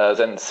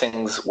 then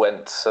things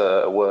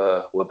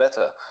were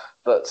better.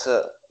 But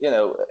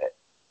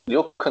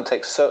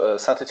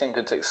Saint-Etienne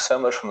can take so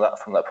much from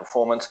that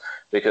performance,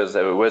 because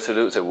they were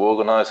resolute, they were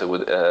organised, they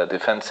were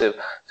defensive.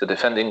 The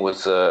defending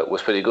was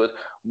pretty good.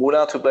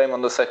 Moulin to blame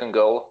on the second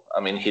goal. I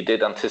mean, he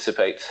did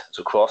anticipate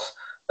the cross,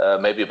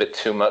 maybe a bit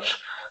too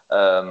much,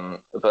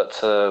 but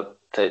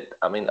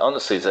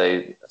honestly,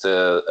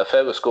 a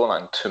fairer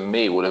scoreline to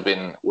me would have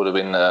been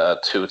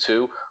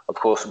 2-2. Of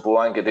course,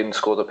 Bouanga didn't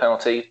score the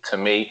penalty. To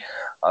me,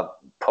 I'd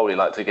probably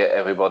like to get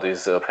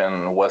everybody's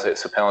opinion whether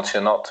it's a penalty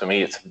or not. To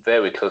me, it's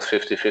very close,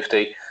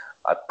 50-50.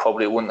 I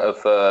probably wouldn't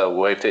have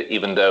waved it,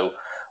 even though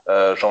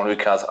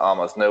Jean-Lucas' arm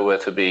has nowhere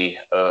to be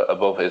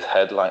above his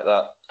head like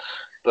that.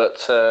 But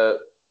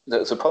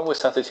the problem with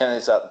Saint-Etienne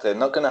is that they're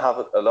not going to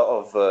have a lot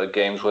of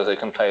games where they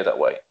can play that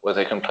way, where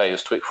they can play a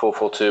strict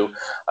 4-4-2.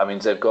 I mean,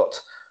 they've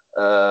got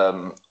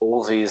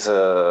all these,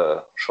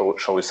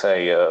 shall we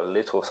say,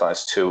 little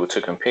sides to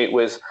compete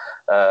with.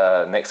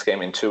 Next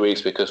game in 2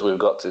 weeks, because we've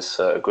got this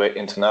great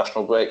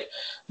international break.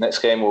 Next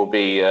game will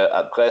be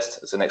at Brest.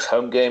 It's the next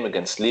home game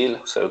against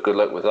Lille, so good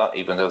luck with that,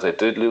 even though they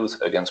did lose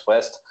against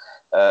Brest.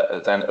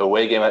 Then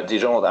away game at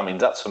Dijon. I mean,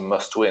 that's a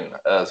must-win.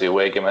 The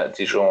away game at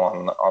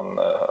Dijon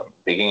on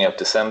beginning of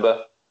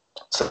December.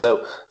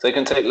 So they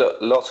can take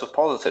lots of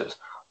positives,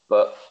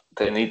 but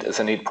they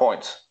need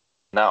points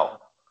now,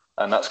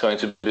 and that's going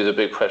to be the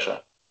big pressure.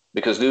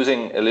 Because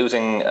losing,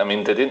 I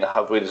mean, they didn't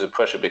have really the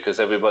pressure because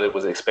everybody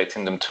was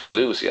expecting them to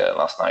lose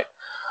last night.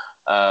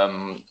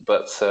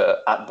 But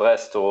at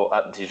Brest or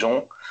at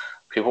Dijon,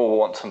 people will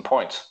want some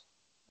points,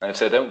 and if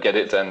they don't get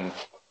it, then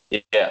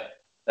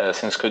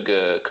things could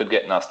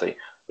get nasty.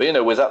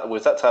 But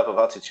with that type of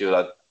attitude,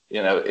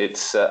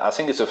 it's I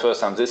think it's the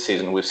first time this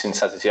season we've seen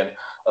Saint-Etienne,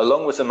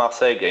 along with the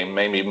Marseille game.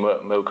 Maybe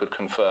Mo could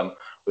confirm.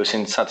 We've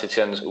seen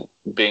Saint-Etienne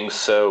being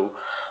so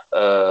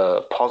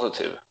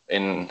positive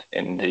in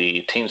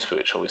the team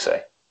spirit, shall we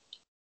say?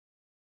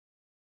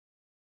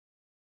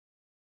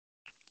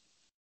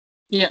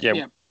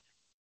 Yeah.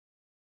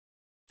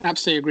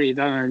 Absolutely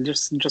agreed.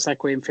 Just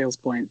echoing Phil's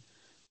point.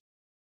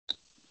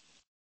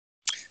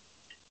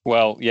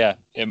 Well, yeah,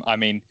 I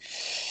mean,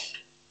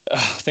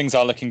 things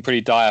are looking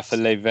pretty dire for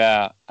Les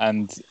Verts,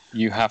 and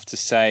you have to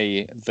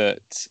say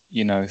that,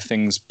 you know,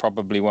 things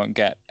probably won't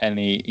get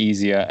any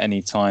easier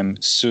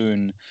anytime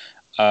soon.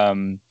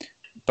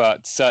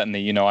 But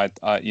certainly, you know, I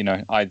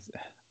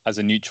as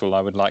a neutral,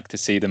 I would like to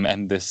see them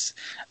end this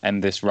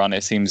run.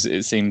 It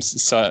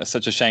seems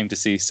such a shame to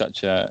see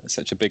such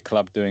a big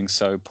club doing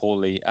so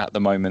poorly at the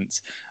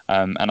moment.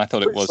 And I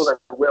thought it was. Sure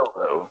they will,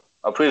 though.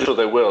 I'm pretty sure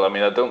they will. I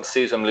mean, I don't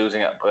see them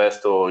losing at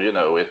Brest, or, you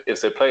know,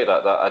 if they play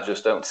like that, I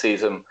just don't see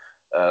them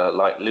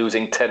like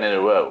losing 10 in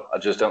a row. I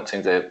just don't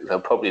think they'll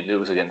probably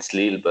lose against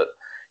Lille, but,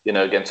 you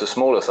know, against a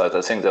smaller side,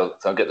 I think they'll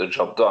get the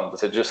job done.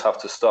 But they just have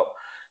to stop.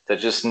 They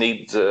just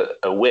need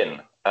a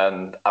win.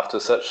 And after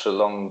such a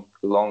long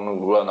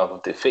run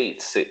of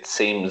defeats, it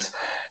seems,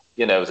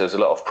 you know, there's a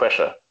lot of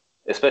pressure,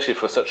 especially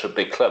for such a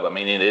big club. I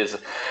mean, it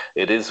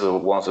is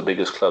one of the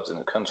biggest clubs in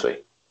the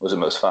country with the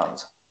most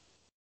fans.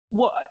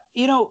 Well,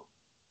 you know,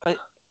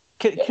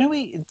 can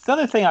we? The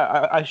other thing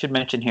I should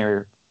mention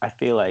here, I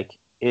feel like,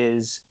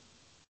 is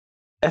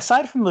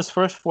aside from those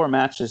first 4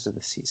 matches of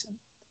the season,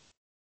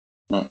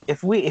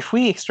 if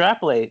we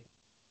extrapolate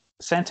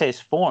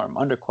Sainté's form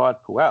under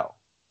Claude Puel,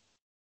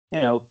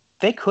 you know,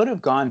 they could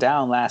have gone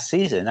down last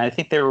season. I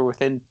think they were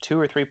within 2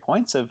 or 3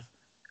 points of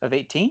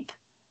 18th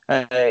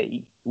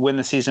when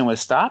the season was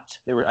stopped.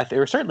 They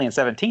were certainly in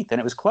 17th, and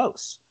it was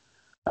close.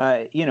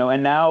 You know,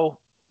 and now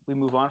we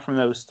move on from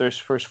those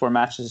first 4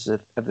 matches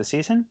of the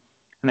season,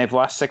 and they've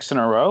lost 6 in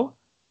a row.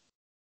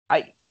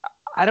 I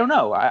don't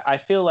know. I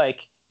feel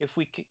like if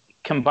we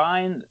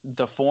combine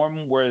the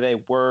form where they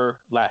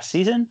were last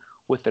season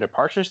with the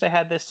departures they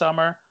had this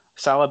summer,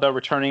 Saliba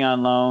returning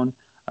on loan,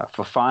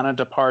 Fofana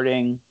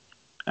departing,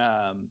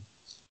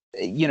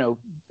 you know,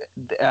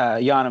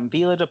 Yann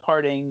M'Vila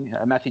departing,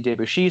 Mathieu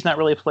Debuchy's not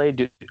really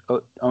played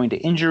owing to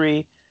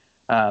injury.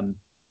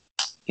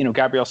 You know,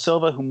 Gabriel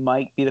Silva, who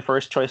might be the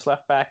first choice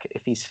left back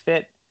if he's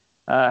fit,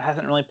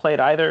 hasn't really played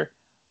either.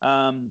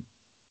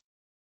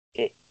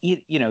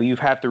 You know, you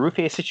have the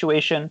Ruffier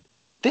situation.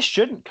 This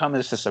shouldn't come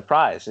as a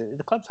surprise.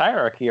 The club's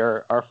hierarchy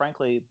are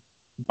frankly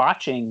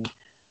botching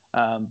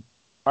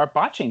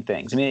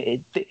things. I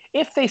mean,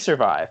 if they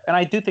survive, and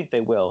I do think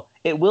they will,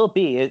 it will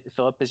be,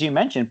 Philip, as you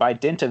mentioned, by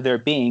dint of there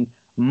being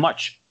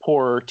much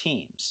poorer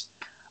teams.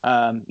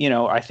 You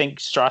know, I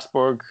think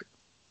Strasbourg,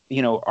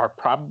 you know, are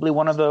probably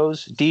one of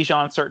those.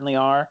 Dijon certainly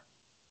are.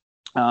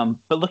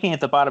 But looking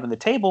at the bottom of the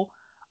table,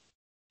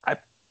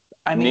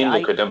 I mean,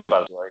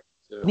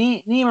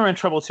 Nîmes are in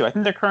trouble too. I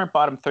think their current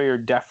bottom 3 are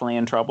definitely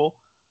in trouble.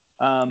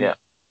 Yeah.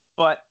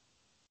 But,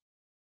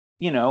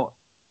 you know,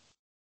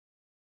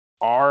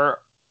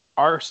 are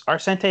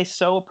Sainté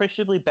so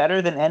appreciably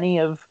better than any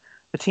of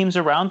the teams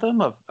around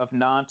them, of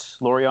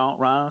Nantes, Lorient,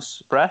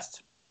 Reims,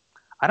 Brest?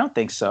 I don't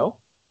think so.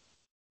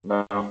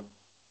 No.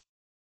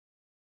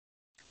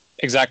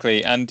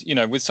 Exactly. And, you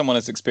know, with someone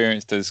as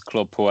experienced as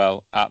Claude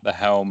Puel at the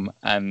helm,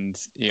 and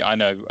yeah, I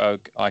know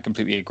I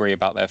completely agree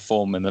about their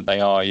form and that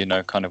they are, you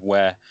know, kind of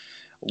where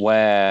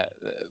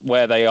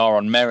they are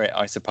on merit,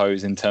 I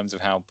suppose, in terms of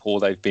how poor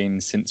they've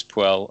been since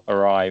Puel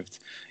arrived.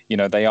 You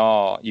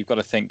know, you've got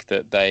to think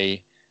that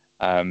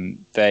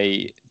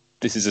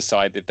this is a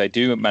side that they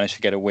do manage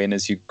to get a win,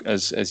 as you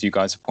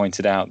guys have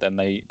pointed out, then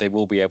they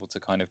will be able to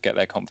kind of get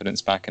their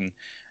confidence back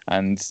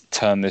and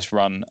turn this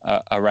run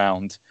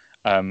around.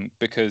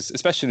 Because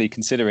especially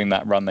considering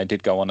that run they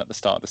did go on at the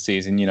start of the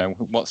season, you know,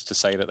 what's to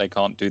say that they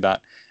can't do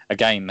that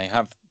again? They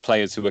have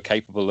players who are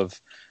capable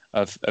of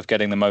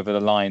getting them over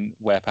the line,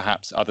 where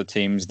perhaps other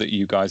teams that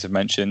you guys have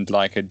mentioned,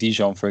 like a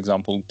Dijon, for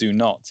example, do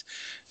not.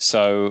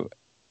 So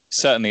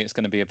certainly it's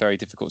going to be a very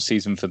difficult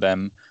season for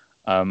them.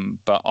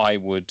 But I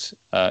would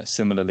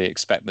similarly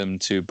expect them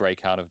to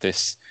break out of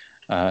this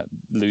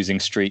losing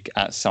streak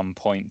at some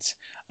point.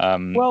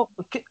 Well,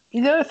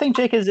 the other thing,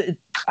 Jake, is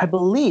I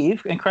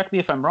believe, and correct me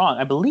if I'm wrong,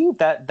 I believe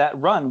that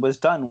run was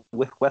done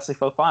with Wesley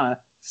Fofana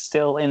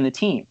still in the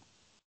team.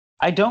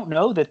 I don't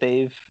know that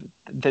they've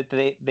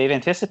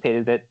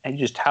anticipated that, and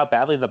just how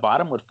badly the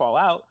bottom would fall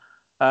out.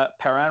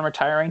 Perrin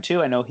retiring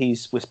too. I know he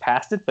was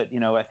past it, but, you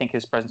know, I think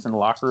his presence in the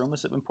locker room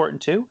was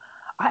important too.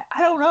 I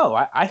don't know.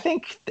 I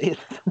think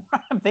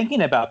I'm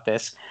thinking about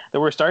this, that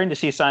we're starting to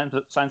see signs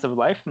of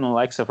life from the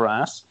likes of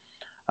Reims.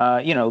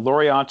 You know,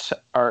 Lorient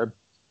are,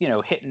 you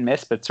know, hit and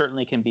miss, but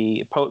certainly can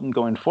be potent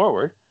going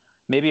forward.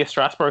 Maybe if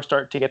Strasbourg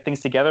start to get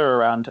things together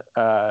around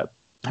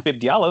Habib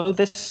Diallo,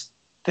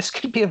 this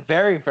could be a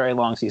very, very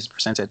long season for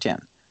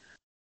Saint-Etienne.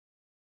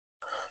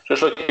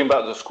 Just looking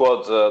back at the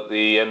squads at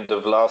the end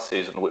of last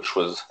season, which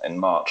was in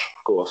March,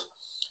 of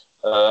course,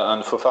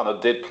 and Fofana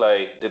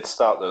did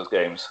start those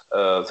games.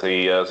 The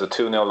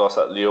 2-0 loss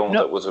at Lyon,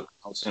 that was a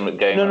consummate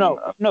game.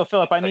 No,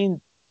 Philip, I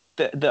mean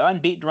the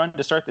unbeaten run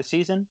to start the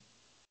season.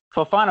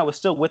 Fofana was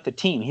still with the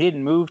team. He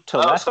didn't move to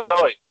Leicester.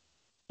 Sorry.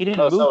 He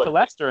didn't move to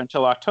Leicester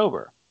until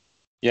October.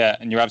 Yeah,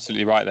 and you're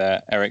absolutely right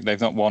there, Eric. They've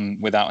not won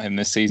without him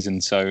this season.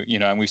 So,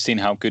 and we've seen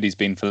how good he's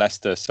been for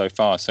Leicester so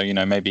far. So,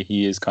 maybe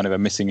he is kind of a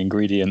missing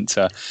ingredient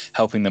to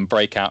helping them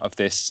break out of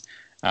this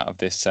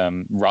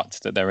rut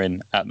that they're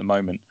in at the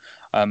moment.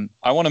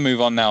 I want to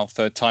move on now,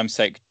 for time's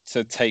sake,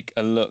 to take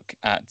a look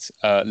at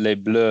Les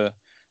Bleus,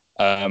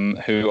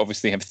 who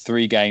obviously have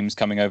 3 games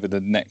coming over the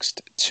next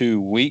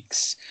 2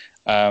 weeks.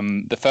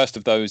 The first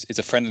of those is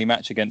a friendly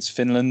match against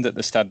Finland at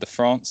the Stade de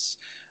France.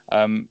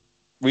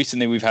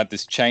 Recently, we've had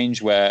this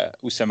change where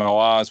Houssem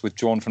Aouar is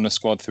withdrawn from the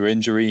squad through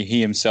injury.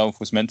 He himself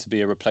was meant to be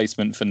a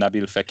replacement for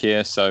Nabil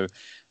Fekir, so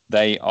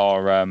they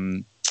are,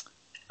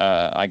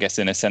 I guess,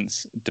 in a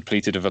sense,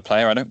 depleted of a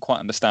player. I don't quite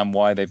understand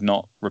why they've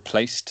not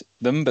replaced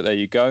them, but there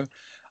you go.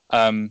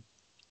 I'll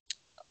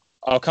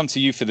come to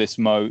you for this,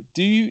 Mo.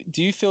 Do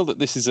you feel that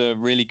this is a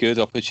really good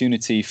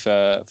opportunity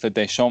for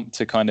Deschamps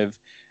to kind of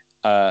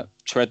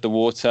tread the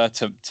water,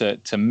 to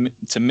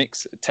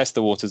test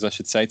the waters, I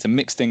should say, to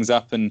mix things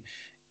up and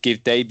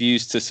give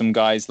debuts to some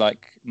guys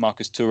like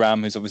Marcus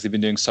Thuram, who's obviously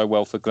been doing so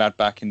well for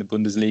Gladbach in the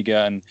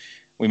Bundesliga, and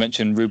we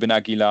mentioned Ruben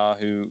Aguilar,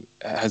 who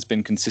has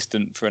been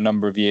consistent for a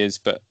number of years,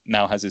 but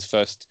now has his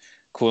first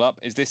call up.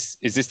 Is this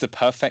the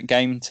perfect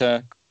game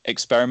to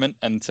experiment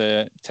and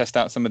to test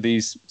out some of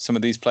these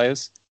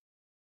players?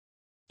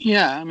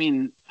 Yeah, I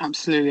mean,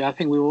 absolutely. I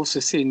think we've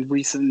also seen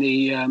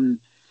recently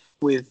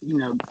with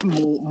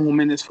more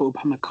minutes for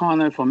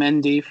Upamecano, for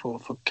Mendy, for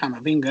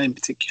Camavinga in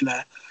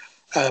particular.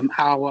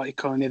 Aouar,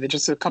 Ikone, they're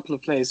just a couple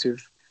of players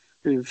who've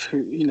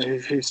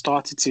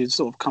started to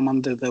sort of come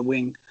under the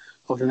wing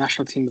of the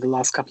national team in the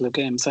last couple of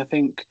games. I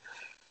think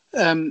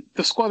the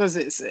squad as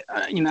it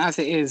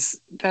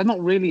is, there are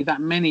not really that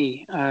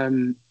many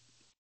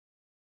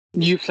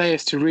new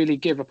players to really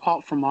give,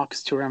 apart from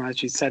Marcus Thuram,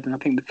 as you said. And I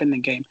think the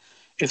Finland game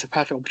is a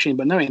perfect opportunity.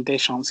 But knowing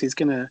Deschamps, he's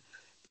going to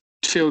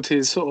field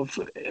his sort of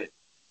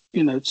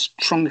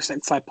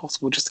strongest side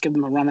possible, just to give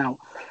them a run out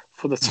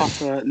for the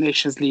tougher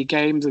Nations League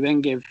games, and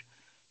then give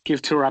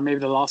Thuram maybe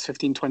the last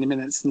 15-20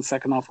 minutes in the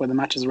second half where the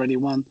match is already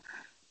won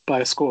by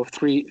a score of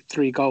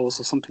three goals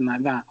or something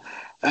like that.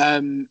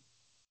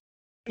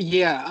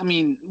 Yeah, I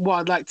mean, what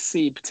I'd like to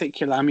see in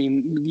particular, I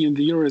mean,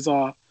 the Euros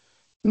are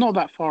not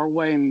that far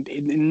away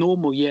in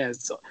normal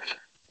years.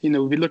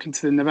 We'll be looking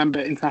to the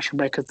November international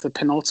break as the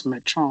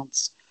penultimate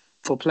chance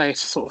for players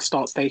to sort of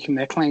start staking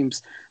their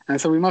claims. And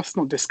so we must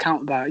not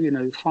discount that.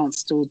 France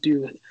still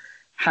do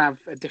have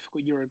a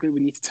difficult Euro group.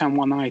 We need to turn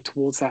one eye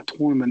towards that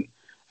tournament,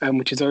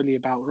 which is only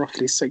about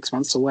roughly 6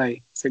 months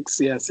away.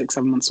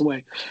 7 months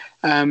away.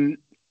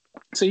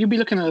 So you'll be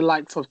looking at the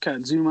likes of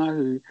Kurt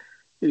Zouma,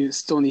 who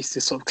still needs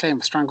to sort of claim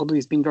a stranglehold.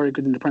 He's been very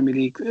good in the Premier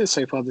League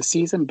so far this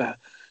season, but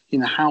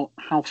how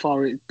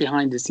far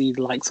behind is he?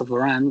 The likes of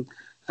Varane,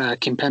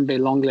 Kimpembe,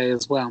 Longley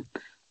as well.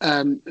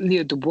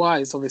 Leo Dubois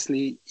is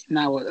obviously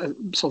now a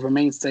sort of a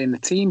mainstay in the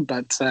team,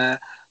 but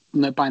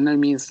by no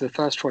means the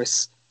first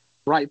choice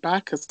right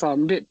back. So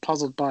I'm a bit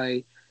puzzled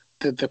by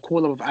the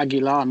call-up of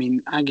Aguilar. I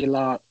mean,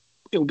 Aguilar,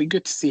 it will be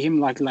good to see him,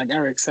 like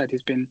Eric said,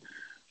 he's been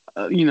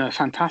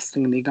fantastic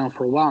in the Ligue 1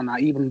 for a while now,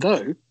 even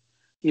though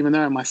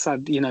I must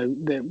add,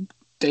 the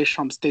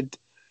Deschamps did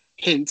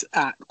hint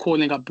at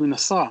calling up Bouna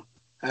Sarr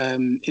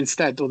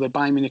instead, although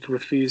Bayern Munich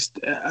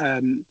refused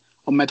on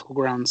medical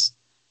grounds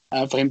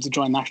for him to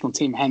join the national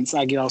team, hence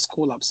Aguilar's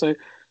call-up. So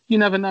you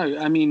never know.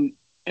 I mean,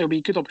 it'll be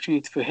a good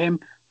opportunity for him,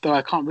 though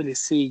I can't really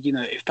see,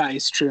 if that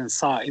is true and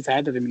Sarr is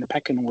ahead of him in the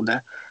pecking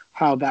order,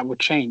 how that would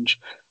change.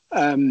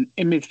 In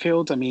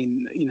midfield, I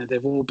mean,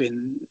 they've all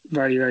been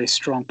very, very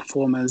strong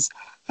performers.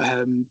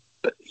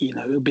 But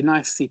it would be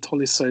nice to see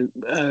Tolisso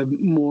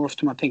more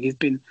often. I think he's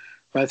been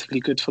relatively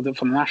good for the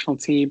national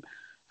team.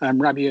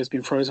 Rabiot has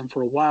been frozen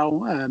for a while.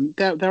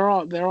 There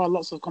are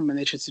lots of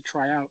combinations to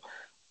try out.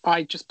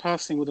 I just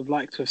personally would have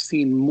liked to have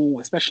seen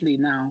more, especially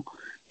now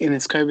in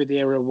this COVID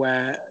era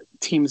where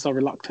teams are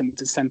reluctant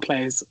to send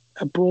players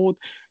abroad.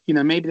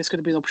 Maybe this could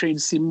have been an opportunity to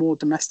see more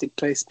domestic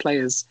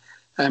players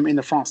in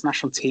the France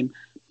national team,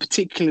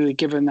 particularly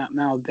given that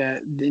now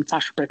the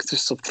international break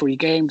consists of 3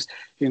 games.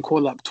 You can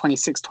call up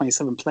 26,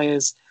 27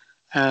 players.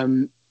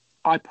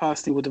 I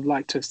personally would have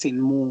liked to have seen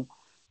more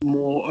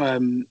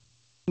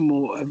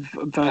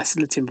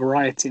versatility and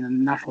variety in the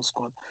national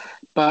squad.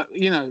 But,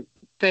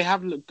 they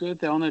have looked good.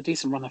 They're on a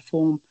decent run of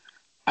form.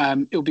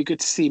 It'll be good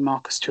to see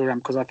Marcus Thuram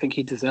because I think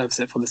he deserves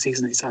it for the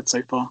season he's had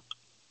so far.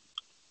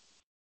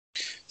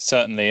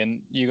 Certainly,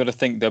 and you got to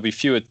think there'll be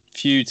few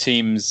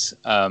teams,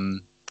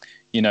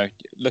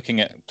 looking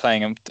at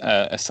playing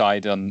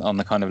aside on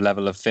the kind of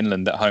level of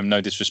Finland at home. No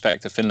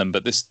disrespect to Finland,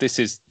 but is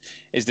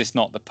this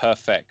not the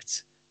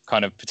perfect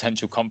kind of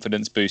potential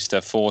confidence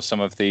booster for some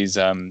of these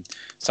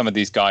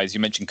guys? You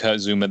mentioned Kurt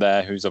Zouma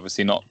there, who's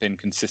obviously not been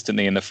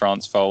consistently in the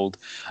France fold.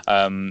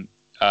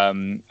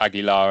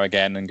 Aguilar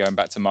again, and going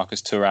back to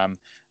Marcus Thuram.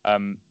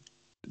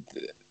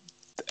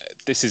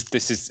 This is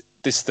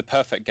the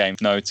perfect game,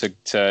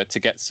 to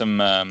get some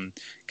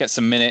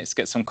minutes,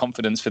 get some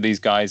confidence for these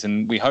guys,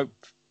 and we hope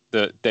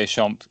that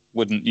Deschamps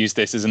wouldn't use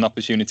this as an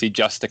opportunity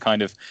just to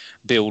kind of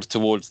build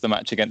towards the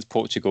match against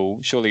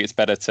Portugal. Surely it's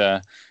better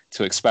to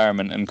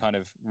experiment and kind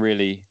of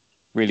really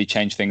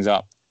change things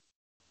up.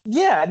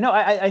 Yeah, no,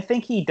 I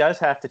think he does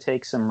have to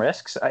take some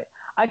risks.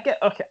 I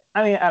get okay.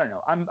 I mean, I don't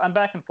know. I'm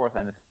back and forth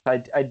on this.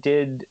 I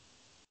did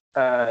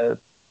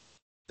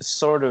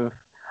sort of.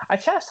 I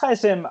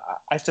chastised him,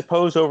 I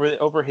suppose,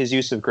 over his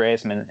use of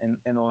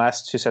Griezmann in the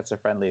last two sets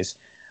of friendlies.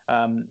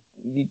 Trying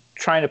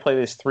to play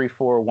this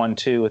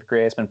 3-4-1-2 with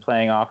Griezmann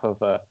playing off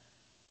of a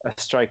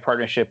strike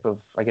partnership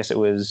of, I guess it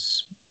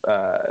was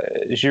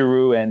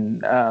Giroud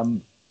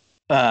and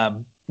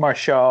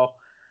Martial.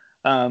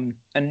 And,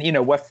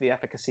 what's the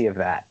efficacy of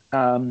that?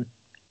 And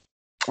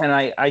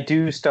I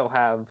do still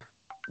have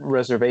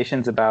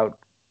reservations about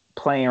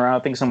playing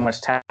around things so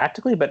much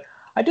tactically, but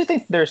I do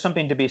think there's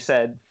something to be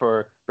said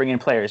for bringing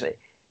players.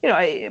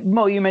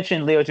 Mo, you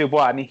mentioned Leo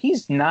Dubois. I mean,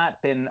 he's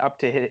not been up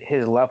to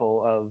his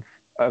level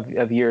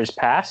of years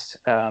past.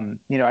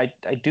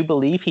 I do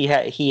believe he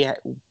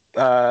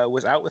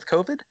was out with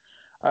COVID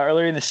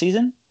earlier in the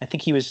season. I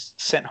think he was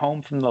sent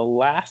home from the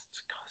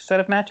last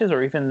set of matches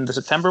or even the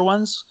September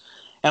ones.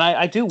 And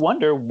I do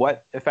wonder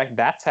what effect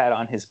that's had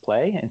on his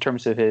play in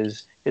terms of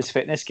his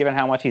fitness, given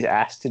how much he's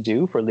asked to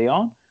do for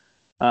Lyon.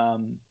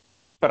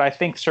 But I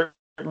think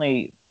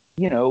certainly,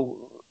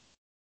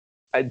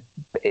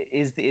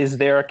 is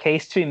there a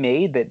case to be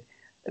made that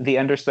the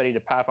understudy to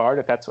Pavard,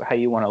 if that's how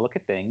you want to look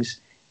at things,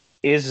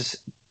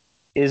 is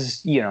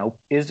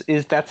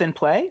that's in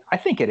play? I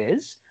think it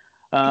is.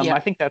 I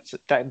think that's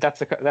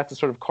a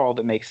sort of call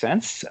that makes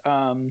sense.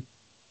 I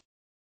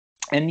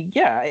think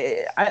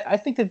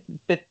that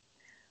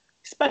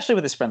especially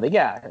with this friendly,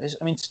 I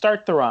mean,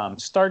 start Thuram,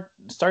 start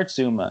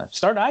Zuma,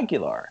 start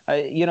Aguilar.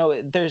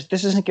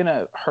 This isn't going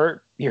to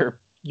hurt your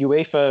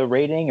UEFA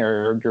rating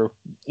or your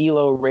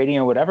ELO rating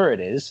or whatever it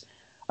is.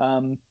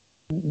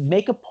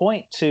 Make a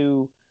point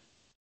to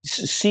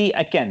see,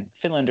 again,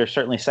 Finland are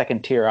certainly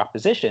second-tier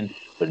opposition,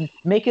 but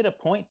make it a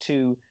point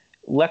to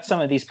let some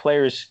of these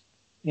players,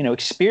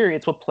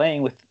 experience what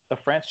playing with a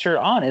France shirt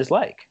on is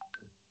like.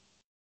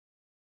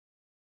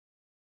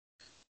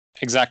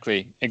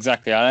 Exactly.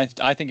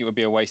 I think it would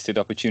be a wasted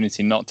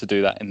opportunity not to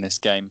do that in this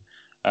game.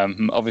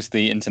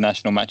 Obviously,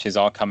 international matches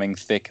are coming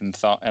thick and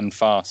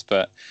fast,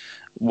 but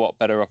what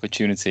better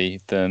opportunity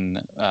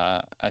than,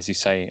 as you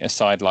say, a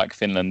side like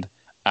Finland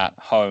at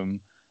home?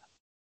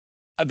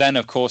 Then,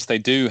 of course, they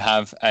do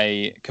have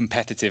a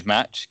competitive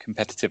match.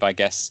 Competitive, I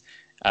guess,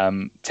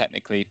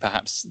 technically,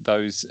 perhaps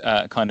those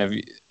kind of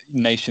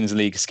Nations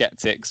League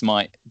skeptics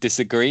might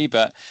disagree,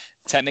 but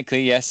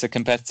technically, yes, a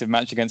competitive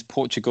match against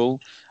Portugal.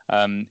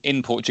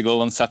 In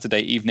Portugal on Saturday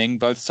evening,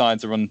 both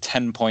sides are on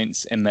 10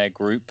 points in their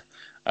group,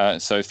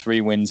 so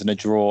 3 wins and a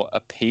draw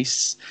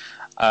apiece.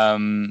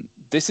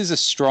 This is a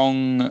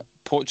strong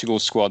Portugal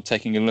squad,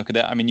 taking a look at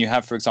it. I mean, you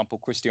have, for example,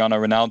 Cristiano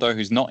Ronaldo,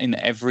 who's not in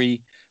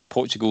every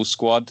Portugal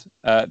squad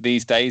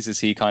these days, as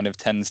he kind of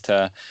tends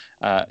to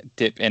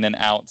dip in and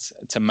out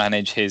to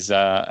manage his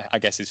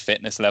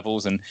fitness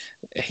levels, and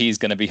he's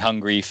going to be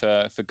hungry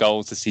for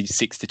goals as he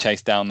seeks to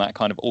chase down that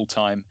kind of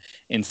all-time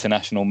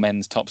international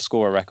men's top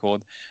scorer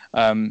record.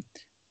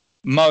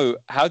 Mo,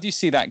 how do you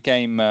see that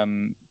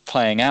game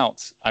playing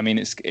out? I mean,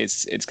 it's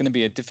going to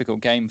be a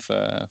difficult game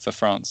for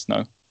France,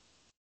 no?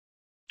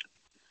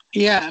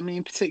 Yeah, I mean,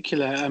 in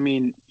particular, I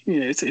mean,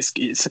 it's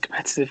a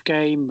competitive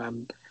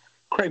game.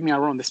 Correct me if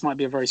I'm wrong, this might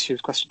be a very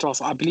serious question to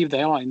ask. I believe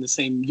they are in the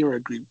same Euro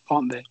group,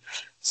 aren't they?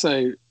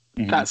 So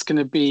that's going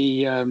to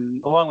be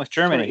along with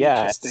Germany.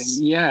 Yeah, interesting.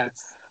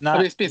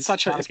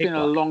 It's been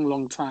a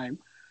long time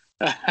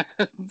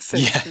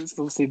since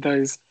obviously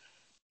those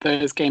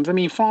games. I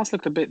mean, France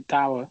looked a bit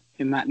dour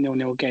in that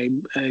 0-0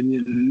 game in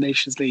the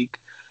Nations League.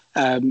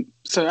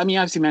 So I mean,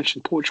 as you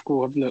mentioned,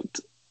 Portugal have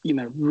looked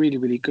really,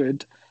 really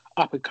good,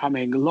 up and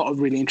coming. A lot of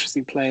really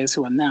interesting players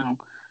who are now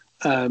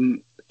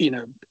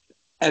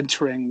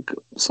entering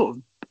sort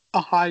of a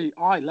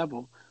high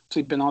level.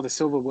 So Bernardo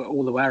Silva, we're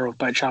all aware of,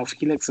 but João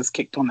Felix has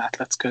kicked on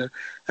Atletico.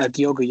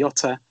 Diogo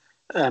Jota,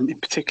 in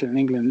particular in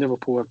England and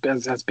Liverpool,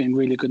 has been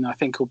really good, and I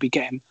think he'll be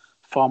getting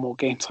far more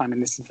game time in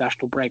this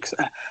international break.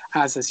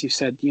 As you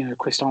said,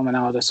 Cristiano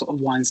Ronaldo sort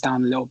of winds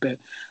down a little bit.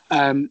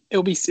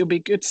 It'll be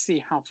good to see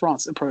how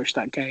France approach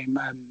that game.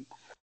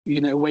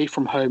 Away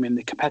from home in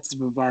the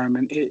competitive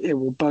environment, it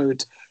will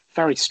bode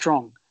very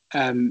strong.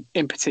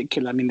 In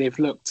particular, I mean, they've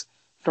looked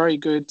very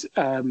good,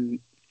 in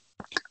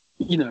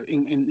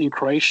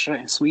Croatia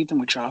and Sweden,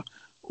 which are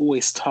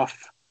always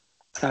tough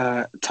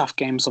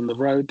games on the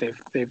road.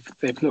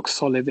 They've looked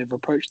solid. They've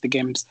approached the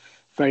games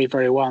very,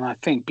 very well, and I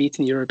think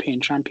beating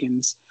European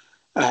champions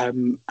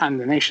and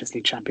the Nations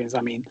League champions,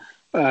 I mean,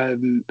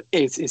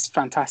 is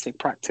fantastic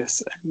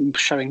practice,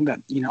 showing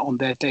that on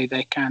their day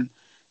they can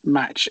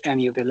match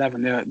any of the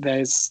 11.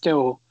 There's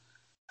still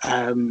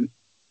a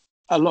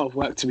lot of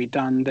work to be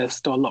done. There's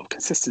still a lot of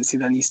consistency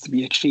that needs to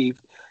be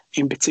achieved.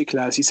 In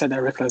particular, as you said,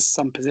 Eric, there's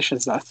some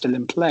positions that are still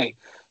in play.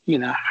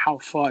 How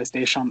far is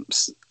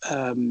Deschamps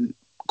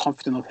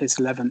confident of his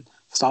 11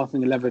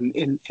 starting 11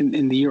 in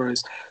the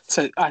Euros.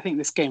 So I think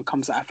this game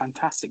comes at a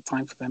fantastic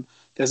time for them.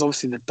 There's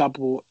obviously the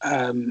double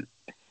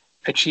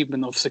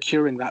achievement of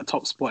securing that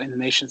top spot in the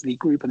Nations League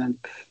group and then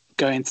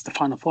going into the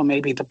Final Four,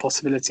 maybe the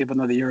possibility of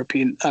another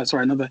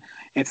another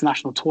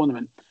international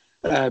tournament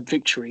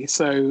victory.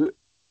 So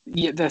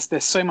yeah, there's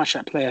so much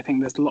at play. I think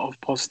there's a lot of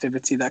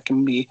positivity that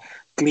can be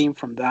gleaned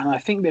from that, and I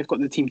think they've got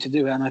the team to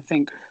do it. And I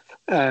think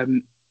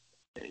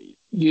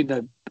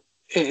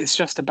it's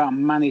just about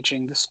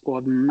managing the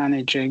squad,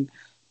 managing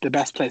the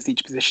best players at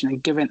each position,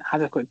 and giving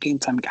adequate game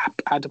time,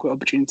 adequate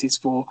opportunities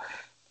for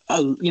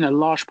a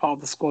large part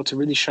of the squad to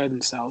really show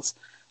themselves.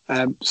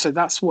 So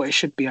that's what it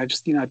should be. I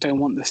just I don't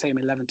want the same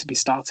 11 to be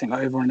starting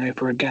over and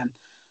over again,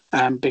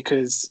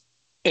 because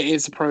it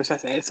is a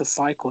process, it is a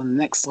cycle, and the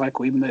next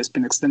cycle, even though it's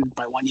been extended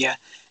by 1 year,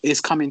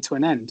 is coming to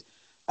an end.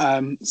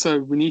 So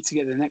we need to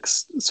get the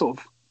next sort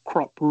of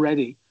crop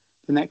ready,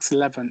 the next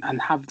 11,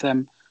 and have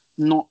them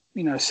not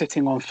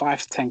sitting on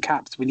 5 to 10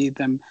 caps. We need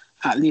them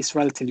at least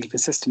relatively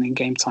consistent in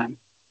game time.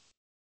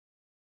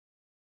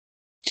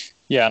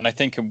 Yeah, and I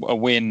think a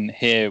win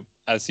here,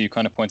 as you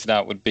kind of pointed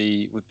out, would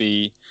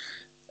be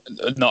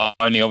not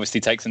only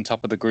obviously takes them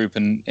top of the group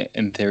and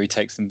in theory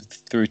takes them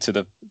through to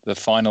the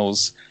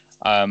finals,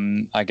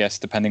 I guess,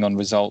 depending on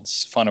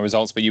final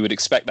results, but you would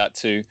expect that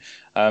too.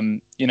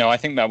 I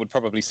think that would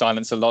probably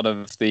silence a lot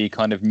of the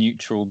kind of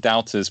neutral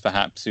doubters,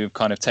 perhaps, who have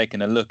kind of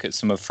taken a look at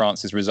some of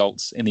France's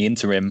results in the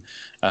interim,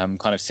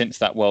 kind of since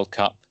that World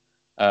Cup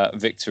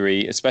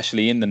victory,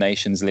 especially in the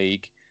Nations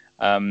League,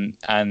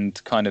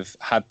 and kind of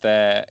had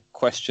their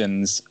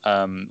questions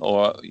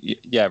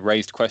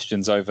raised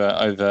questions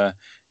over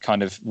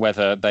kind of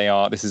whether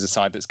this is a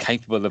side that's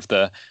capable of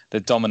the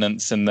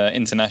dominance and the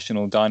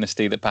international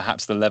dynasty that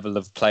perhaps the level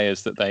of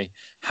players that they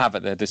have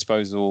at their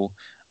disposal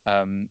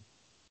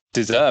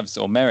deserves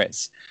or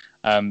merits.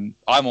 I'm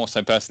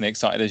also personally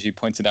excited, as you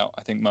pointed out,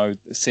 I think, Mo,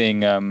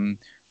 seeing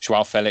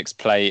Joao Felix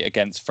play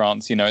against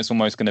France. It's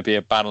almost going to be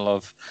a battle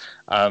of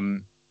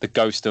the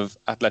ghost of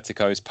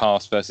Atletico's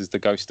past versus the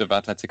ghost of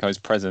Atletico's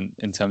present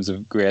in terms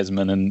of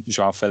Griezmann and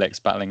Joao Felix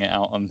battling it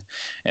out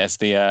as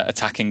the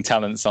attacking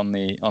talents on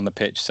the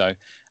pitch. So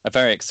a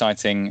very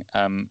exciting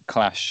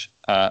clash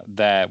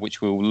there,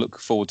 which we'll look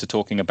forward to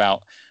talking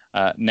about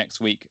next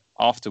week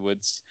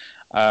afterwards.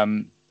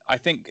 I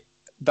think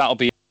that'll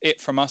be it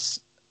from us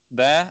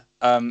there.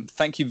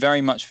 Thank you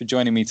very much for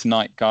joining me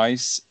tonight,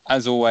 guys.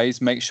 As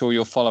always, make sure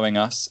you're following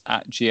us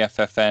at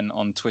GFFN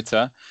on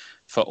Twitter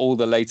for all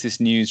the latest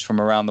news from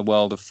around the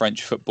world of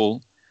French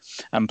football.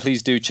 And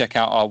please do check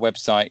out our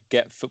website,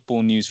 Get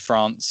Football News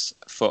France,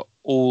 for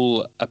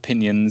all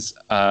opinions,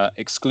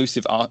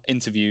 exclusive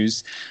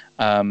interviews,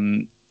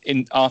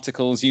 in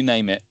articles, you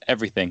name it,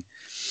 everything.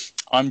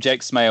 I'm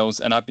Jake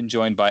Smales, and I've been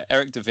joined by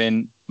Eric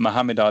Devin,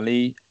 Mohamed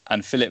Ali,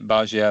 and Philippe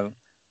Bargiel.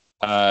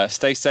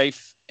 Stay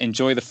safe,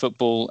 enjoy the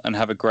football, and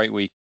have a great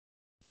week.